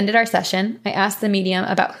 Before we ended our session, I asked the medium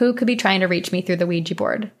about who could be trying to reach me through the Ouija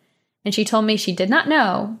board. And she told me she did not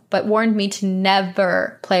know, but warned me to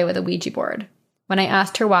never play with a Ouija board. When I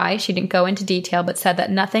asked her why, she didn't go into detail, but said that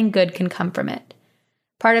nothing good can come from it.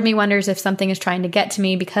 Part of me wonders if something is trying to get to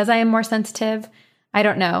me because I am more sensitive. I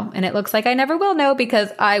don't know, and it looks like I never will know because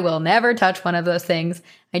I will never touch one of those things.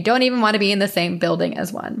 I don't even want to be in the same building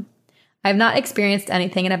as one. I have not experienced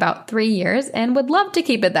anything in about 3 years and would love to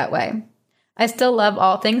keep it that way. I still love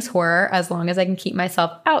all things horror as long as I can keep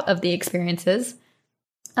myself out of the experiences.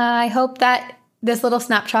 I hope that this little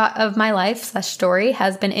snapshot of my life/story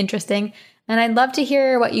has been interesting, and I'd love to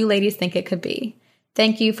hear what you ladies think it could be.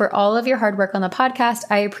 Thank you for all of your hard work on the podcast.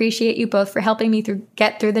 I appreciate you both for helping me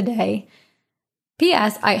get through the day.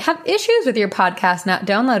 P.S. I have issues with your podcast not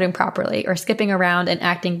downloading properly or skipping around and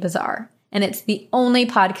acting bizarre, and it's the only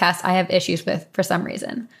podcast I have issues with for some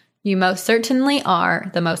reason. You most certainly are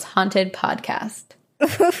the most haunted podcast.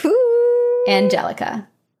 Angelica.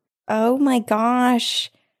 Oh my gosh.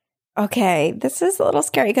 Okay, this is a little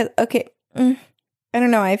scary because, I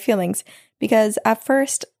don't know, I have feelings. Because at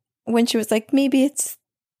first, when she was like, maybe it's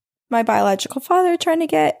my biological father trying to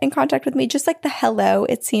get in contact with me, just like the hello,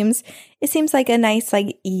 it seems like a nice,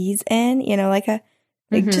 like, ease in, you know, like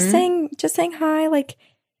just saying hi, like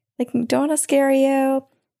don't want to scare you.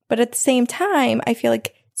 But at the same time, I feel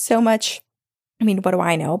like so much, I mean, what do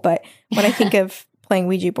I know? But when I think of playing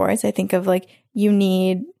Ouija boards, I think of like, you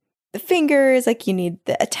need the fingers, like you need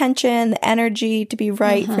the attention, the energy to be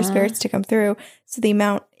right for spirits to come through. So the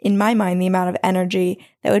amount of energy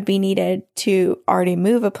that would be needed to already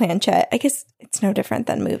move a planchette, I guess it's no different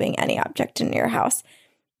than moving any object in your house.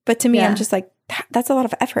 But to me, I'm just like, that's a lot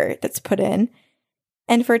of effort that's put in.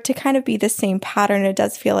 And for it to kind of be the same pattern, it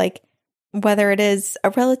does feel like whether it is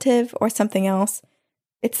a relative or something else,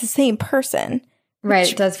 it's the same person. Right.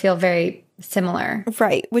 It does feel very similar.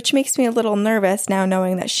 Right. Which makes me a little nervous now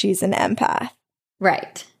knowing that she's an empath.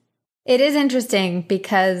 Right. It is interesting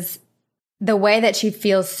because the way that she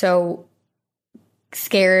feels so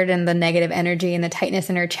scared and the negative energy and the tightness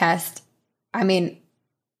in her chest. I mean,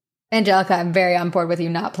 Angelica, I'm very on board with you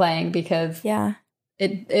not playing because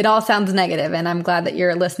it all sounds negative, and I'm glad that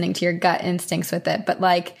you're listening to your gut instincts with it. But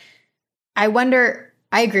like, I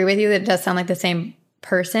agree with you that it does sound like the same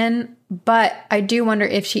person, But I do wonder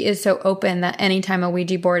if she is so open that anytime a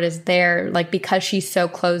Ouija board is there, like because she's so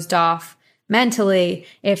closed off mentally,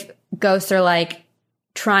 if ghosts are like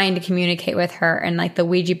trying to communicate with her and like the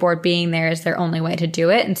Ouija board being there is their only way to do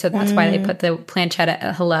it. And so that's why they put the planchette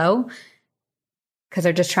at hello, because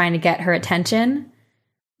they're just trying to get her attention.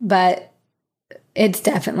 But it's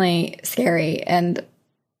definitely scary and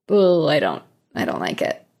I don't like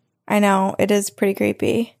it. I know, it is pretty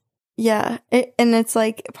creepy. Yeah, and it's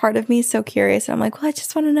like part of me is so curious. And I'm like, well, I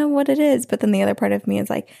just want to know what it is. But then the other part of me is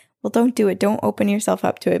like, well, don't do it. Don't open yourself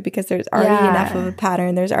up to it because there's already enough of a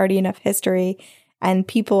pattern. There's already enough history. And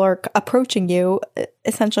people are approaching you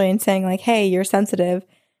essentially and saying like, hey, you're sensitive.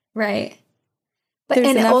 Right. But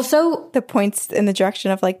and also the points in the direction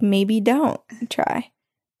of like, maybe don't try.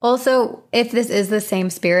 Also, if this is the same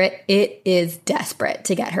spirit, it is desperate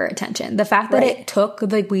to get her attention. The fact that it took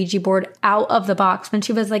the Ouija board out of the box when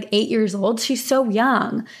she was like 8 years old, she's so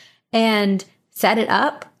young, and set it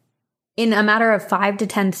up in a matter of 5 to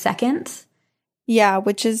 10 seconds. Yeah,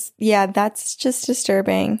 that's just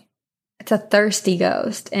disturbing. It's a thirsty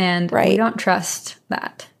ghost, and we don't trust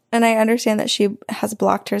that. And I understand that she has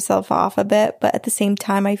blocked herself off a bit, but at the same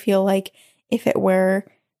time, I feel like if it were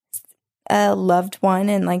a loved one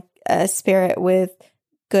and like a spirit with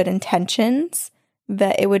good intentions,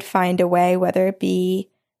 that it would find a way, whether it be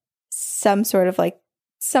some sort of like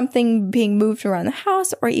something being moved around the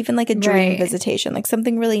house or even like a dream visitation, like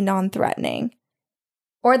something really non-threatening.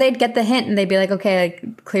 Or they'd get the hint and they'd be like, okay,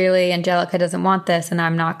 like, clearly Angelica doesn't want this and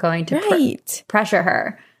I'm not going to pressure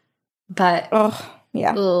her. But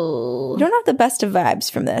you don't have the best of vibes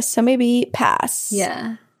from this, so maybe pass.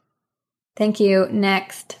 Yeah. Thank you.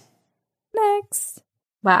 Next.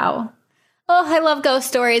 Wow. Oh, I love ghost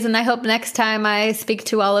stories, and I hope next time I speak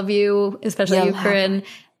to all of you, especially you, Corinne,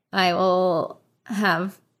 I will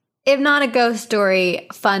have, if not a ghost story,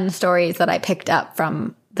 fun stories that I picked up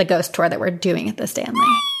from the ghost tour that we're doing at the Stanley.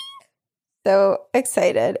 So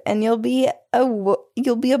excited. And you'll be a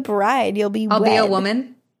bride. I'll be a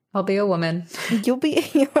woman. You're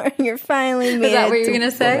finally made. Is that what you're going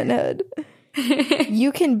to say? Womanhood.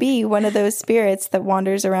 You can be one of those spirits that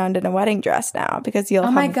wanders around in a wedding dress now because you'll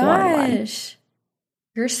have worn one.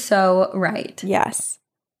 You're so right. Yes.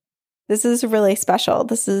 This is really special.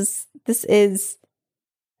 This is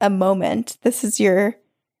a moment. This is your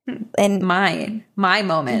my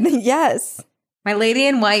moment. Yes. My lady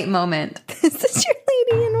in white moment. This is your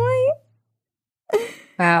lady in white.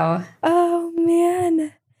 Wow. Oh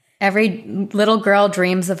man. Every little girl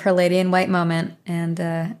dreams of her lady in white moment, and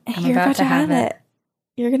I'm about to have it.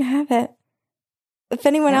 You're going to have it. If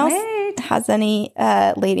anyone else has any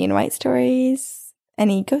lady in white stories,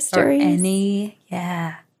 any ghost stories,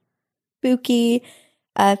 spooky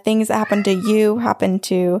things that happen to you, happen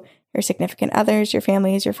to your significant others, your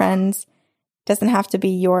families, your friends, doesn't have to be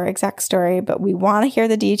your exact story, but we want to hear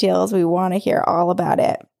the details. We want to hear all about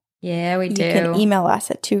it. Yeah, we do. You can email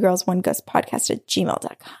us at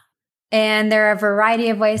 2girls1ghostpodcast@gmail.com. And there are a variety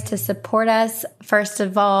of ways to support us. First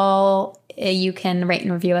of all, you can rate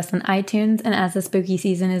and review us on iTunes. And as the spooky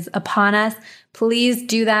season is upon us, please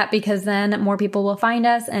do that because then more people will find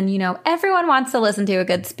us. And, everyone wants to listen to a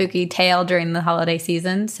good spooky tale during the holiday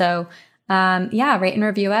season. So, rate and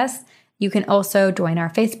review us. You can also join our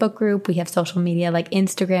Facebook group. We have social media like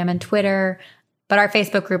Instagram and Twitter. But our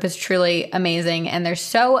Facebook group is truly amazing. And there's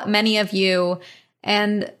so many of you.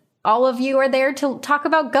 And all of you are there to talk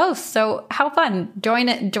about ghosts. So how fun. Join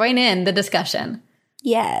in the discussion.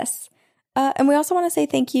 Yes. And we also want to say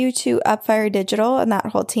thank you to Upfire Digital and that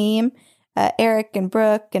whole team, Eric and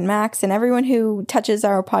Brooke and Max and everyone who touches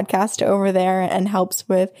our podcast over there and helps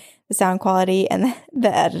with the sound quality and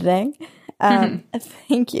the editing.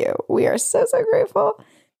 Thank you. We are so, so grateful.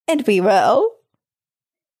 And we will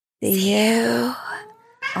see you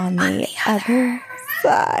on the other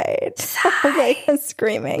side. Okay, I'm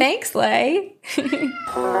screaming. Thanks, Lay. Very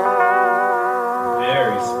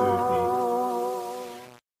spooky.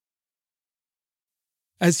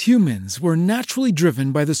 As humans, we're naturally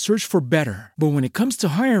driven by the search for better. But when it comes to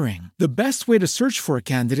hiring, the best way to search for a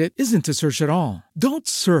candidate isn't to search at all. Don't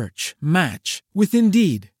search, match with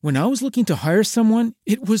Indeed. When I was looking to hire someone,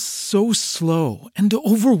 it was so slow and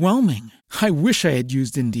overwhelming. I wish I had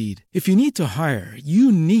used Indeed. If you need to hire,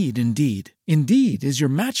 you need Indeed. Indeed is your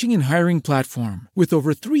matching and hiring platform with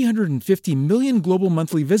over 350 million global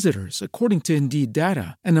monthly visitors, according to Indeed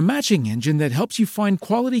data, and a matching engine that helps you find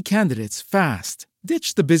quality candidates fast.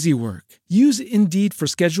 Ditch the busy work. Use Indeed for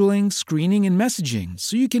scheduling, screening, and messaging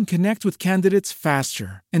so you can connect with candidates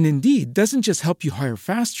faster. And Indeed doesn't just help you hire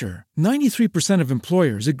faster. 93% of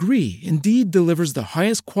employers agree Indeed delivers the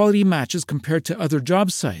highest quality matches compared to other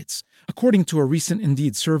job sites. according to a recent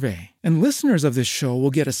Indeed survey. And listeners of this show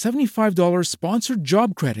will get a $75 sponsored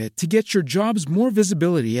job credit to get your jobs more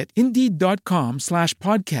visibility at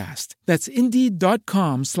Indeed.com/podcast. That's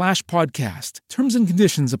Indeed.com/podcast. Terms and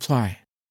conditions apply.